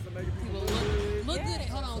the business of making people People look look good. good.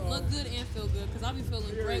 Hold on, look good and feel good. Cause I be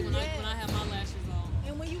feeling great when I have my lashes on.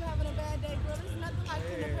 And when you having a bad day, girl, there's nothing like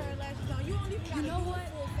putting a pair of lashes on. You don't even gotta You know do what?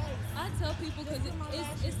 a full face. I tell people because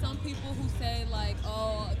it's some people who say like,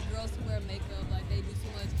 oh, girls who wear makeup like they do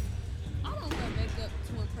too much. I don't wear makeup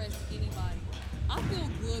impress anybody. I feel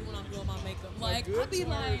good when I'm doing my makeup. Like, a I be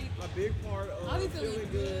like, big part of I be feeling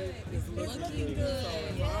good. is looking good.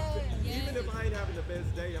 So even if I ain't having the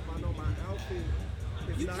best day, if I know my outfit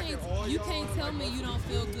is knocking all you y'all, can't tell me you don't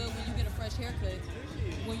feel good when you get a fresh haircut.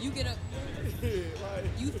 When you get a,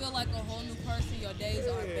 you feel like a whole new person. Your days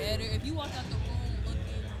are better. If you walk out the room looking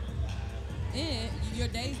your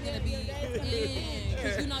day's gonna be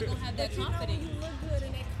because you're not gonna have that confidence. You look good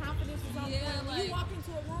and that confidence is on the Yeah, when like, you walk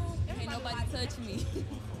into a room, ain't nobody touch me.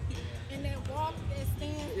 And that walk, that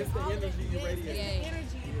stand, it's the energy you radiate. It's the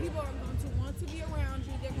energy. And people are going to want to be around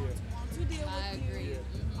you. They're going to want to deal with you. I agree.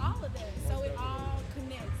 All of that. So it all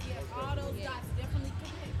connects. Yes, all those dots definitely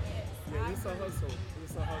connect. Yes. Yeah, it's a hustle.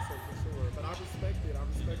 It's a hustle for sure. But I respect it. I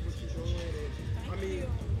respect what you're doing. And I mean,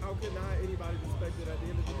 how could not anybody respect it at the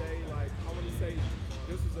end of the day? Like, I want to say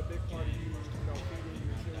this is a big part of you, feeding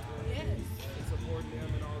your children and supporting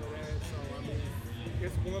them and all of that. So, I mean,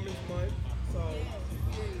 it's Women's Month. So,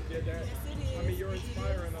 that. I mean, you're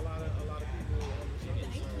inspiring a lot of people on the show.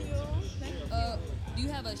 Thank you. Do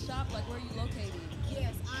you have a shop? Like, where are you located?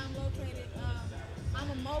 Yes, I'm located.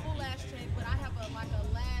 I'm a mobile lash tech, but I have a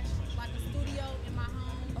studio in my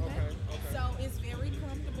home. Okay. So it's very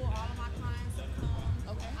comfortable. All of my clients have come.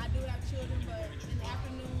 Okay. I do have children, but in the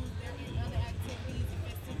afternoons there is other activities and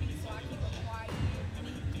festivities, so I keep it quiet,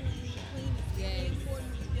 neat, clean. It's very important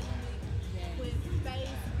when you're dealing with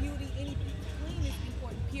face, beauty, anything. Clean is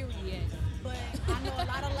important, period. Yes. But I know a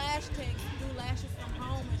lot of lash techs do lashes from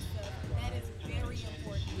home and stuff. That is very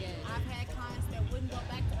important. Yes. I've had clients that wouldn't go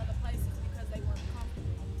back to other places because they weren't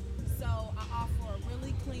comfortable. So I offer a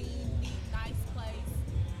really clean, neat, nice place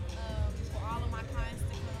for all of my clients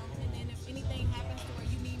to come. And then if anything happens to where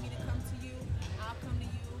you need me to come to you, I'll come to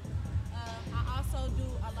you. I also do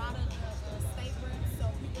a lot of state reps, so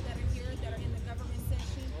people that are here that are in the government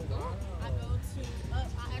session.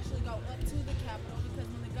 I actually go up to the Capitol because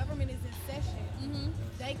when the government is in session,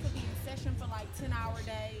 they could be in session for like 10-hour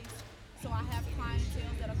days. So I have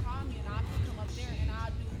clientele that'll call me and I'll come up there and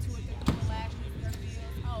I'll do 2 or 3 people lashes, their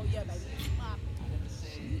fields. Oh yeah, baby, it's popping.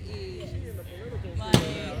 She in the political Like,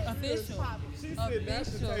 field. official. She's sitting at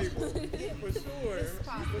the table, for sure.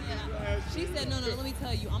 She said, no, let me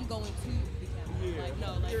tell you, I'm going to the Capitol. Like,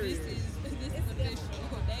 no, like, this is official.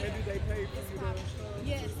 And do they pay for you to?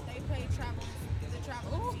 Yes, they pay the travel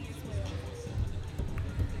fee as well.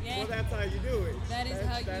 Yeah. Well, that's how you do it. That is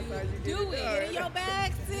how you do it. Get in your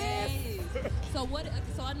bag, sis. Yes.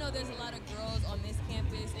 So I know there's a lot of girls on this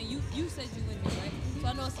campus, and you said you went there, right? So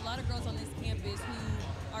I know it's a lot of girls on this campus who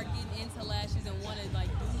are getting into lashes and want to like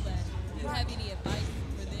do lashes. Do you have any advice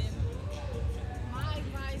for them? My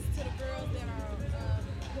advice to the girls that are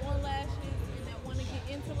doing lashes and that want to get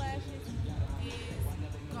into lashes is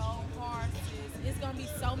go hard, sis. It's gonna be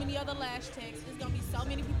so many other lash techs. It's gonna be so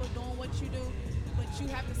many people doing what you do, but you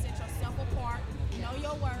have to set yourself apart, know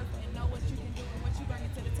your worth, and know what you can do and what you bring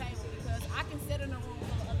to the table. Because I can sit in a room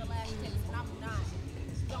full of other lash techs and I'm not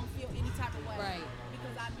gonna feel any type of way, right?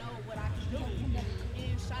 Because I know what I can do.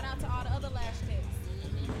 And shout out to all the other lash techs.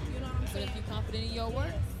 You know what I'm saying? But if you're confident in your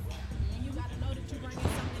work, and you gotta know that you're bringing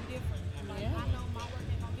something different. Like I know my work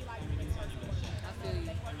ain't gonna be like the next person's work. I feel you.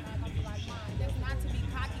 Their work not gonna be like mine. That's not to be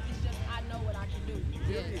cocky. It's just I know what I can do.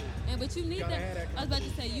 yeah. But you need that. I was about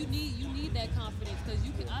to say you need that confidence because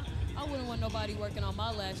you can. I wouldn't want nobody working on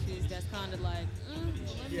my lashes that's kind of like.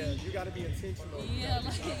 You got to be intentional. Yeah,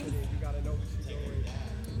 you got to know what you're doing.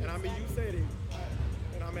 And I mean, you said it,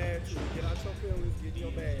 and I'm at you. Get out your feelings, get in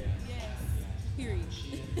your bag. Yes. Period.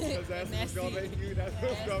 Because that's what's gonna make you. That's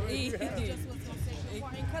what's gonna make you happy. Just what's gonna set you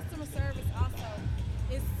apart. And customer service also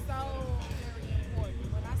is so very important.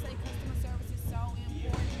 When I say customer service is so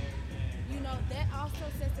important, you know that also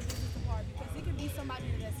sets the business apart because it can be somebody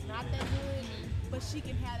that's not that good, but she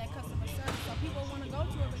can have that customer service. So people want to go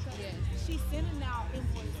to her because she's sending out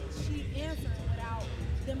invoices. She answering without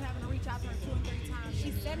them having to reach out to her 2 or 3 times.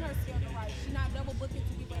 She's setting her schedule right. She's not double booking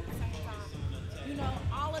 2 people at the same time. You know,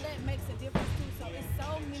 all of that makes a difference too. So it's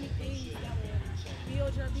so many things that will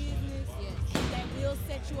build your business, that will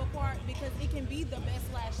set you apart because it can be the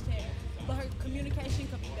best lash tech, but her communication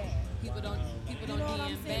could be bad. People don't you know what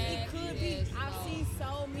I'm saying? It could be. I've seen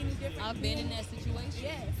so many different. I've been in that situation.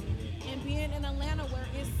 Yes. And being in Atlanta where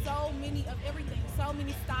it's so many of everything, so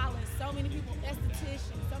many stylists, so many people,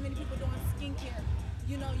 estheticians, so many people doing skincare.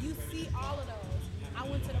 You know, you see all of those. I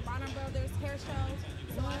went to the Bonner Brothers hair show,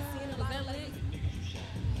 so I've seen a lot of ladies.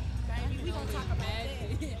 Baby, we gonna talk about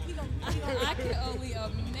that. I can only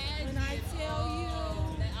imagine. When I tell you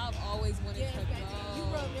that I've always wanted to baby, go. you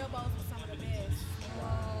rub elbows with some of the best.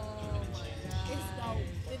 Oh my God. It's dope.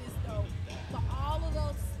 It is dope. But all of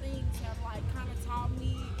those things have like kind of taught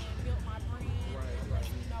me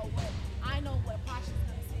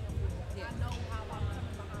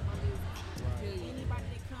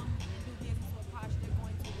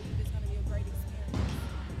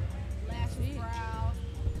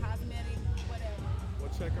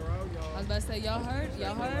check her out, y'all. I was about to say, y'all heard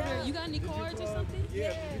her. You got any cards or something?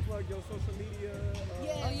 Yeah, did you plug your social media?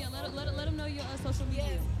 Oh yeah, let them know your social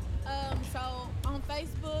media. Yes. So on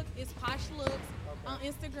Facebook, it's Posh Looks. On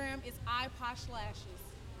Instagram, it's iPosh Lashes.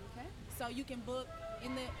 Okay. So you can book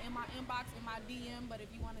in my inbox, in my DM, but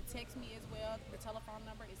if you want to text me as well, the telephone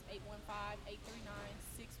number is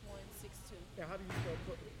 815-839-6162. Yeah, how do you spell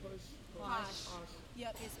push? Posh.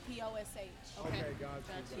 Yep, it's POSH. Okay,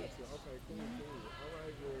 gotcha. Okay, cool. All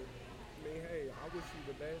right, well, I mean, hey, I wish you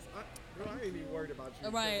the best. Girl, I ain't even worried about you.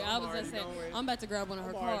 Right, I was gonna say, I'm about to grab one of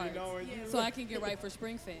her cards so I can get right for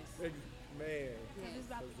Springfest. Man, It's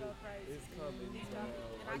about to go crazy. It's coming.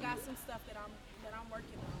 And I got some stuff that I'm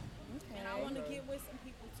working on. And I want to get with some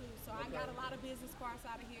people too. So I got a lot of business cards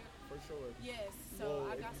out of here. For sure. Yes. So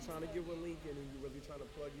I got if you're some trying to stuff. get with Lincoln and you're really trying to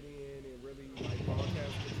plug it in and really like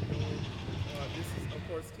broadcast what you're doing, this is of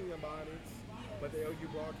course Team Bonnets, but the LU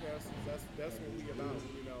broadcasters, that's what we about,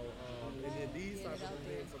 you know. And then these type of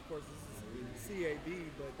events, of course, this is CAB,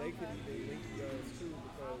 but they could even link you guys too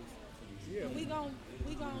because we gon'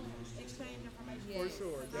 exchange information. For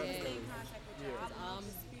sure, definitely. Stay in contact with y'all. I'm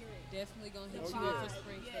definitely gonna hit you up for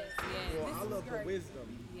Springfest. Yeah. Well, I love the wisdom.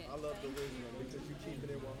 Yes. I love the wisdom because you keep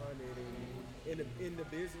it in 100 and in the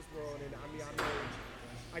business world. And I mean, I know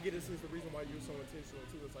I get a sense the reason why you're so intentional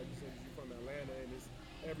too. It's like you said, you're from Atlanta and it's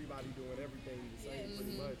everybody doing everything the same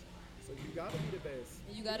pretty much. So you gotta be the best.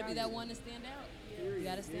 And you gotta be that one to stand out. You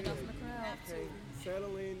gotta stand out from the crowd. Okay.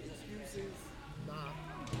 Settling, excuses, nah.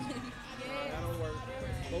 That don't work.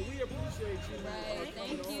 But we appreciate you. Right.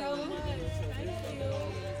 Thank you. so much.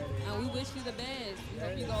 And we wish you the best. We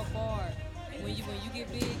hope you go far. When you get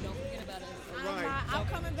big, don't forget about us. I'm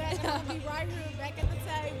coming back and I'll be right here back at the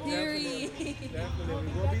table. Period.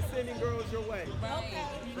 Definitely. We'll be sending girls your way. Okay.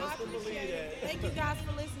 Trust and believe that. Thank you guys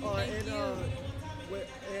for listening. Thank you.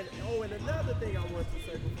 And another thing I want to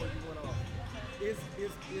say before you went off, it's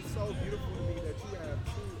so beautiful to me that you have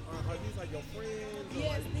two. Are these like your friends?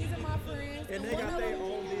 Yes, these are my friends. And they got their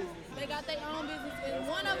own business. They got their own business, and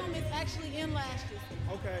one of them is actually in lashes.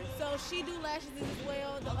 Okay. So she do lashes as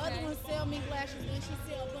well. The other one sell mink lashes, and she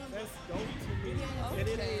sell bundles. That's dope to me. Yes. And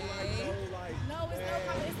it ain't like No, it's no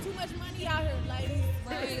problem. It's too much money out here, ladies.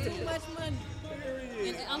 It's too much money.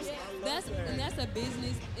 And that's a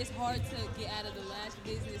business. It's hard to get out of the lash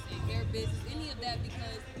business and hair business, any of that,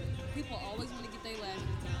 because people always want to get their lashes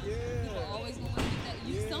done. Yeah. People always want to get that.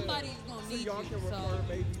 Somebody's gonna need y'all you. can refer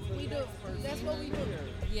maybe to We do. That's what we do.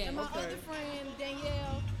 Yeah. And my other friend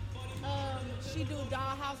Danielle, she do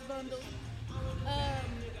dollhouse bundles.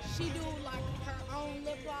 She do like her own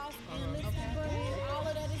lip gloss and lipstick brand. All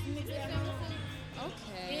of that is mixed at home.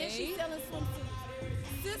 Okay. And she's selling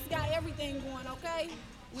swimsuits. Sis got everything going. Okay.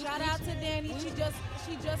 Shout out to Danny. She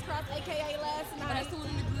just crossed AKA last night. Oh, that's the one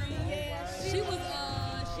in the green. Yeah. She was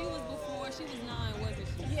before. She was 9, wasn't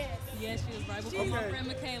she? Yes. Yes, she was right before my friend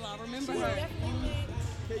Michaela. I remember her.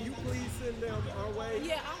 Can you please send them our way?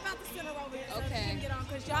 Yeah, I'm about to send her over here so Okay. she can get on,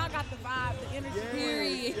 because y'all got the vibe, the energy.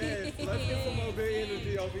 Yes, yes. Let's get some more good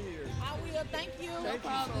energy over here. I will. Thank you. Thank you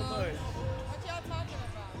so much. What y'all talking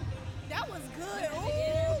about? That was good. Ooh, I'm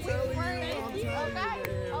we telling you, friends. I'm telling you,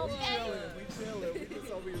 man. Okay. We chilling. We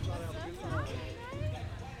just over here trying to have a good time.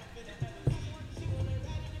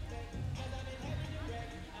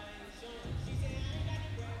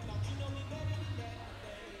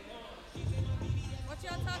 What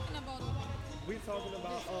y'all talking about over here? We talking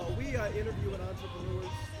about, we are interviewing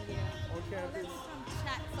entrepreneurs on campus.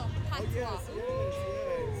 Chat some Oh, yes.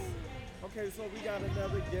 Okay, so we got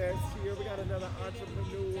another guest here. We got another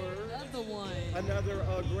entrepreneur. Another one. Another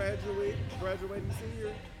graduating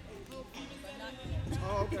senior.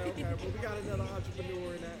 Oh, okay. Well, we got another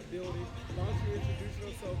entrepreneur in that building. Why don't you introduce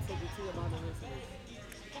yourself to the two of our listeners?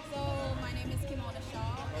 So, my name is Kimona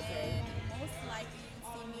Shaw, and most likely you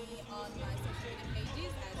see me on my social media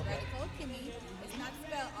pages as Radical Kimmy. It's not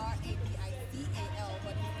spelled R-A-D-I-C-A-L,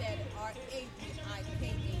 but instead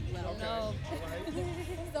R-A-D-I-K-A-L. No.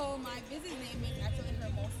 So, my business name is actually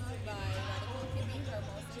Hermosa by Radical Kimmy.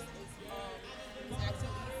 Hermosa is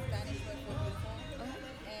actually Spanish word for beautiful.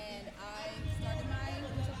 And I started my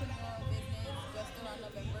entrepreneurial business just around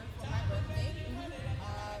November for my birthday.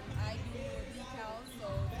 I do decals, so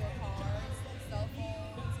for cars, cell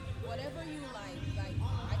phones, whatever you like. Like,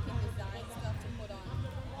 I can design stuff to put on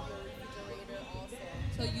your refrigerator also.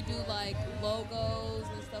 So you do like logos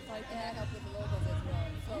and stuff like And I that? help with logos as well.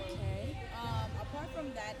 So, Okay. apart from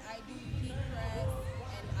that, I do heat press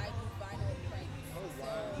and I do vinyl prints. Oh,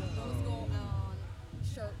 wow. So those go on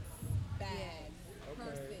shirts, bags,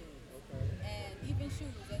 purses, and even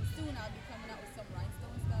shoes. And soon I'll be coming out with some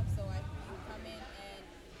rhinestone stuff. So you come in and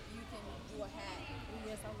you can do a hat.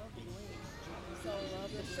 Yes,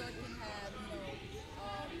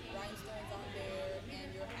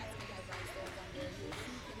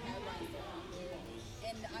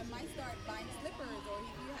 might start buying slippers, or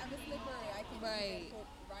if you have a slipper, I can put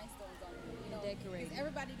rhinestones on it. You know, decorate. Because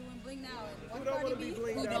everybody doing bling now, and Who don't want to be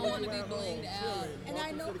blinged out? Who don't want to be blinged out? And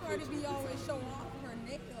I know Cardi B always show off her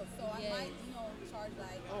nails, so I might, you know, charge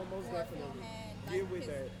like most for a definitely. hand, Get with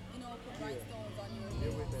that. You know, put rhinestones on your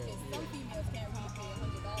Get with nails. that. Because some females can't really pay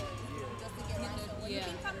 $100 just to get rhinestones. When you Yeah.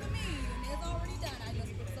 can come to me, your nails already done. I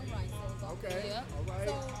just put some rhinestones on. Okay. Yep. All right.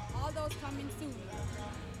 So all those coming soon.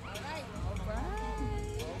 All right. All right.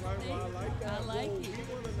 Well, I like that. I like well, it. We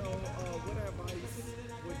want to know what advice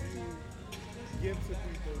would you give to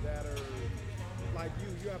people that are like you?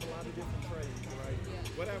 You have a lot of different trades, right?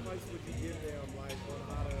 Yeah. What advice would you give them, like, on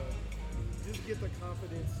how to just get the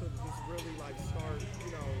confidence to just really like start,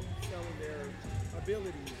 you know, selling their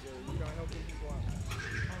abilities or, you know, helping people out?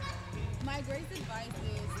 My greatest advice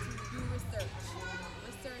is to do research.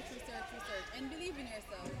 Research, and believe in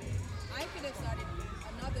yourself. I could have started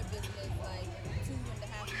another business like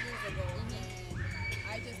 2.5 years ago, and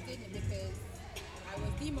I just didn't because I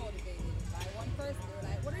was demotivated by one person. They were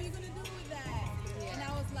like, "What are you gonna do with that?" And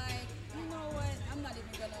I was like, "You know what? I'm not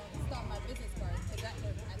even gonna start my business card." Because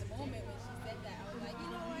at the moment when she said that, I was like, "You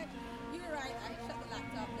know what? You're right." I shut the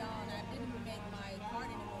laptop down. I didn't make my card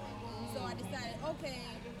anymore. So I decided, okay,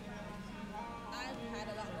 I've had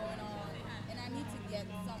a lot going on, and I need to get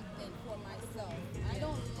something for myself. I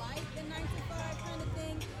don't like the 9-to-5 kind of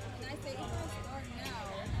thing, and I say if I start now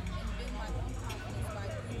and build my own confidence by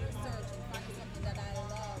doing research and finding something that I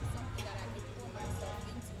love, something that I can pour myself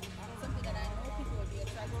into, something that I know people will be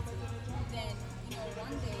attracted to, then, you know,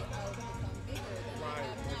 one day I'll become bigger than I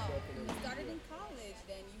have now. When you started in college,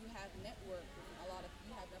 then you have networked with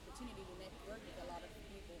you have the opportunity to network with a lot of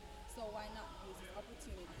people. So why not use this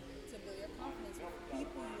opportunity to build your confidence with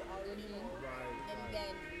people you already know, and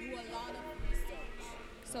then do a lot of research.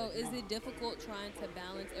 So is it difficult trying to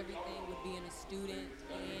balance everything with being a student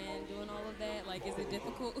and doing all of that? Like, is it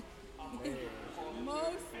difficult?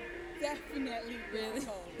 Most definitely Really?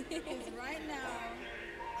 difficult. Because right now,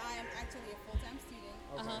 I am actually a full-time student,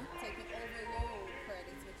 taking overload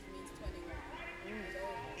credits, which means 21.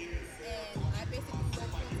 And I basically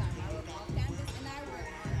work full-time. I work off campus and I work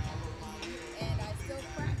on campus. And I still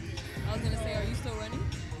practice. I was going to say, are you still running?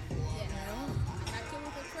 Yes. I'm actually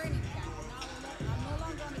with a training camp. I'm no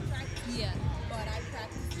longer on the track team, Yeah. but I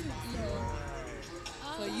practice too.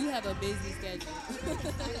 So you have a busy schedule. I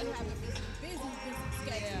do have a busy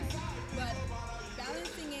schedule. But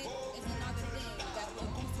balancing it is another thing that will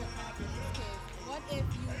boost your confidence. Because what if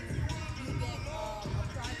you get a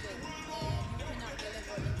project and you cannot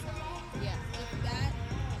deliver in time? Yeah. If that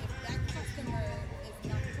customer is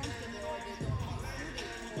not comfortable or they don't feel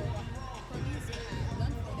suited for what producer has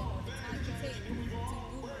done for them or the time it takes to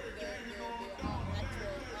do their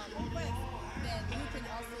actual request, then you can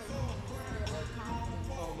also lose your confidence.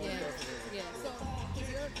 Yeah. So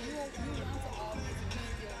you want to always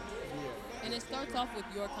make your move. And it starts off with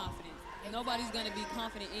your confidence. Nobody's going to be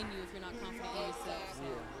confident in you if you're not confident in yourself. So.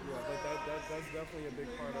 But that's definitely a big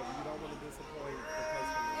part of it. You don't want to disappoint the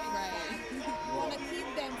customer. Right. You want to keep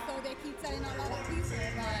them so they keep telling a lot of people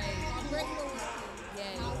about how great you're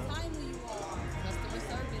working, how timely you are. Customer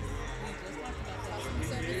service. We just talked about that. Customer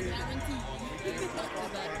service guaranteed. We just talked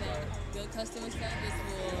about that. Good customer service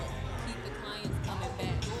will keep the clients coming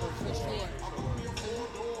back for sure.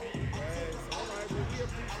 All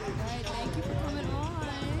right, thank you for coming on.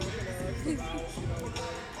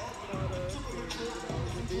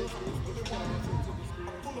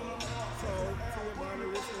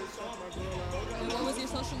 And what was your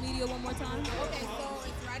social media one more time? Okay, so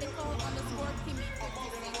it's radical_Kimmy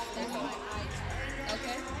 56. That's my IG.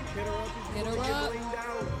 Okay. Hit her up.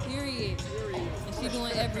 Period. And she's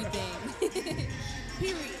doing everything.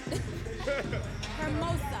 Period.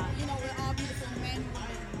 Hermosa. You know, we're all beautiful men,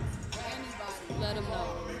 women, anybody. Let them know.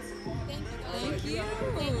 Thank you.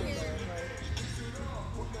 Thank you.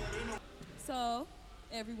 So,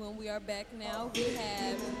 everyone, we are back now. We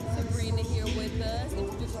have Sabrina here with us.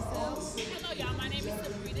 Introduce yourself. Hello, y'all. My name is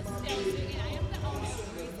Sabrina Stelzig, and I am the owner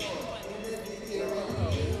of Reasonable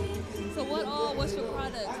Bundles. So, what's your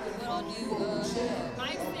product? What all do you have? I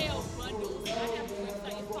sell bundles. I have a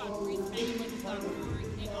website. It's called BreezeFashionBundles.org.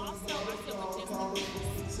 And also, I sell majestic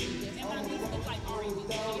wigs. And my wigs look like Ari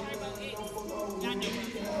wigs. Have you heard about X? Y'all know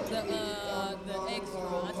The extra.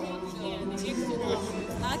 I told you. Yeah, the extra.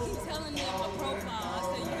 I keep telling them a profile. I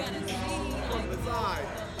said you gotta see like the side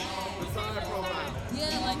profile.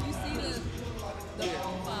 Yeah, like you see the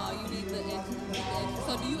profile. You need the extra.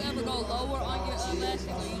 So do you ever go lower on your lashes,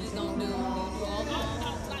 or you just don't do? You do all of them?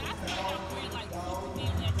 Like I feel like I'm wearing like super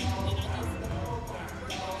thin lashes, and I just work on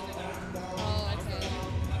it. Oh, okay.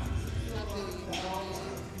 I feel you.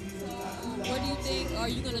 are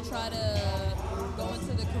you gonna try to go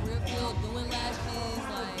into the career field doing lashes?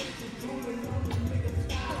 Like,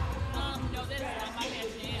 no, that is not my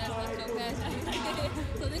passion. That's not your passion.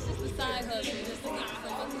 So this is the side hustle. Just to get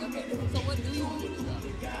some money. Okay. So what do you want to do though?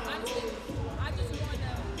 Honestly, I just want to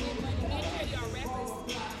get money. Me and Charity are rappers.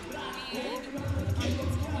 And our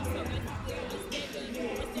YouTube. So basically,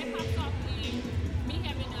 once that pops off, and me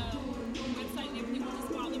having a website and everything will just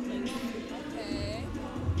fall in place. Okay.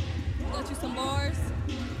 Got you some bars?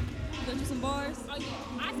 Got you some bars? Oh yeah,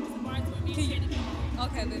 I spit some bars with me and Charity.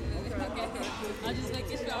 Okay, baby. Okay. I'm just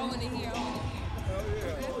making sure. I want to hear. Oh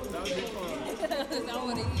yeah, that would be fun. I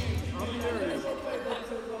want to hear. I'm curious.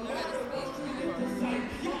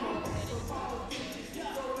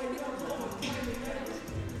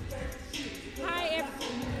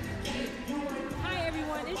 Hi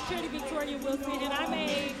everyone, it's Charity Victoria Wilson, and I'm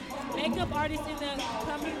a makeup artist in the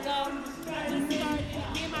coming up. I just started.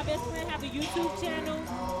 Me and my best friend have a YouTube channel,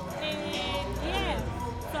 and yeah,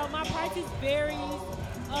 so my prices vary.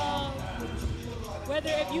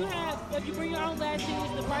 Whether if you bring your own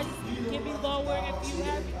lashes, the prices can be lower.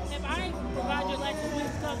 If I provide your lashes,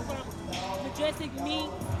 which come from Majestic Meat,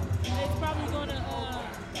 it's probably gonna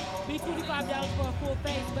be $25 for a full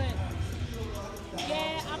face. But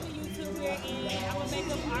yeah, I'm a YouTuber and I'm a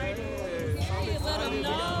makeup artist. Period. Let them know,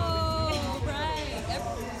 right?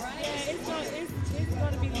 Yeah, it's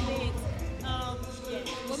gonna be lit. Yeah.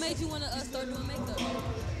 What made you wanna start doing makeup?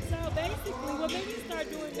 So basically, what made me start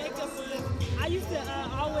doing makeup was I used to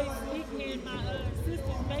always sneak in my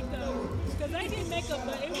sister's makeup because they did makeup,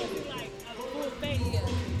 but it wasn't like a full face.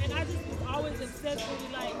 Yeah. And I just was always obsessed with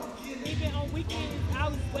it. Like even on weekends, I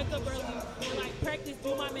would wake up early and like practice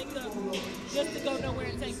do my makeup just to go nowhere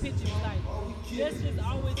and take pictures. Like that's just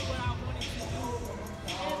always what I wanted to do.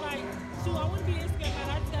 And like, shoot, I want to be an Instagram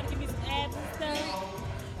model. I just gotta give me some abs and stuff.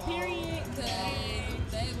 Period.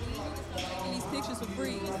 Baby, taking these pictures for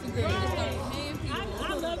free. Instagram, just start paying people.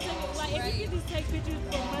 I love taking, like, if you can just take pictures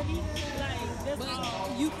for money, like, that's but all.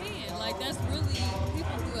 you can. Like, that's really,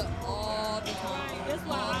 people do it all the time. Right, that's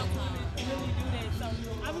why I want to really do that. So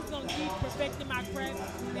I'm just going to keep perfecting my craft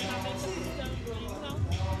and my makeup and stuff, you know.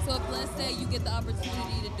 So if, let's say, you get the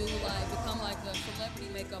opportunity to do, like, become, like, a celebrity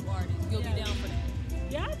makeup artist, you'll be down for that.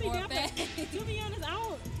 Yeah, I'll be down for that. To be honest, I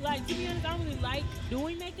don't really like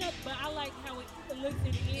doing makeup, but I like how it looks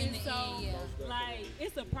in the end. Like,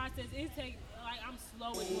 it's a process. It takes, like, I'm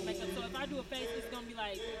slow with doing makeup. So if I do a face, it's going to be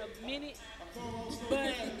like a minute,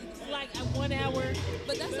 but like 1 hour.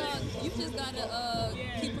 But that's all, you just got to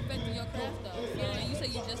keep perfecting your craft, though. So, and you say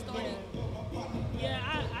you just started? Yeah,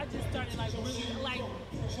 I just started, like, really, like,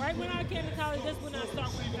 right when I came to college, that's when I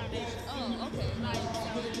started wearing foundation. Oh, okay.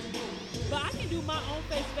 But I can do my own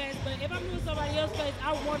face fast, but if I'm doing somebody else's face,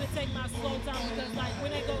 I want to take my slow time because, like,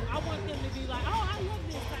 when they go, I want them to be like, oh, I love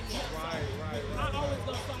this type of stuff. Right. I always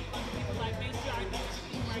go some other people, like, make sure I do it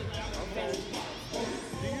right. Like, okay.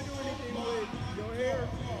 Do you do anything with your hair?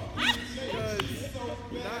 Because,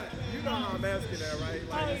 you know how I'm asking that, right?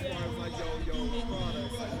 Like, as far as, like, your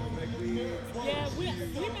products, like, you make wigs. Yeah, we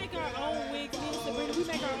make our own wigs. Me and Sabrina, we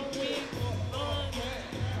make our own wigs.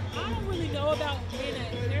 I don't really know about being a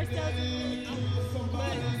hairstylist,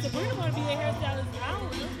 but Sabrina want to be a hairstylist. I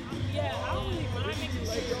don't really mind making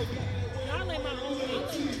wigs. I lay my own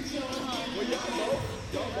wigs. Well,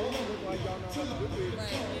 y'all both look like y'all know how to do it.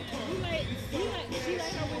 Right. She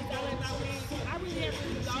lay her wigs, I lay my wigs. I really haven't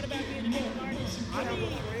really thought about being a makeup artist. I have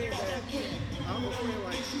a friend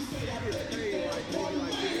like she gets paid like maybe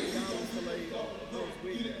like $50 to lay those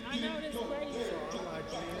wigs. I know, that's crazy. So I'm like,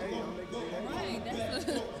 hey, I'm making it. Right, that's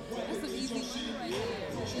some easy shit right there.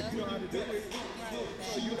 You know how to do it.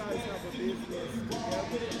 So you guys have a business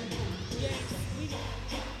together. Yes, we do.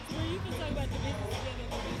 Well, you can talk about the business together.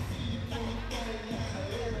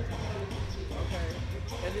 Okay.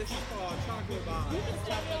 And this is called Chocolate Vibes. You can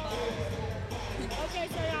talk about it. Okay,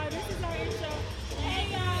 so y'all, this is our intro. Hey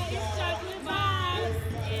y'all, it's Chocolate Vibes.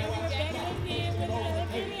 And we're back again with another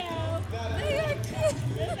video. They are cute.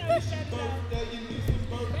 That's how we started out.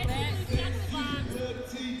 Basically, Chocolate Vibes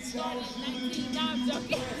started in 19, no, I'm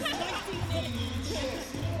joking. 19 minutes.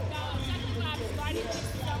 No, Chocolate Vibes started this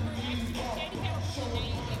summer. Actually, Shady had a full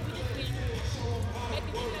name, and we just been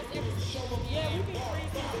making videos every single day. Yeah, we've been free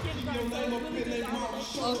since kindergarten, so it's really just all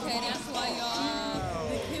Okay, that's why y'all,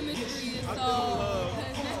 the chemistry is so.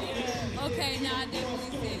 Okay, now I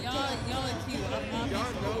definitely see y'all are cute.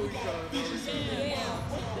 Y'all know each other. Yeah.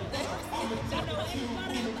 I know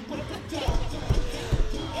everybody.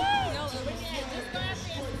 Yo, but yeah, just go out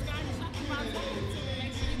there and subscribe to Chocolate Vibes on YouTube.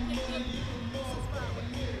 Make sure you click the subscribe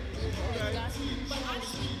button. But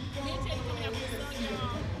honestly, me and Teddy coming out with a song,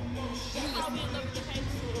 y'all. It's called Me in Love with the Pain.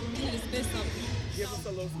 Give us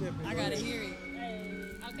a little snippet. I gotta hear it. Okay,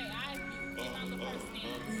 I have you. And I'm the first thing.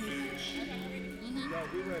 Okay, ready? Yo,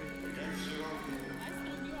 we ready.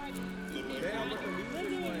 Damn, with the music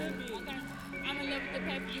playing. Okay. I'm in love with the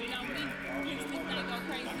paper, you know me. This thing go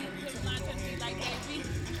crazy. This line to me like baby.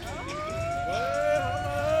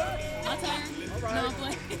 My turn. All right. No, I'm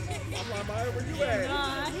playing. I'm like, Maya, where you at?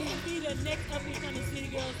 Nah, he can be the next up and coming city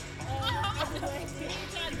girls.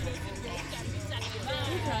 We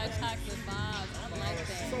try chocolate vibes. I like that.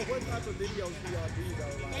 So what type of videos do y'all do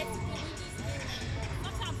though? Like,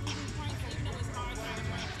 Sometimes we do pranks, even though it's hard trying to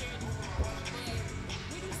prank charity. But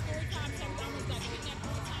we do story time, so we always like kidnap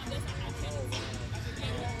every time. That's not our channel.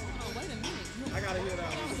 Oh, wait a minute. I gotta hear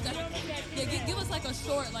that one. Yeah, give us like a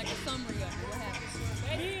short, like a summary of what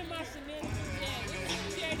happened. Me and my shenanigans. Yeah, we do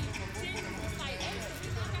charity. Charity was like, hey,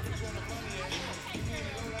 you know, I got something to do. I gotta take care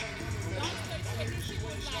of it. Long story short, this shit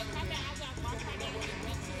was like, how about I got my friend that was in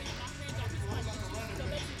Ventura, and my friend got his car, so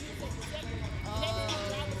let's do this at the second. And they didn't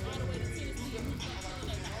drive us all the way to Tennessee and we was gonna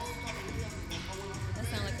kill that. That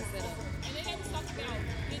sounds like a setup. And then they was talking about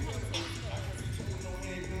getting hotels for us.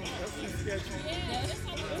 That's just sketchy. Yeah, that's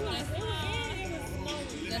how we was like,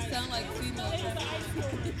 That sound like female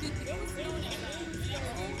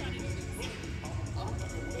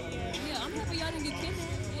Yeah, I'm happy y'all didn't get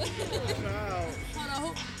kidnapped. Wow. Hold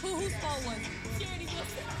on, whose fault was it? Charity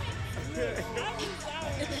was It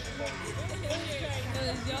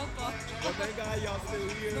was your fault. But thank God y'all still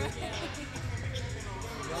here.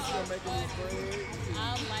 Y'all still making this bread. I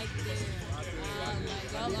like them.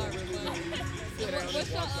 Y'all are fun.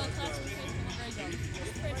 What's your classification?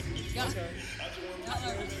 Y'all are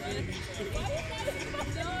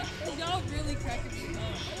y'all really cracking me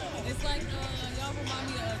up. It's like y'all remind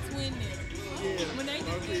me of Twin Nim. When they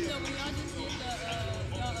just did when y'all just did the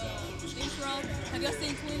intro, have y'all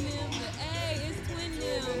seen Twin Nim? Hey, it's Twin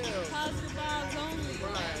Nim. Positive vibes only.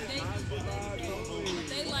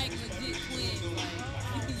 They like legit twins.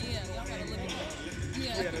 Like, yeah, y'all gotta look at that.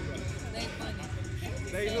 Yeah, they funny.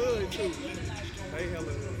 They hood too. They hella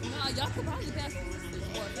hood. Nah, y'all could probably pass this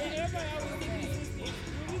for a fact.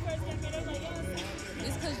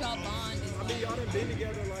 It's cause y'all bond. I mean, y'all done been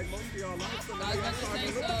together like most of y'all life. So I was about to say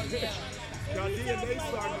so, yeah. Y'all DNA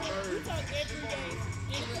starting to merge.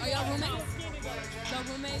 Are y'all roommates? Y'all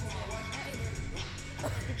roommates?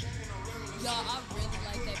 Y'all, I really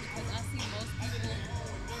like that because I see most people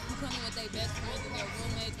who come in with their best friends and their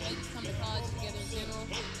roommates, and they just come to college together in general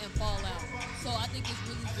and fall out. So I think it's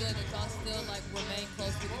really good that y'all still like remain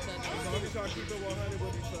close with each other. As long as y'all keep it 100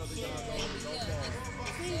 with each other, y'all don't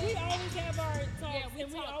See, we always have our talks, Yeah, we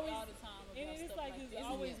and we talk always, all the time and about it's stuff like like this this.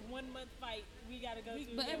 always 1 month fight we gotta go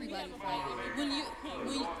through. But Yeah, we everybody have a fight. fight. When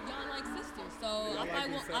y'all like sisters, so I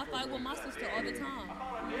fight with my sister all the time.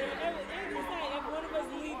 Yeah, and it's like if one of us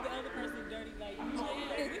leave the other person dirty, like We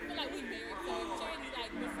feel like we married, so Charity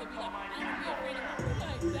like this would be like, I don't be afraid of her.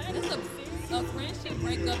 Like that is A friendship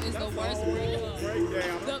breakup is the worst breakup.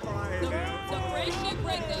 The friendship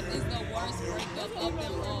breakup is the worst breakup of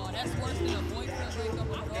them all. That's worse than a boyfriend breakup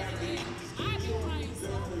or girlfriend. I've been crying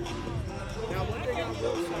so Now, one thing I will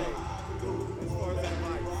say, as far as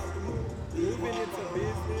advice, moving into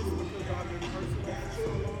business because I've been personal for so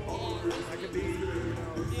long, I could be,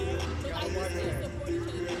 gotta watch that.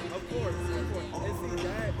 Of course. And see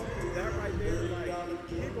that right there, like,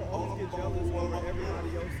 people always get jealous over everybody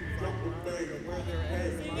else's like grind or where they're at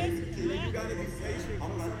in life. And you gotta be patient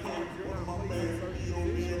because sometimes you're not placed in certain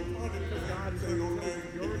positions because God is going to tell you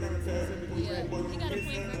you're not specifically ready. And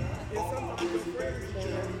sometimes your friends is more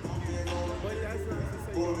ready. But that's not to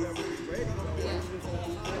say you'll never be ready. It's just you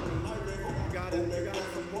gotta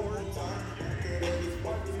support and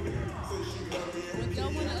support you. Y'all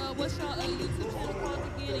wanna what's y'all YouTube channel called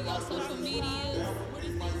again and y'all social media? What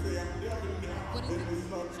is it?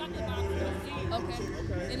 Chocolate Box.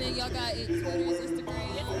 Okay. And then y'all got it Twitter,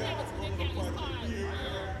 Instagram. Yes, we have a Twitter account.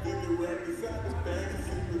 It's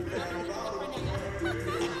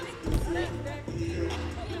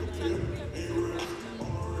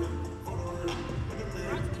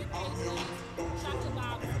called Chocolate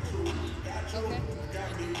Box. Okay. Alright,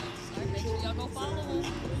 make sure y'all go follow them.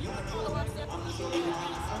 You can follow us at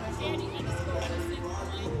Charity _1.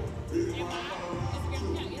 And my Instagram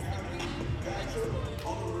account is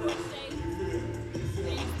Sabrina_crochet. They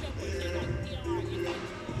spell crochet like PRE.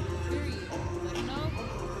 Period. Let them know.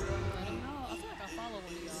 I feel like I follow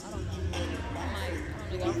one of y'all. I don't know.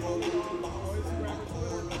 I don't know.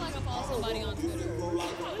 I feel like I follow somebody on Twitter. I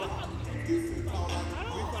don't use Twitter.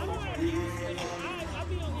 I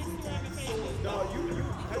be on Instagram and Facebook. No, have you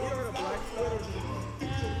heard of Black Twitter?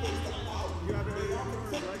 You haven't heard of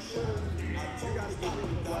Black Twitter? You gotta get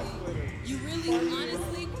into Black Twitter. You really,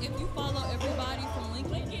 honestly, if you follow everybody from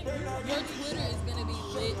Lincoln, your Twitter is gonna be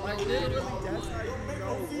lit. Like literally, that's how you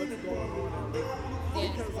know what's going on in Lincoln.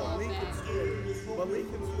 Because of Lincoln's Twitter. But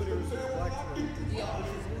Lincoln's Twitter is just Black Twitter, which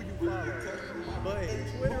is who you follow. But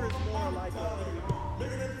Twitter is more like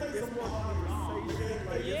it's more conversation.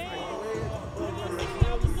 Like it's like I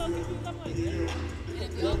was so confused. I'm like, yeah.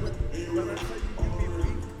 But I tell you, you be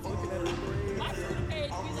weak looking at the thread. My Twitter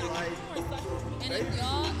page be like, And if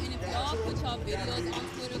y'all put y'all videos on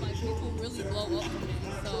Twitter, like people really blow up from it.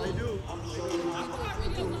 So They do.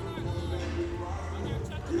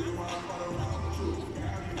 You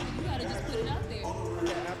gotta just put it out there.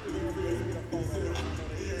 Yeah, after the video, you get a photo.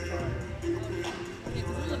 It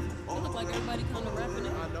look like everybody kind of rapping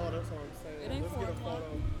it. I know, that's what I'm saying. It ain't Let's 4 get a o'clock.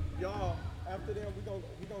 photo. Y'all, after that, we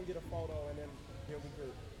gonna get a photo and then we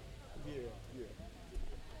could, yeah.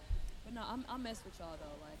 But no, I mess with y'all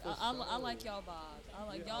though. Like For I sure. like y'all vibes. I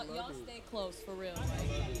like Yeah, I love y'all it. stay close for real. Like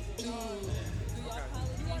do y'all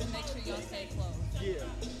policies and make sure y'all stay close. Yeah,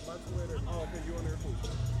 my Twitter. Oh, okay, you on there too.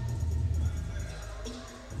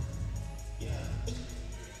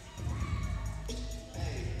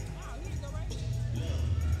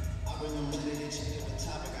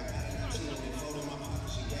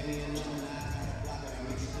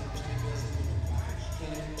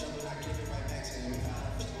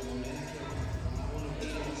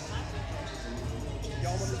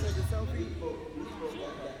 Y'all want to take a selfie?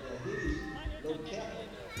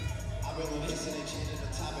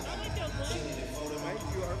 Thank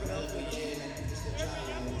you, Urban Outfitters.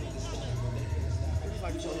 It's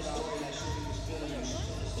like $20.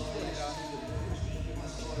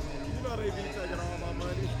 You know they be taking all my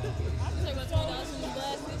money. I can take my $20 from the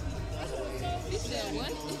glass 50. He said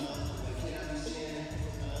what?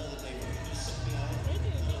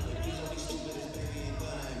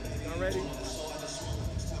 Y'all ready?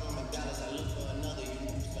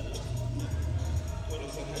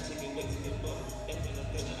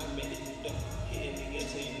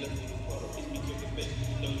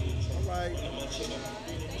 All right.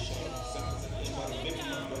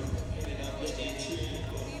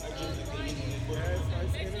 Yes,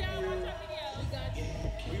 nice interview.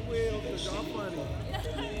 We will, because y'all funny.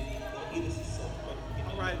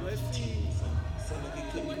 All right, let's see.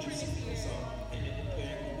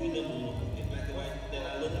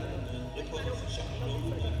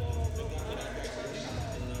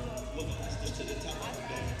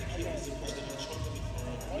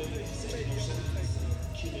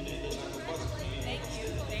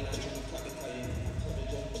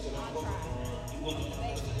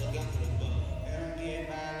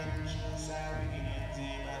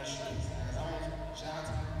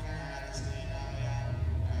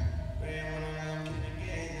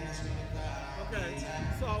 Okay,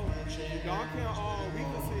 so y'all can all, we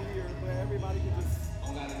can sit here, but everybody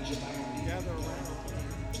can just gather around.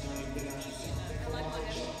 Let's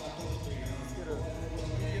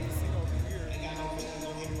get a seat over here.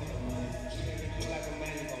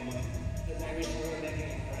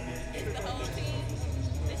 It's the whole team.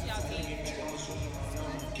 It's y'all team.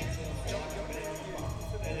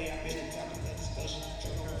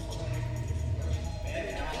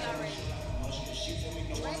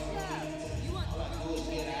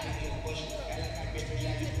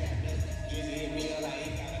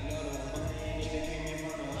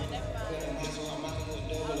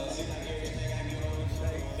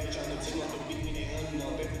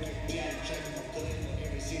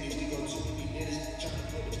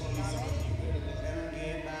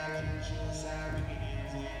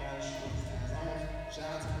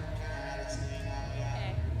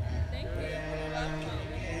 Thank you. You're welcome.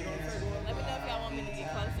 Let me know if y'all want me to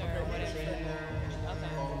get closer or whatever.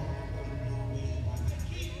 Okay.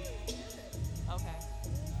 Okay.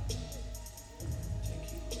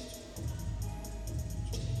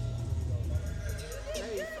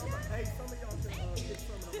 Hey, some of y'all can get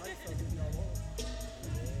some of the lights up if y'all want.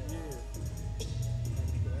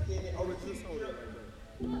 Yeah. Oh, it's just hold it right there.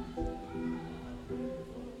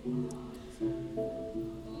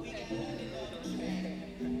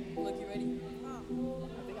 Look, you ready? I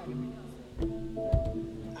think I can.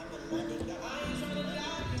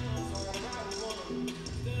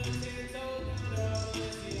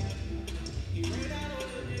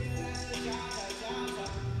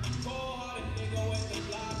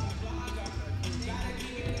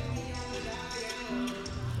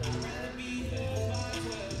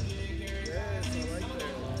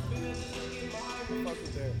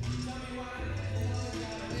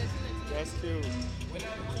 That's cute.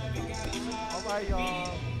 All right,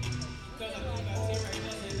 y'all.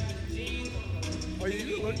 Oh,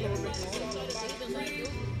 you look over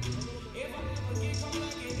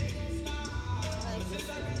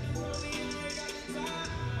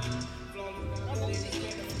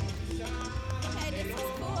Okay, this is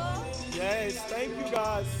cool. Yes, thank you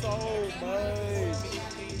guys so much.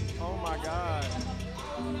 Oh my God.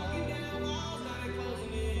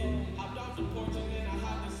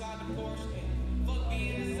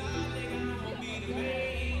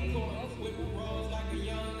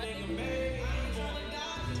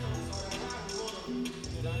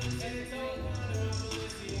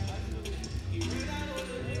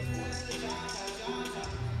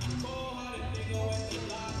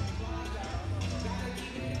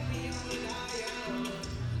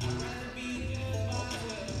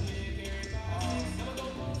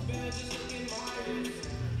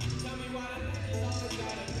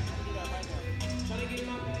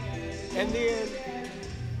 And then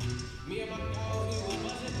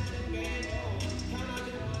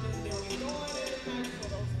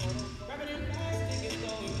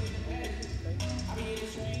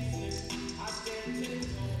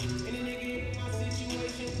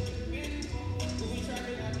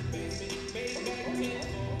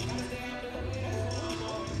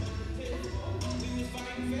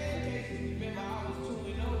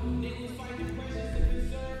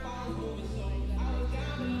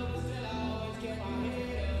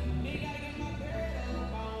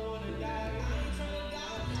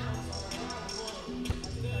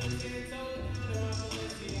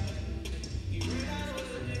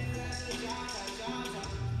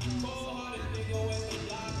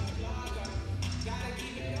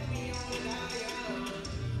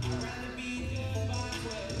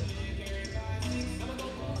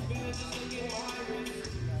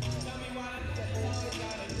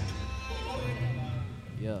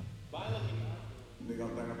Yeah. Nigga, I'm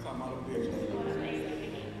thinking I'm talking about a bitch.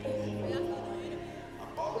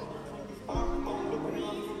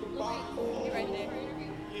 Right there.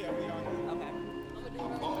 Yeah, we are. Okay.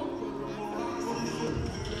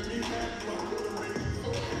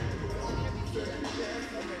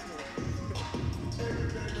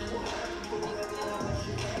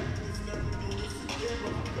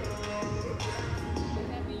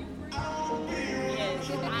 Yes,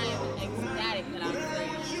 I am ecstatic that I'm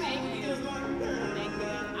free. Thank you. Thank you.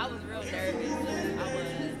 I was real nervous. I was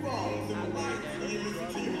very nervous.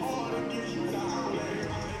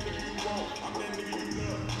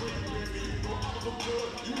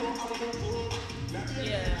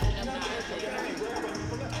 Yeah, I'm not.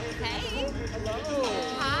 Hey. Hello.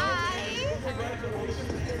 Hi.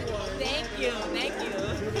 Thank you. Thank you.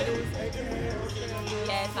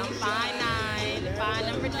 Yes, I'm fine 9. Fine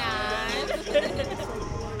number 9.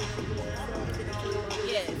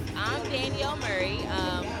 Yes, I'm Danielle Murray.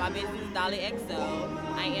 My business is Dolly XO.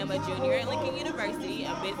 I am a junior at Lincoln University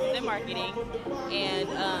in business and marketing. And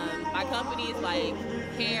my company is like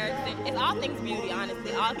hair, it's all things beauty,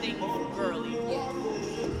 honestly, all things girly.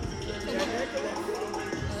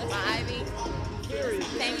 My Ivy.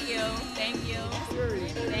 Thank you. Thank you.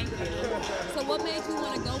 Thank you. So what made you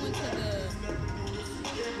want to go into the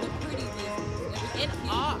pretty business? In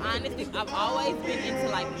all honesty, I've always been into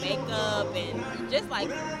like makeup and just like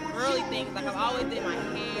girly things. Like I've always did my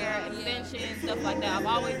hair, extensions, stuff like that. I've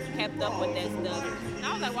always kept up with that stuff. And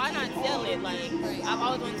I was like, why not sell it? Like I've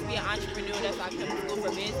always wanted to be an entrepreneur. That's why I came to school for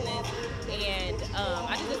business. And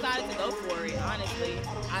I just decided to go for it, honestly.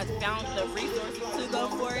 I found the resources to go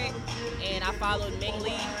for it, and I followed Ming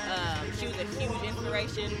Lee. She was a huge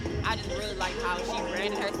inspiration. I just really liked how she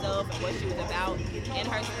branded herself and what she was about, and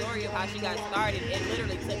her story of how she got started. It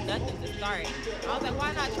literally took nothing to start. I was like,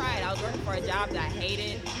 why not try it? I was working for a job that I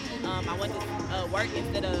hated. I went to work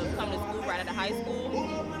instead of coming to school right out of high school,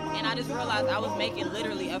 and I just realized I was making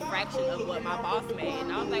literally a fraction of what my boss made.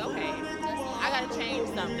 And I was like, okay, I gotta change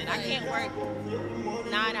something. I can't work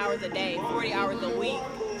 9 hours a day, 40 hours a week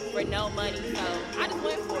for no money. So I just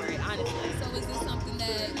went for it, honestly. So is this something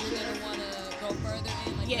that you're gonna want to go further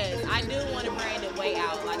in? Like yes, I do want to brand it way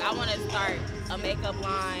out. Like I want to start a makeup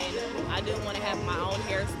line. I do want to have my own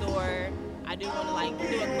hair store. I do want to like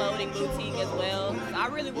do a clothing boutique as well. So I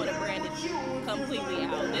really want to brand it completely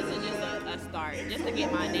out. This is just a start, just to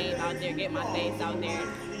get my name out there, get my face out there.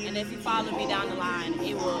 And if you follow me down the line,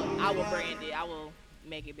 I will brand it. I will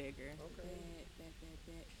make it bigger. Okay.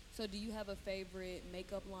 So do you have a favorite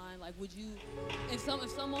makeup line? Like would you, if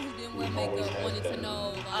someone who didn't wear makeup wanted to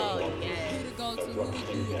know like who to go to, who would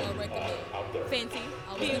you recommend? Fenty.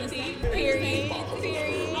 I was gonna say Period.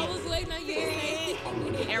 I was waiting on you to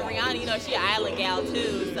say And Rihanna, you know, she an island gal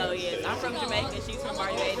too. So yes, I'm from Jamaica. She's from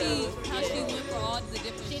Barbados. How she went for all the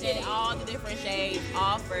different She shades. did all the different shades,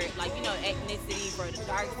 offered like, you know, ethnicity for the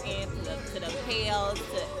dark skin to the pale,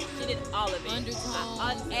 she did all of it. Undertone,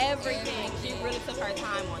 on everything. She really took her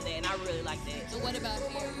time on that, and I really liked it. So what about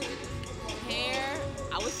hair? Hair,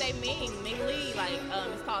 I would say Ming Lee, like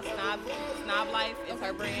it's called Snob Life is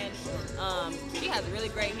her brand. She has really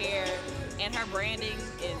great hair, and her branding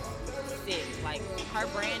is sick. Like her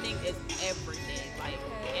branding is everything. Like,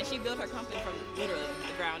 and she built her company from literally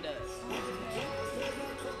the ground up.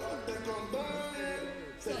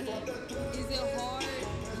 So, is it hard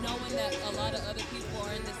knowing that a lot of other people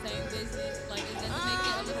are in the same business? Like, does that make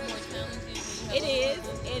it a little more challenging? It is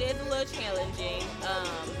a little challenging,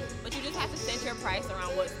 but you just have to set your price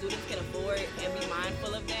around what students can afford and be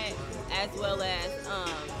mindful of that, as well as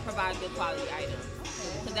provide good quality items.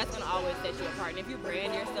 Because that's going to always set you apart. And if you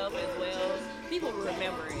brand yourself as well, people will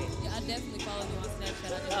remember it. Yeah, I definitely follow you on Snapchat. I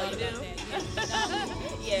just Oh, you do? that.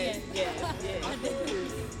 Yes. I do.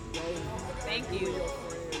 Thank you.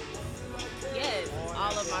 Yes,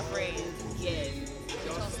 all of my friends. Yes.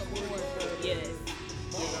 Yes.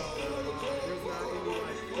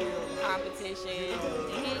 Competition.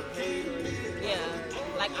 Yeah.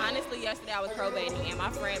 Like honestly, yesterday I was probating and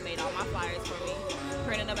my friend made all my flyers for me,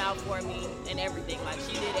 printed them out for me and everything. Like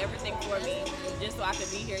she did everything for me just so I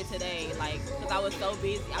could be here today. Like, cause I was so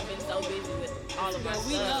busy. I've been so busy with all of my stuff.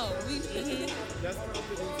 We know.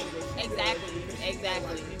 Exactly.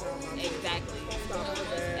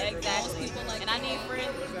 And I need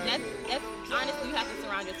friends. That's honestly, you have to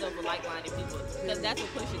surround yourself with like-minded people because that's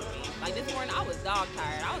what pushes me. Like this morning, I was dog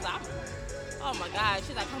tired. I was like, oh my gosh.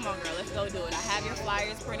 She's like, come on, girl, let's go do it. I have your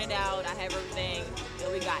flyers printed out. I have everything,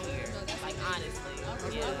 and we got here. Like honestly, I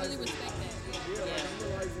really respect that. Yeah. I'm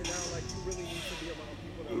realizing now, like you really need to be around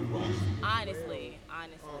people that are honestly.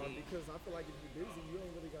 Because I feel like if you're busy, you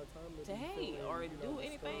ain't really got time to hate or do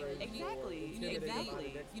anything. Exactly.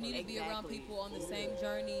 You need to be around people on the same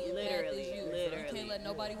journey and path as you. You can't let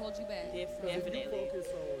nobody hold you back. Definitely. If you focus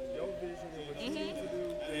on your vision and what you need to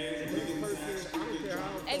do, and this person, I don't care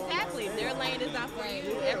how. Exactly. Their lane is not for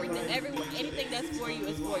you. Anything that's for you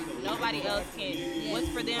is for you. Nobody else can. What's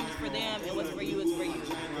for them is for them, and what's for you is for you.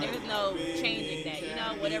 There's no changing that. You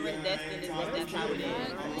know, whatever is destined is that's how it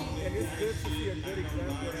is. And it's good to see a good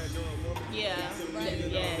example of that you're a woman. Yeah.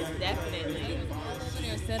 Yes, definitely. Over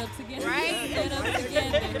there, set up together. Right? Set up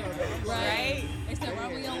together. Right? Except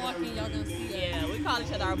while we on walking, y'all gonna see us. Yeah, we call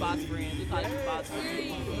each other our boss friends. We call each other boss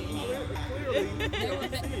friends.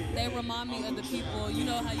 They remind me of the people. You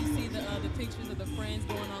know how you see the pictures of the friends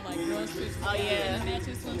going on like girls trips. Oh yeah. And the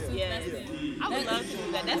matching swimsuits. Yes. I would love to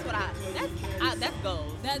do that. That's what that's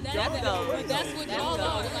goals. That's goals. But that's what y'all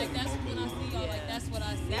are. Like that's when I see y'all. Like that's what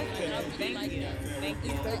I see. That's like, I really like that. Thank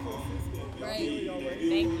you. Right. Thank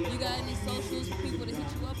you. You got any socials for people to hit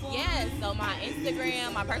you up on? Yes. So my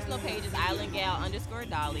Instagram, my personal page is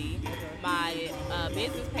islandgal_Dolly. My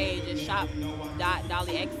business page is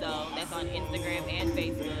shop.DollyXO. That's on Instagram and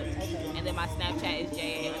Facebook. And then my Snapchat is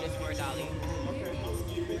JA_Dolly.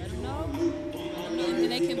 Let them know.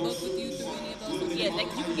 And they can book with you through any of those. Yes,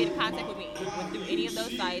 you can get in contact with me through any of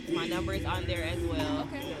those sites. My number is on there as well.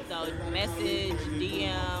 Okay. So message,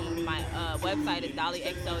 DM, my website is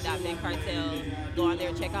dollyxo.bencartel. Go on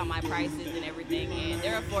there, check out my prices and everything. And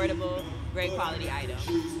they're affordable, great quality items.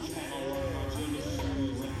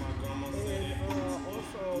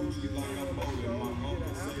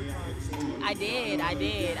 I did.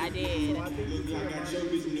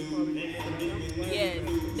 Yes,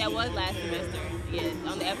 that was last semester. Yes,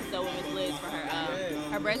 on the episode with Miss Liz for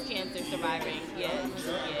her breast cancer surviving. Yes.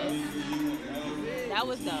 That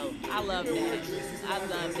was dope. I love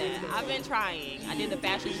that. I've been trying. I did the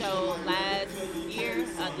fashion show last year,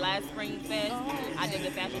 last Spring Fest. I did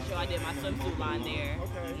the fashion show. I did my swimsuit line there.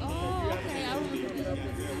 Oh, okay. I remember.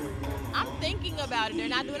 I'm thinking about it. They're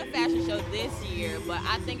not doing a fashion show this year, but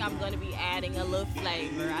I think I'm going to be adding a little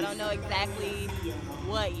flavor. I don't know exactly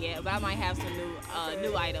what yet, but I might have some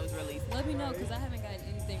new items released. Let me know, because I haven't gotten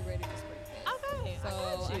anything ready for Spring Fest. Okay, so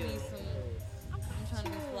I need some. I'm trying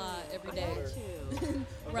to be fly every day.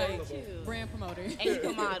 Right. Brand promoter. And you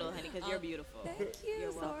can model, honey, because you're beautiful. Thank you.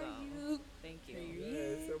 You're welcome. You. Thank you.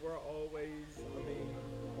 Yes, and we're always,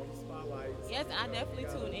 on the spotlights. Yes, I definitely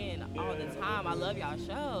tune in all the time. I love y'all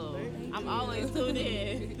show. I'm always tuned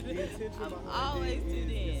in. I'm always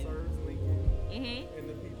tuned in. And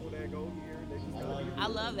the people that go here, they just gotta be. I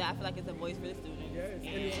love that. I feel like it's a voice for the students. Yes, and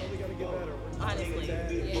it's only gonna get better. Honestly. We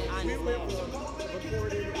went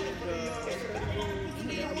recorded in the study room.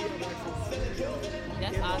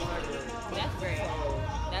 That's awesome. That's great.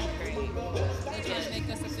 That's great. They trying to make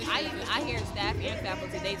us official. I hear staff and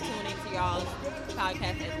faculty, they tune into y'all's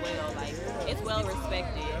podcast as well. Like, it's well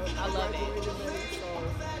respected. I love it.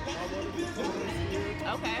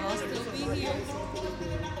 Okay. I'll still be here.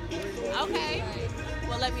 Okay.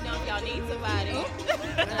 Well, let me know if y'all need somebody.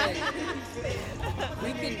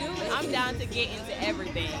 We can do it. I'm down to get into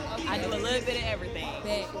everything. Okay. I do a little bit of everything.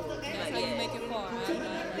 That's how you make it far.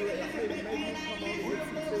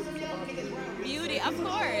 Beauty, of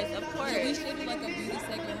course. Yeah, we should do like a beauty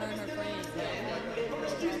segment, her and her friends.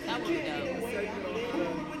 That would be dope.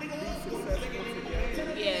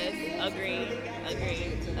 Yes, agreed.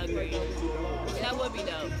 That would be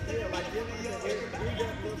dope.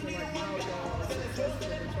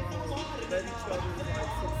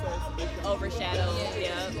 Overshadow,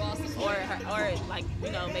 yeah. Or like,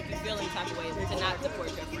 you know, make you feel any type of way to not support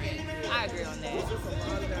your friend. I agree on that.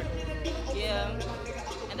 Yeah.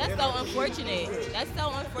 And that's so unfortunate. That's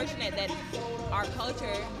so unfortunate that our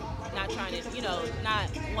culture, not trying to, you know, not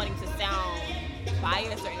wanting to sound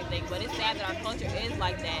biased or anything, but it's sad that our culture is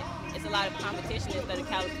like that. It's a lot of competition instead of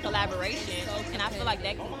collaboration, and I feel like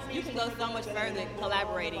that you can go so much further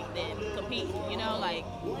collaborating than competing, you know, like,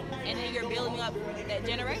 and then you're building up that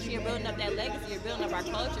generation, you're building up that legacy, you're building up our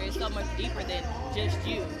culture. It's so much deeper than just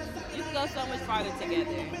you. You can go so much farther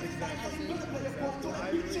together.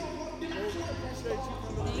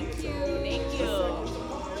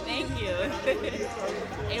 Thank you.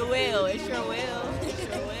 It will. It sure will.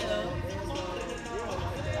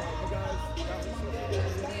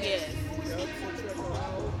 Yes.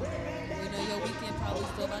 We know your weekend probably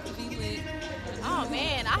still about to be lit. Oh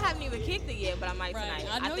man, I haven't even kicked it yet, but I might tonight.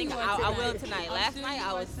 I know think you I will will tonight. tonight. Last night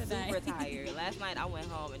I was super tired. Last night I went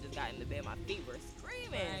home and just got into bed. My feet were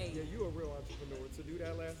screaming. Yeah, you a real entrepreneur. To do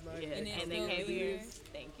that last night. Yeah, and they came here.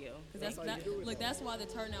 Thank you. That's why the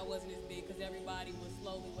turnout wasn't as big, because everybody was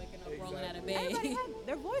slowly waking up, rolling out of bed. Everybody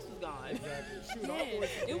their voice was gone.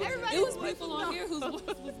 It was people on here whose voice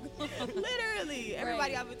was gone. Literally,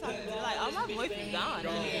 everybody I've been talking to, like, oh, my voice is gone.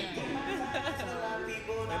 And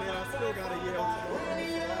then I still got a Yale tomorrow.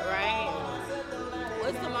 Right.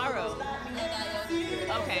 What's tomorrow?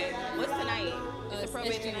 Okay. What's tonight? It's SG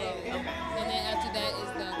Road. Okay. And then after that is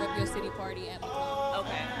the Rep Your City party at Macomb.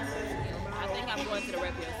 Okay. I think I'm going to the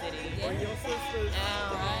Rep Your City. Bring your sisters.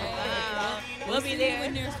 Right. We'll be there.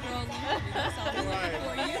 When they're scrolling.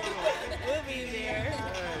 For you. We'll be there.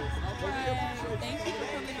 Alright. Thank you for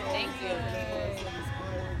coming on. Thank you.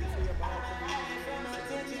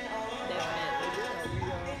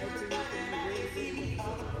 Definitely.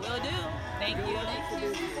 Will do.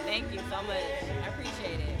 Thank you so much. I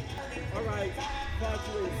appreciate it. All right,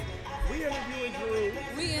 Patrice.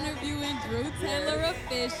 We interviewing Drew Taylor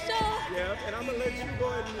official. Yeah, and I'm gonna let you go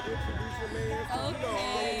ahead and introduce your man.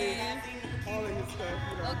 Okay. All of his stuff.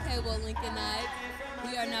 Okay, well, Lincoln Knight,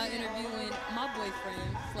 we are now interviewing my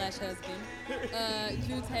boyfriend / husband,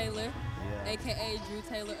 Drew Taylor, aka Drew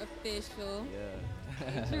Taylor official. Yeah.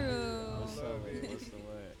 Hey, Drew. What's up, man? What's the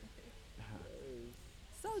word?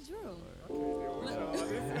 So, Drew.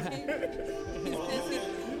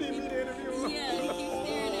 Yeah, he keeps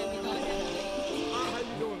staring at me. How you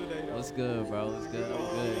doing today, though? What's good, bro? What's good? I'm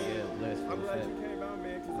good. Yeah, blessed. I'm glad you came out,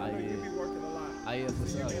 man, because I know you be working a lot. I for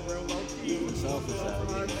sure. You be real low key. For sure.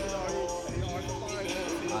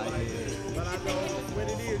 But I know when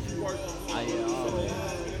it is, you work. I know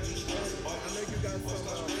you got some.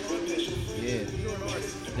 Yeah. You're an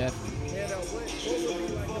artist. Definitely. And what would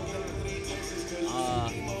be like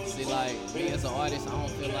see, like, me as an artist, I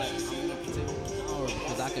don't feel like I'm in a particular genre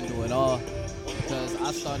because I can do it all. Because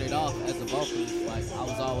I started off as a vocalist, like, I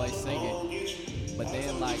was always singing. But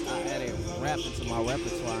then, like, I added rap into my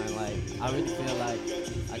repertoire, and, like, I really feel like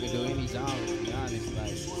I can do any genre, to be honest.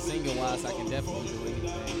 Like, singing-wise, I can definitely do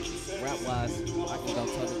anything. Rap-wise, I can go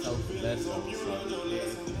toe-to-toe with the best of them, so, yeah.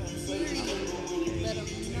 Let them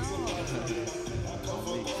know.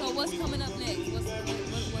 So what's coming up next?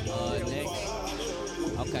 Next?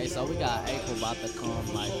 Okay, so we got April about to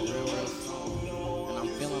come, like, real soon. And I'm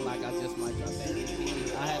feeling like I just might drop that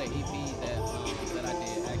EP. I had an EP that I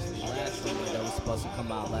did actually last summer that was supposed to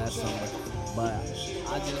come out last summer. But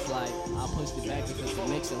I just, like, I pushed it back because the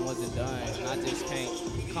mixing wasn't done. And I just can't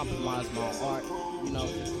compromise my art, you know,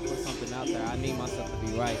 just to put something out there. I need myself to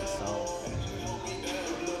be right, so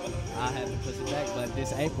I had to push it back. But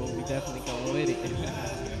this April, we definitely come with it.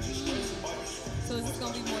 So is this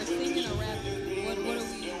going to be more singing or rapping? What are we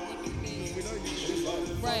thinking?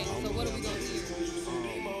 Right, so what are we going to do?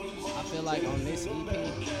 I feel like on this EP,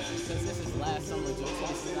 because this is last summer, this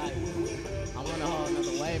is like, I'm on a whole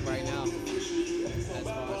nother wave right now as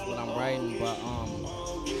far as what I'm writing, but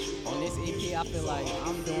on this EP, I feel like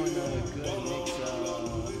I'm doing a good mix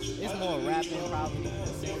of, it's more rapping probably than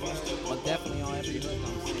singing, but definitely on every hook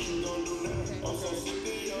I'm singing.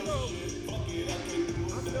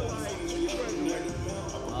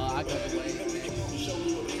 I graduated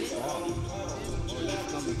next fall, or this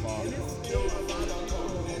coming fall.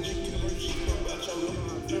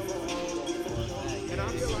 And I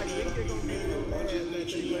feel like they get gonna be real mad that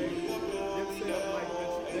they let themselves like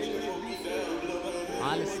they let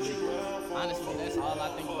Honestly, that's all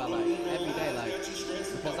I think about, like, every day, like,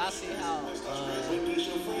 because I see how,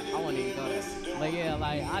 I won't even go there, but yeah,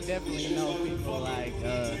 like, I definitely know people, like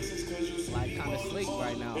kind of sleep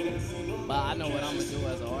right now, but I know what I'm gonna do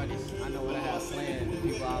as an artist. I know what I have planned, the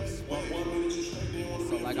people I've spoken to,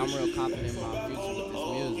 so, like, I'm real confident in my future with this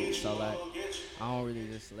music, so, like, I don't really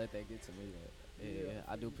just let that get to me, but yeah,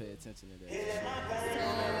 I do pay attention to that.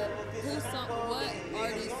 So, what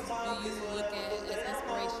artists do you look at as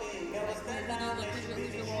inspiration? Like,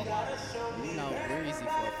 who's your role model? You know, Breezy for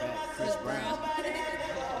a fact. Chris Brown.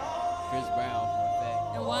 Chris Brown for a fact.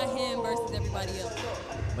 And why him versus everybody else?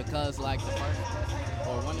 Because, like, the first question,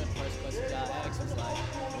 or one of the first questions y'all asked was, like,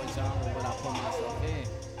 what genre would I put myself in?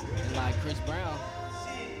 And, like, Chris Brown,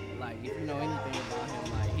 like, if you know anything about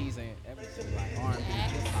him, like, he's in everything, like R&B,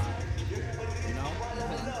 hip-hop, you know?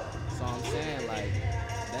 So I'm saying, like,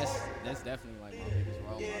 that's definitely, like, my biggest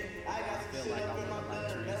role model. I feel like I want to, like,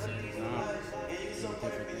 transcend genres and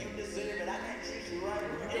different things.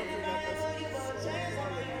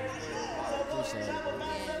 Appreciate it, bro.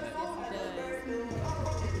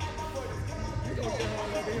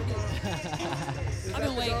 I've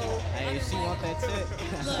been waiting. Hey, she want that tip.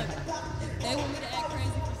 Look, they want me to act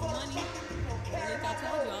crazy for some money. Look, I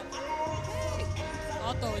told you,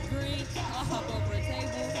 I'll throw a drink, I'll hop over a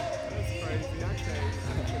table. That's crazy. I can't.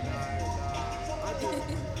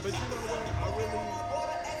 But you know what?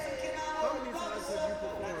 How many times have you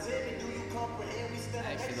performed?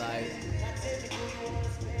 Actually, like,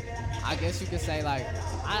 I guess you could say, like,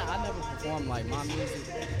 I never performed, like, my music,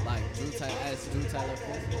 like, Drew Taylor Official,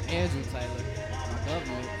 Andrew Taylor, my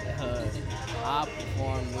government. I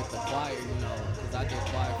performed with the choir, you know, because I did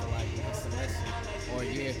choir for, like, a semester or a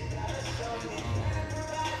year. And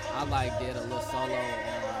I, like, did a little solo on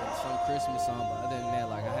some Christmas song, but other than that,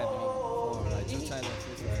 like, I haven't even performed. Like, Drew Taylor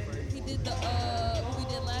Official. He did the, what we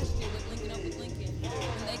did last year with Lincoln Up with Lincoln,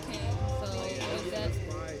 when they came. So, was that,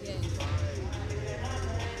 yeah.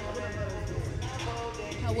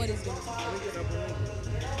 What is doing? We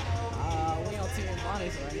on T and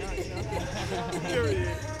Bonnie's right now, you know? Period.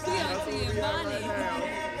 We on T and Bonnie's.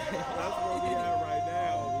 That's where we at right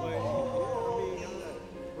now. But yeah, I mean,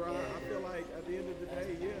 bro, I feel like at the end of the day,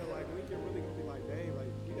 yeah, like we can really gonna be like, dang,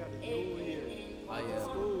 like we got a school here. Oh yeah.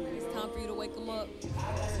 School. It's time for you to wake them up.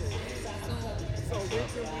 So when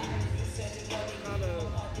can we kind of?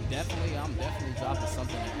 I'm definitely dropping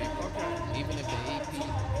something in April. Okay. Even if the EP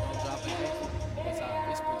don't drop in April.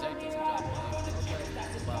 It's projected to drop in April.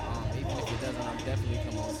 But even if it doesn't, I'm definitely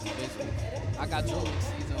coming with some visuals. I got Drew Mix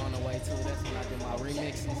season on the way too. That's when I do my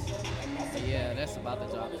remixes. But yeah, that's about to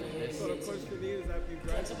drop. So the question is, after you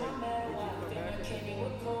graduate, would you come back and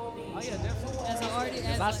perform? Oh yeah, definitely. As an artist,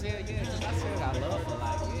 I said I love for,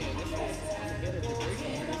 like, yeah, this is, I'm gonna get a degree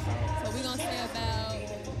from this. So we're gonna say about,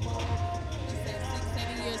 let's say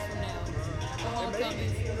 6-7 years from now, the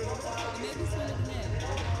homecoming. Maybe sooner than that.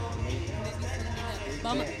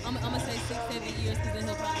 But I'm gonna say 6-7 years because then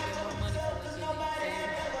he'll probably get more money from it.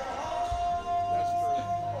 That's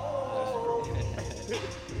true.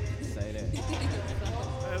 Say that.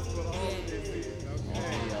 That's what all of this is.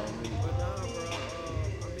 Okay. But nah, bro.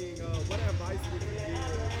 I mean, what advice would you give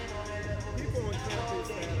people on campus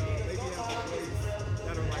that maybe have a place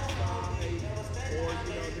that are like shy, or you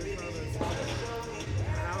know they're trying to start an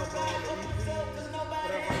album, EP? What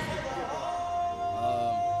advice would you give them?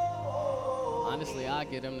 Honestly, I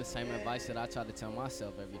give them the same advice that I try to tell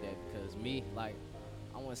myself every day, because me, like,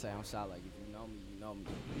 I wouldn't say I'm shy, like, if you know me, you know me.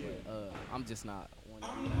 But I'm just not one to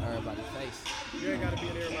be in everybody's face. You ain't gotta be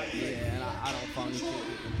in everybody's face. Yeah, and I don't phony pick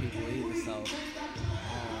with people either, so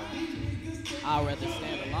I'd rather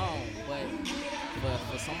stand alone. But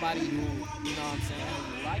for somebody who, you know what I'm saying,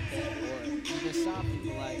 who like that, or even shy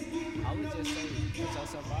people, like, I would just say, put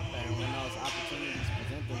yourself out there, and when those opportunities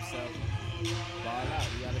present themselves, ball out,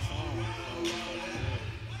 you got a song.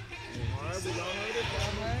 Alright, we all heard it.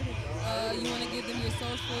 You want to give them your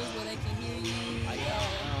socials where they can hear you?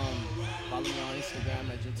 Follow me on Instagram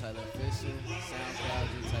at Drew Taylor Official, SoundCloud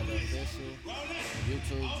Drew Taylor Official,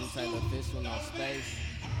 YouTube Drew Taylor Official, no space,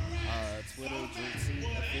 Twitter Drew T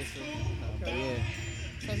Official. Yeah.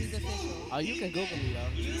 So he's official. Oh, you can Google me though,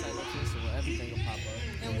 Drew Taylor Official, everything will pop up.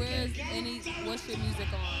 And where is what's your music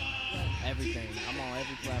on? Everything. I'm on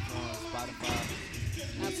every platform. Spotify.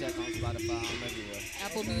 You check on Spotify. I'm everywhere.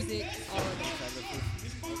 Apple Music, all of that.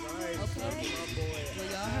 Alright, Okay. my boy. Well,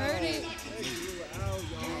 y'all heard it. Hey, you out,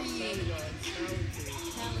 y'all. Y'all talented.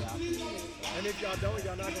 And if y'all don't,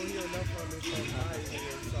 y'all not gonna hear enough from this song right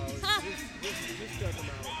here. So just check them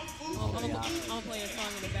out. I'm gonna play a song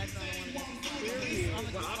in the background. Period. I'm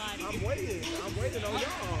gonna just slide it. I'm waiting on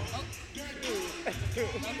y'all.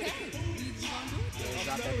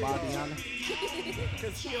 Drop that Barbiana.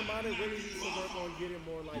 Because Tiamana really needs to work on getting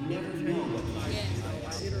more like Never know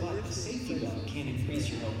what safety belt can increase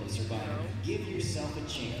your hope of survival. Give yourself a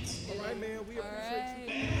chance. All right, man. We appreciate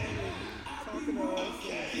you talking to us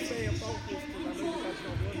and staying focused because I know you got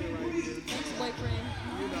your woman right here. Thanks, boyfriend.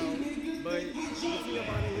 You know, but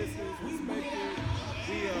Tiamana listeners, respect it.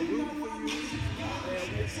 We are rooting for you, and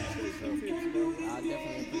we appreciate your tips, bro. I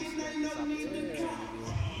definitely appreciate this opportunity.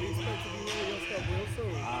 We expect to be hearing your stuff real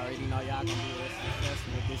soon. I already know y'all gonna be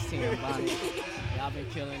successful with this team, Bonnie. Y'all been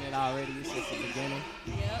killing it already. It's just the beginning.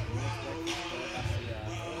 Yep.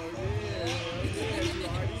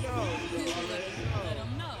 Let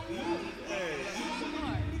them know.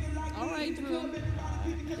 All right, Drew.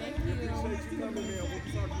 Thank you. Appreciate you coming, man. We'll be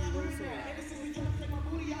talking to you real soon.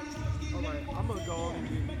 All right, I'm gonna go on and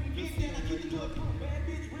get this thing ready.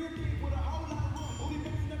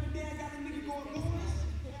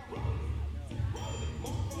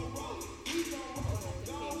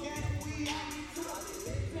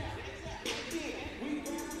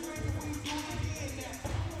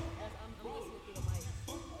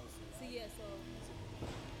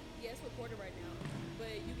 It's recorded right now,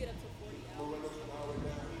 but you get up to 40 hours.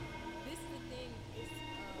 This is the thing. It's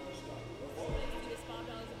 $5 a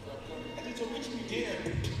month.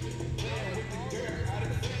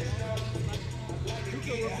 You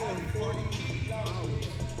can record 40 hours.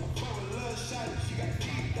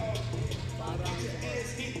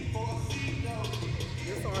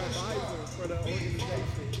 This our advisor for the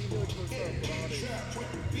organization. He hooked us up with all this.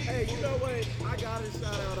 Hey, you know what? I gotta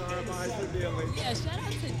shout out our advisor, Dylan. Yeah, shout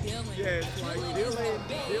out to Dylan. Yes, like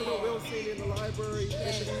Dylan Wilson in the library, in the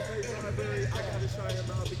newspaper library. I gotta shout him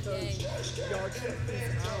out because y'all check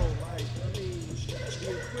this out. Like, I mean, the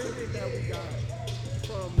equipment that we got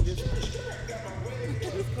from this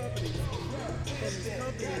company in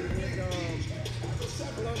Columbia.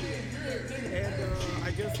 And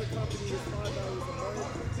I guess the company is $5 a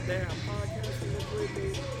month. They have podcasting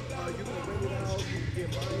equipment. You can rent it out. You can get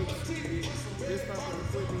mics. You can get this type of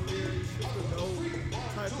equipment here. It's just a dope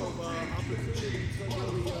type of opportunity to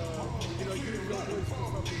really, use your voice for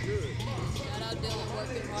something good. Shout out Dylan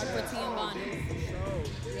working hard for Tiamana.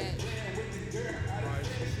 Yes. All right,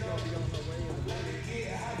 so she's going to be on her way in a minute.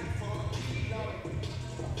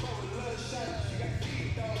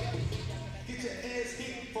 Get your ass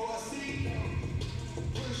hit for a seat.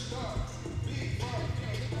 Push start.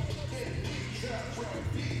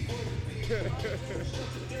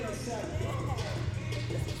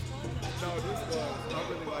 No, this was. I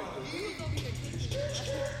really like this.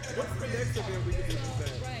 What's the next event we can do with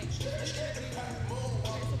that?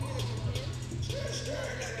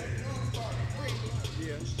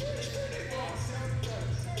 Yeah.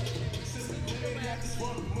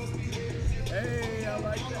 Hey, I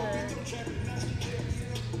like that.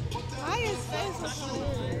 Why is face so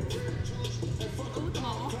weird?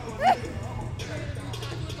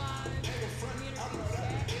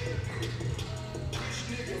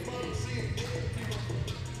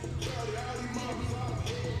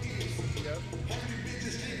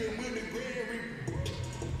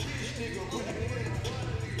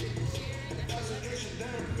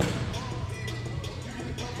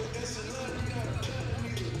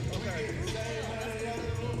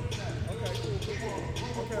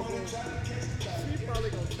 Okay, well, she's probably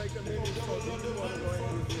going to take a minute, so we do want to go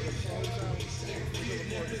ahead and do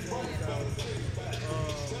the close out.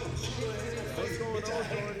 What's going on,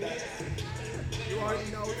 Jordan? You already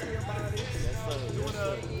know what's about it. Yes, sir. Doing a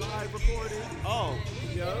live recording. Oh.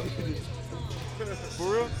 Yep. For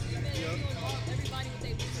real? Yep.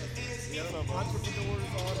 Yep. Entrepreneurs,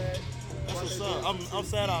 all that. That's what's up. I'm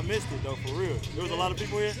sad I missed it, though, for real. There was a lot of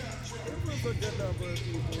people here? It was a good number of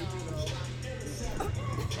people, you know.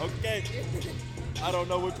 Okay. I don't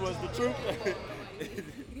know which was the truth.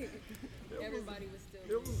 Everybody was still.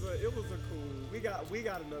 It was a cool. We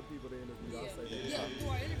got enough people to interview. I'll say that. Yeah,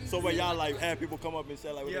 for our interview. So when y'all like have people come up and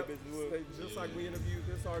say like what their business was? Just like we interviewed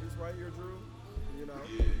this artist right here, Drew. you know.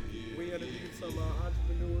 We interviewed some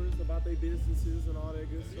entrepreneurs about their businesses and all that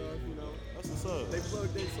good stuff, you know. That's what's up. They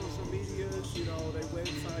plugged their social medias, you know, their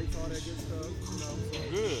websites, all that good stuff, you know. So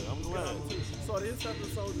Good, I'm glad. So this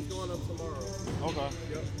episode is going up tomorrow. Okay.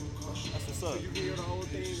 Yep. That's what's up. So you can hear the whole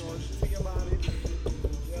thing on TMI.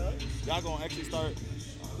 Yeah. Y'all gonna actually start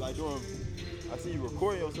like doing? I see you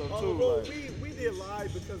recording yourself too. Well, like, we did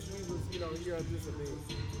live because we was, you know, here at this event.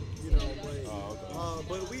 You know,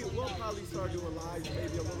 but we'll probably start doing live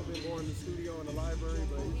maybe a little bit more in the studio in the library,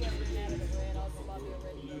 but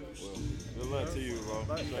good luck to you,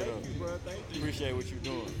 bro. Thank you, bro. Thank you. Appreciate what you're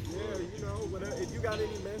doing. Yeah, you know, whatever, if you got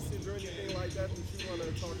any message or anything like that that you want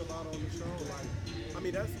to talk about on the show, like, I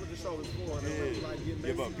mean, that's what the show is for. Yeah, like, get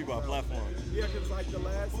give up people a platform. Yeah, because like the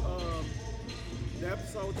last the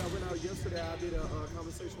episode that went out yesterday, I did a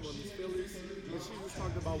conversation with Miss Phyllis, and she was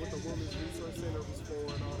talking about what the Women's Resource Center was for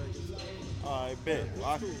and all that good stuff. All right, bet.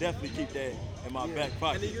 Well, I can definitely keep that in my back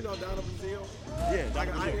pocket. And then you know Donna Brazil? Yeah,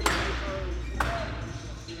 Donna Brazil.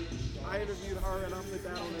 I interviewed her and I put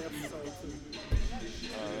that on the episode too.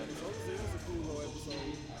 Alright. So it was a cool little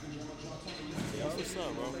episode. That's what's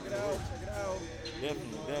up, bro. Check it out, check it out.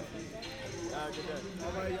 Definitely. All right, good day.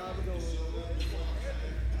 All right, y'all have a good one.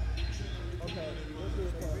 Okay, let's do it.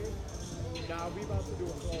 Nah, we about to do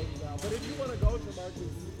a close out. But if you want to go to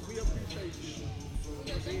Marcus, we appreciate you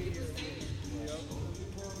for being here. Yep.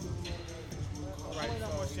 All right, I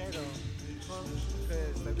want so. Shay though,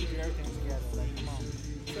 because like, we do everything together. Like, come on.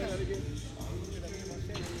 Say that again.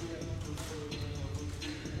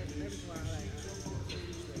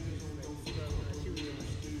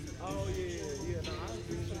 Oh yeah. No, I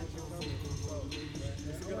appreciate you coming. So,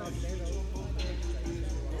 it's a good opportunity.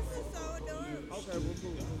 This is so adorable. Okay, well,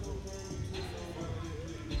 cool.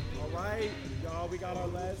 All right, y'all, we got our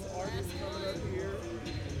last artist coming up here.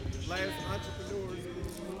 Last entrepreneurs.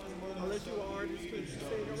 Unless you are artist, could you sing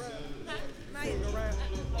a rap? Sing a rap?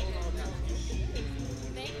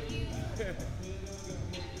 Thank you.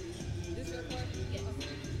 This your part? Yes.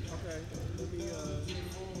 Okay, let me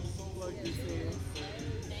plug this in.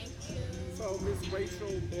 Thank you. So, Miss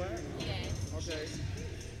Rachel Black? Yes. Okay.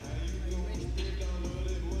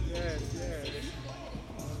 Yes.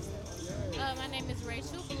 My name is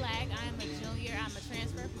Rachel Black. I am a junior. I'm a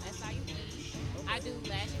transfer from SIUE. I do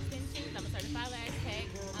lash extensions. I'm a certified lash tech.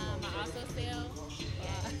 I also sell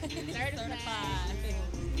certified.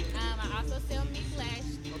 I also sell mink lash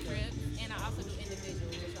strips, and I also do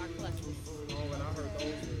individuals, which are clusters. Oh, and I heard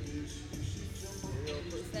those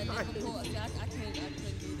are That I couldn't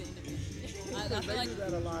do the individual. I feel they like do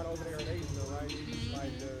that a lot over there in Asia, right?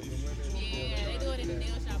 Like the women. Yeah, they do it in the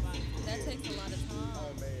nail shop. that takes a lot of time.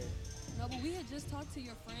 Oh man. No, but we had just talked to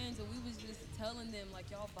your friends and we was just telling them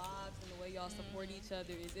like y'all vibes and the way y'all support each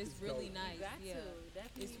other it's really nice.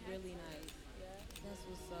 Definitely It's really nice. Yeah. That's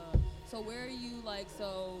what's up. So where are you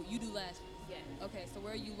so you do lashes? Yeah. Okay, so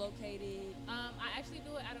where are you located? I actually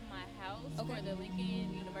do it out of my house Okay. for the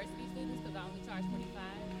Lincoln University students because I only charge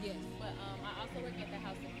 $45. Yes. But I also work at the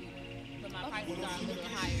House of Beauty. But my prices are a little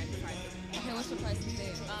higher at the prices. Okay, what's your price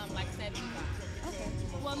there? Like $75. Okay.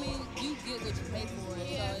 Well, I mean, you get what you pay for,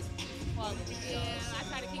 Yeah. so it's quality. Yeah, I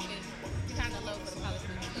try to keep it kind of low for the college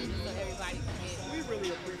students so everybody can get. We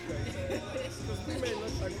really appreciate that. Because we may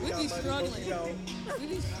look like We got be money, but struggling. we don't. We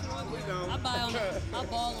be struggling. We don't. I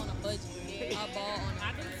ball on a budget. I ball on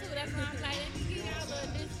I do too. That's why I'm like, let me give y'all a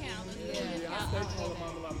little discount. Yeah, I stay calling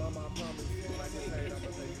mama like, Mama, I promise. Like I said, I'm going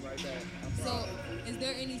to take you right back. I So, promise. is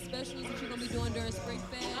there any specials that you're gonna be doing during Spring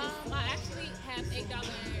Fest? I actually have $8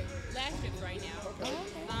 lash strips right now.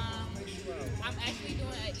 I'm actually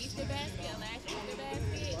doing an Easter basket, a lash Easter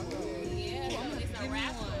basket. Yeah, so it's a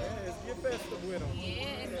raffle. Yes, get festive with them.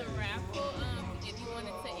 Yeah, it's a raffle. If you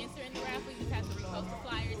wanted to enter in the raffle, you just have to repost the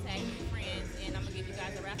flyer, tag your friends, and I'm gonna give you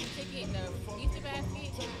guys a raffle ticket. The Easter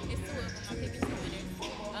basket is 2 of them. I'm picking 2 winners.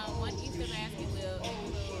 One Easter basket will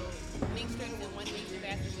include mink strips, and one Easter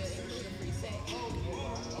basket will include a free set.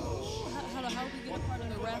 How do we get a part of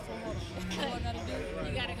the raffle? Hold on. What do I gotta do?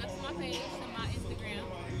 You gotta go to my page, to my Instagram.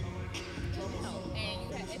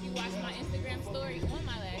 And if you watch my Instagram story on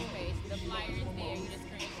my last page, the flyer is there. You just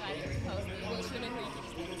screenshot it and post it. What's your name?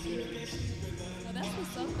 Well, that's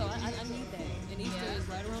what's up though. I need that. And Easter is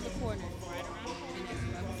right around the corner. Right around the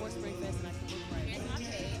corner. Right before Spring Fest, and I can look right. Here's my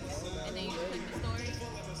page, and then you just click the story,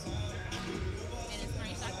 and then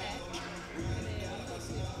screenshot that.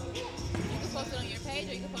 You can post it on your page,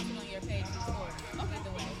 or you can post it on your page story. Okay.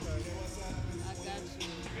 Either way. I got you.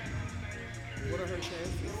 What are her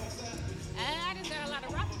chances? I just got a lot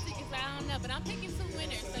of raffle tickets. I don't know, but I'm picking 2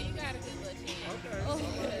 winners, so you got a good little chance. Oh,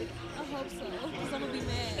 good. I hope so. Because I'm gonna be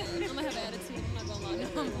mad. I'm gonna have attitude. I'm not gonna lie.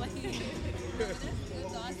 I'm like,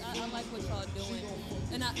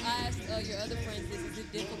 And I asked your other friends this, is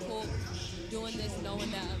it difficult doing this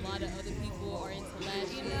knowing that a lot of other people are into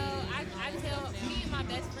lashes? You know, I tell me and my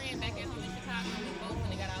best friend back at home in Chicago, we both when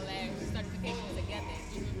they got our lash certifications together.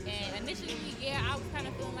 And initially, yeah, I was kind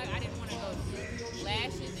of feeling like I didn't want to go do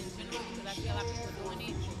lashes in general because I see a lot of people doing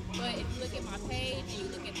it. But if you look at my page and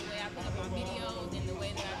you look at the way I put up my videos and the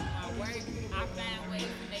way that I do my work, I find ways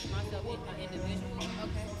to make myself an individual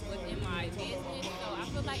within my business. So I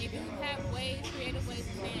feel like if you have creative ways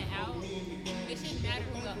of standing out, it shouldn't matter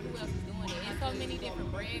who else is doing it. And so many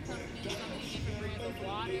different brand companies, so many different brands of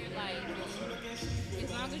water. Like,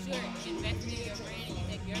 as long as you're investing in your brand and you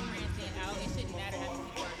make your brand stand out, it shouldn't matter how many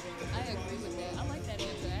people are doing it. I agree with that. I like that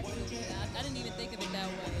answer, actually. I didn't even think of it that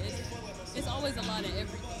way. It's always a lot of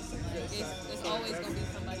everything. It's always going to be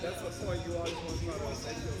somebody else. That's the point. You always want to try to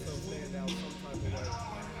make yourself stand out some type of way.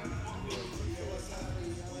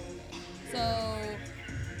 So,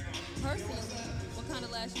 personally, what kind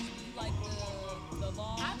of lashes do you like? The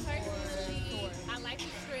long I personally, or short? I like the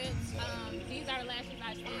strips. These are the lashes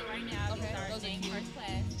I sell right now. Okay, These are those are named cute. First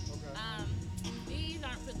Class. These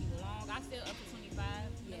aren't really long. I sell up to 25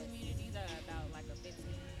 millimeter. These are about like a 15.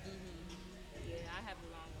 Yeah, I have the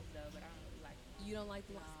long ones though, but I don't really like them. You don't like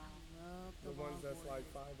the ones? I love The ones that's like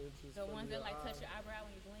 5 inches. The from ones your that like eye. touch your eyebrow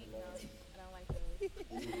when you blink. No, I don't like those.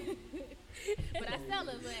 But I sell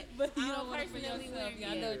them. But You I don't want it for personally yourself. wear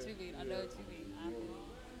Yeah, I know what you mean. I know what you mean. I feel you.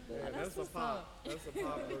 Yeah, that's a pop. That's a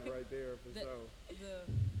pop look right there for sure.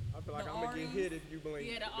 I feel like I'm gonna get hit if you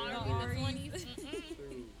blink. Yeah, the man. Aries, the 20s.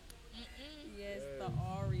 Shoot. Yes, the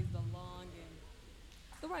Aries, the long, and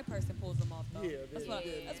the right person pulls them off though. Yeah, that's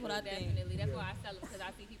what I think. Definitely. That's why I sell them because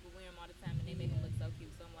I see people wear them all the time and they make them look so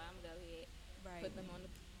cute. So I'm like, I'm gonna go ahead, put them on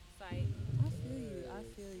the site. I feel you. I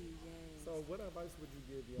feel you. Yes. So, what advice would you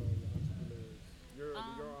give young entrepreneurs? You're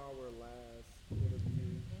our last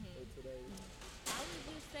interview for today. I would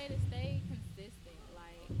just say to stay consistent.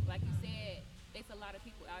 Like you said, there's a lot of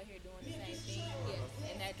people out here doing the same thing. Yes.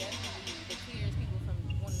 And that definitely deters people from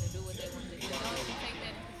wanting to do what they want to do. So if you take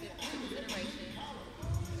that into consideration,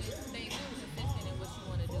 just stay consistent in what you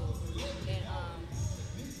want to do. And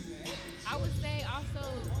I would say also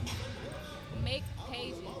make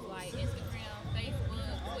pages like Instagram,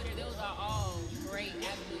 Facebook, Twitter. Those are all great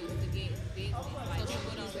avenues to get business. Like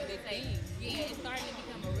people don't really say, yeah, it's starting to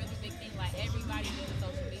become a really big thing. Like everybody uses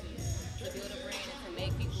social media to build a brand and to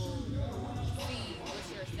make people see what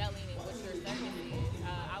you're selling and what your service is.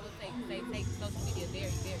 I would say take social media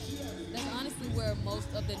very, very seriously. That's honestly where most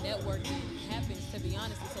of the networking happens. To be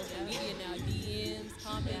honest, with social media now, DMs,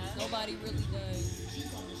 comments. Nobody really does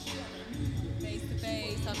face to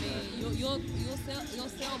face. I mean, you'll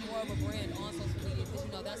sell more of a brand on social media because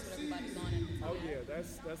you know that's what everybody's on at the time. Oh yeah,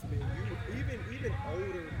 that's big. Even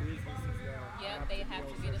older businesses now. Yeah, they have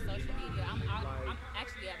to get a social media. I'm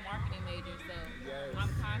actually a marketing major, so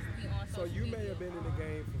I'm constantly on So social you media. may have been in the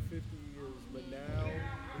game for 50 years, but now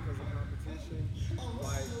because of competition,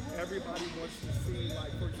 like everybody wants to see,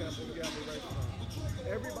 like for example, you have a restaurant.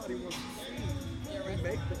 Everybody wants to see you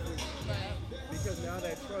make the food. Right. Because now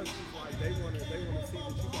that trust is like they want to see that you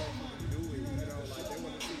can actually do it. You know, like they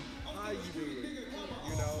want to see how you do it.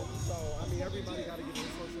 You know, so I mean, everybody got to get on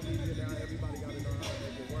social media now. Everybody got to know how to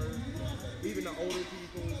make it work. Even the older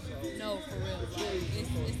people. So No, for real. Like, it's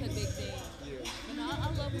a big thing. Yeah. You know, I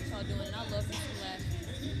love what y'all doing, and I love these lashes.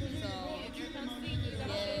 So,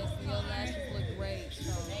 yes, your lashes look great.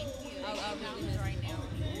 So, I really miss right now.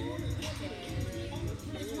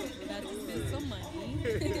 Got to spend some money.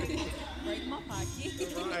 Break my pocket.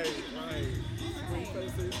 Right. Spring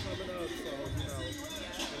Festival is coming up, so you know,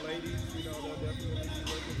 the ladies, you know, they'll definitely be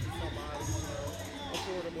working for somebody, you know,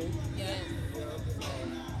 affordable. Yes. Yeah. So,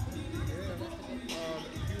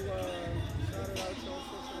 you shouted out your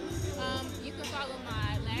social media. You can follow my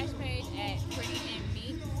lash page at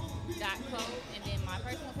prettyandmeek.co, and then my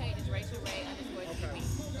personal page is Rachel Ray _TV.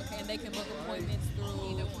 Okay, and they can book appointments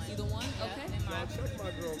through either one. Okay. And Now check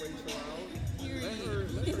my girl Rachel out. Let her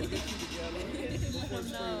get you together before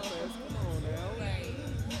Spring Fest. Come on now. Right.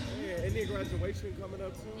 Yeah, and then graduation coming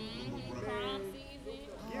up too. Prom season.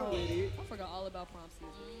 Get with it. I forgot all about prom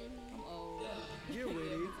season. I'm old. Get with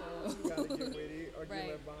it. You gotta get with it or get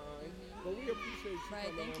left behind. But we appreciate you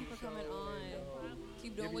coming Thank you on for the coming show on. and,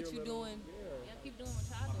 Keep doing give what you a you're little- doing. Yeah, keep doing what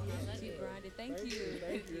y'all doing. I love Keep it. grinding. Thank you.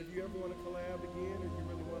 Thank you. If you ever want to collab again, or you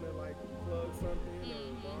really want to like plug something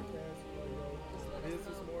or broadcast or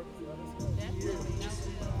business more, just let us know. Definitely.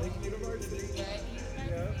 Lincoln University. Right.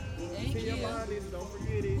 Yeah. Thank See your you. bodies, don't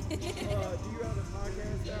forget it. Do you have a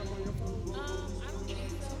podcast app on your phone? I don't think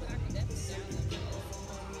so, but I can definitely download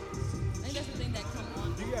it. I think that's the thing that come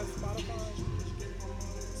on. Do you have Spotify?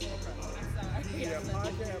 I'm sorry. Yeah, my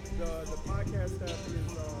the podcast app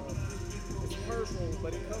is purple,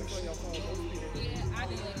 but it comes on your phone. Most people do. Yeah, I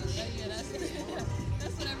do. Yeah,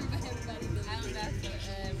 that's what everybody does. I don't that's what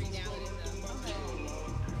every now and then.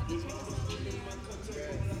 We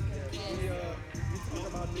talk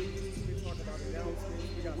about news, we talk about announcements,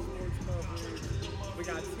 we got sports coverage, we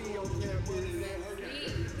got tea on campus,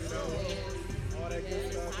 you know, all that good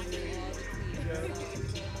stuff.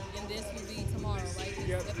 And this will be tomorrow, right?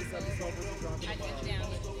 Yep, this episode will be dropping I tomorrow. just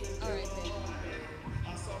downloaded it. All right, thank you.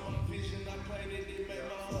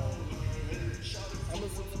 I'm going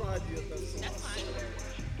to subscribe to you if that's cool. That's fine.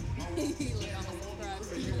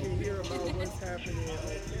 So you can hear about what's happening on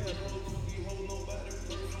campus.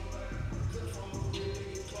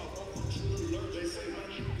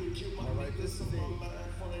 All right, this is it.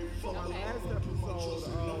 So our last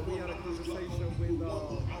episode, we had a conversation with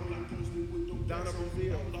Donna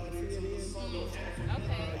Brazile from CNN.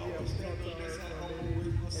 Okay. Yeah, we talked to her for a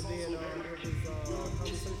minute. And then there was a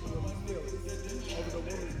conversation with Ms. Phillips over the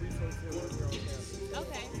Women's Resource Center here on campus.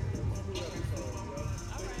 Okay.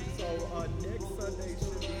 So next Sunday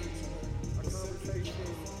should be a conversation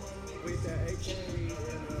with the AK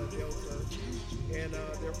and Delta and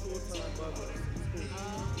their full-time mothers in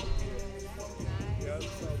school. Yeah,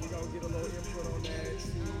 so we're going to get a little input on that.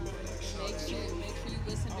 Make sure you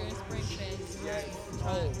listen during Spring Fest. Yes.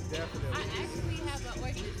 Oh, definitely. I actually have an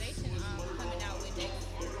organization coming out with next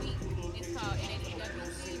week. It's called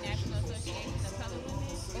NACWC, National Association of Colored Women.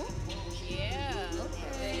 Yeah.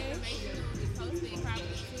 Okay. The information is posted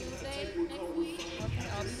probably Tuesday next week. Okay,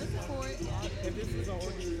 I'll be looking for it. And this is an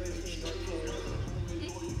organization that's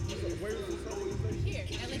where is this organization? Here,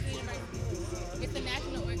 LSU University. It's a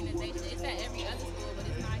national organization. It's at every other school, but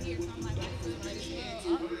it's not here. So I'm like, I could might as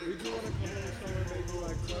well. Did you want to come on the show and maybe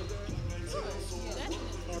like plug that? Sure. Yeah,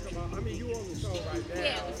 definitely. Talk about, I mean, you on the show right now.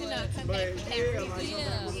 Yeah, but you know, come but back with that yeah, review. like come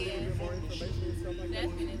back with a little bit more information and stuff like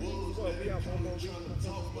Definitely. that. Well, we have one more week.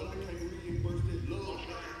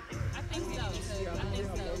 I think so. I think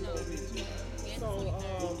so. No.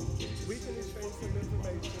 So we can exchange some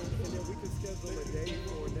information and then we can schedule a day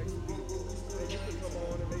for next week. And you can come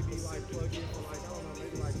on and maybe like plug in for like, I don't know,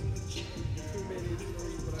 maybe like 2 minutes,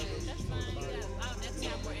 3, whatever. That's fine. Yeah, I'll definitely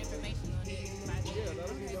have more information on it. Yeah,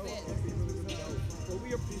 that'll be dope. That'll be really dope. Well, we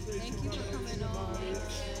appreciate Thank you for coming on.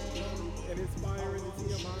 and inspiring the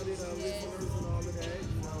TMI listeners and all of that.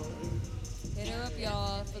 You know. Hit her up,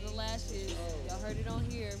 y'all, for the lashes. Y'all heard it on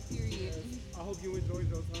here, period. I hope you enjoyed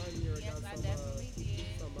your time here. Yes, got I some, definitely did.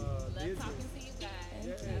 Some Love business. talking to you guys.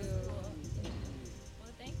 Thank Yeah. you.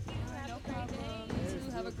 Well, thank you. Have a great day. You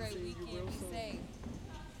too. Have a great weekend. Be safe.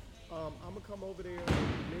 I'm gonna come over there in a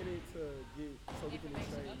minute to get so we can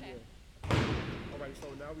exchange. Okay. Yeah. All right. So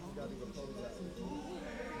now we just got to go close out.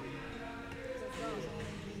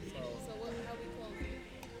 So what? How we closing?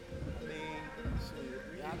 I mean, shit,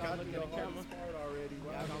 we Y'all got gonna look the in the camera? hardest part already.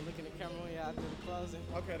 Y'all gonna look in the camera when y'all do the closing?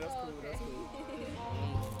 Okay, that's cool. That's cool.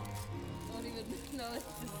 Don't even know what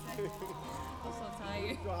to say. I'm so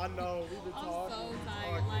tired. I know. We've been I'm talking. so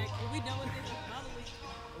tired. Like, if we done with this, it's probably.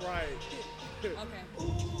 Right. Okay.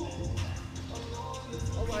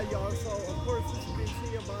 All right, y'all. So, of course, this has been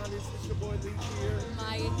Tia Bonus. It's your boy Lee here.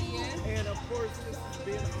 Maya here. And, of course, this has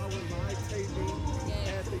been our live taping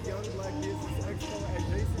at the Young Black Business Expo at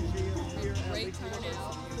Jason Gym here at Great Lake turnout.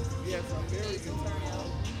 University. Yes, a very good turnout.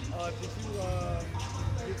 Did you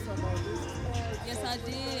get some on this card? Yes, I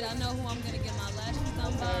did. I know who I'm going to get my lashes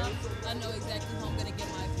done by. I know exactly who I'm going to get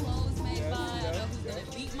my clothes made by. I know who's going to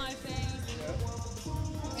beat my face.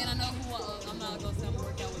 And I know who I'm not going to say I'm going to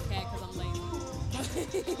work out with Kat because I'm lazy.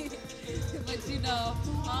 But you know,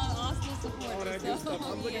 I'll still support All it. that good stuff.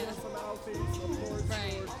 I'm looking for some outfits, of course,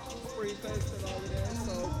 Right. for Spring Fest and all of that.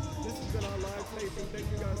 So this has been our live taping. Thank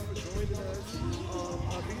you guys for joining us.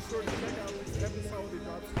 Be sure to check out this episode. It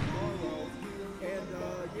drops tomorrow. And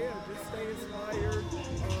yeah, just stay inspired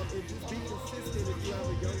and just be consistent if you have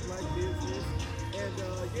a young black business. And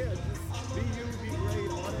yeah, just be you, be great,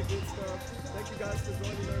 all that good stuff. Thank you guys for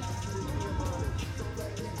joining us. This is TMI.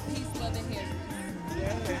 Peace, love, and hair.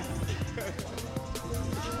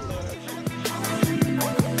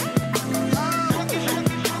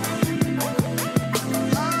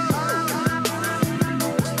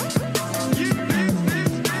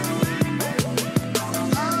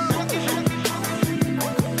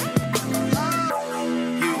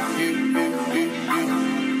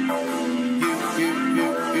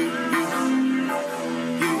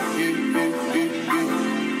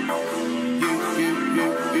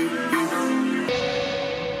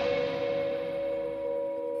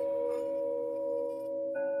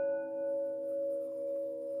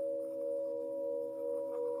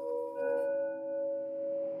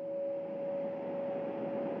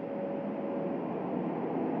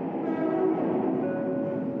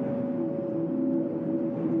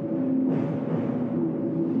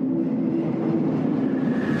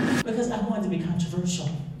 because I wanted to be controversial.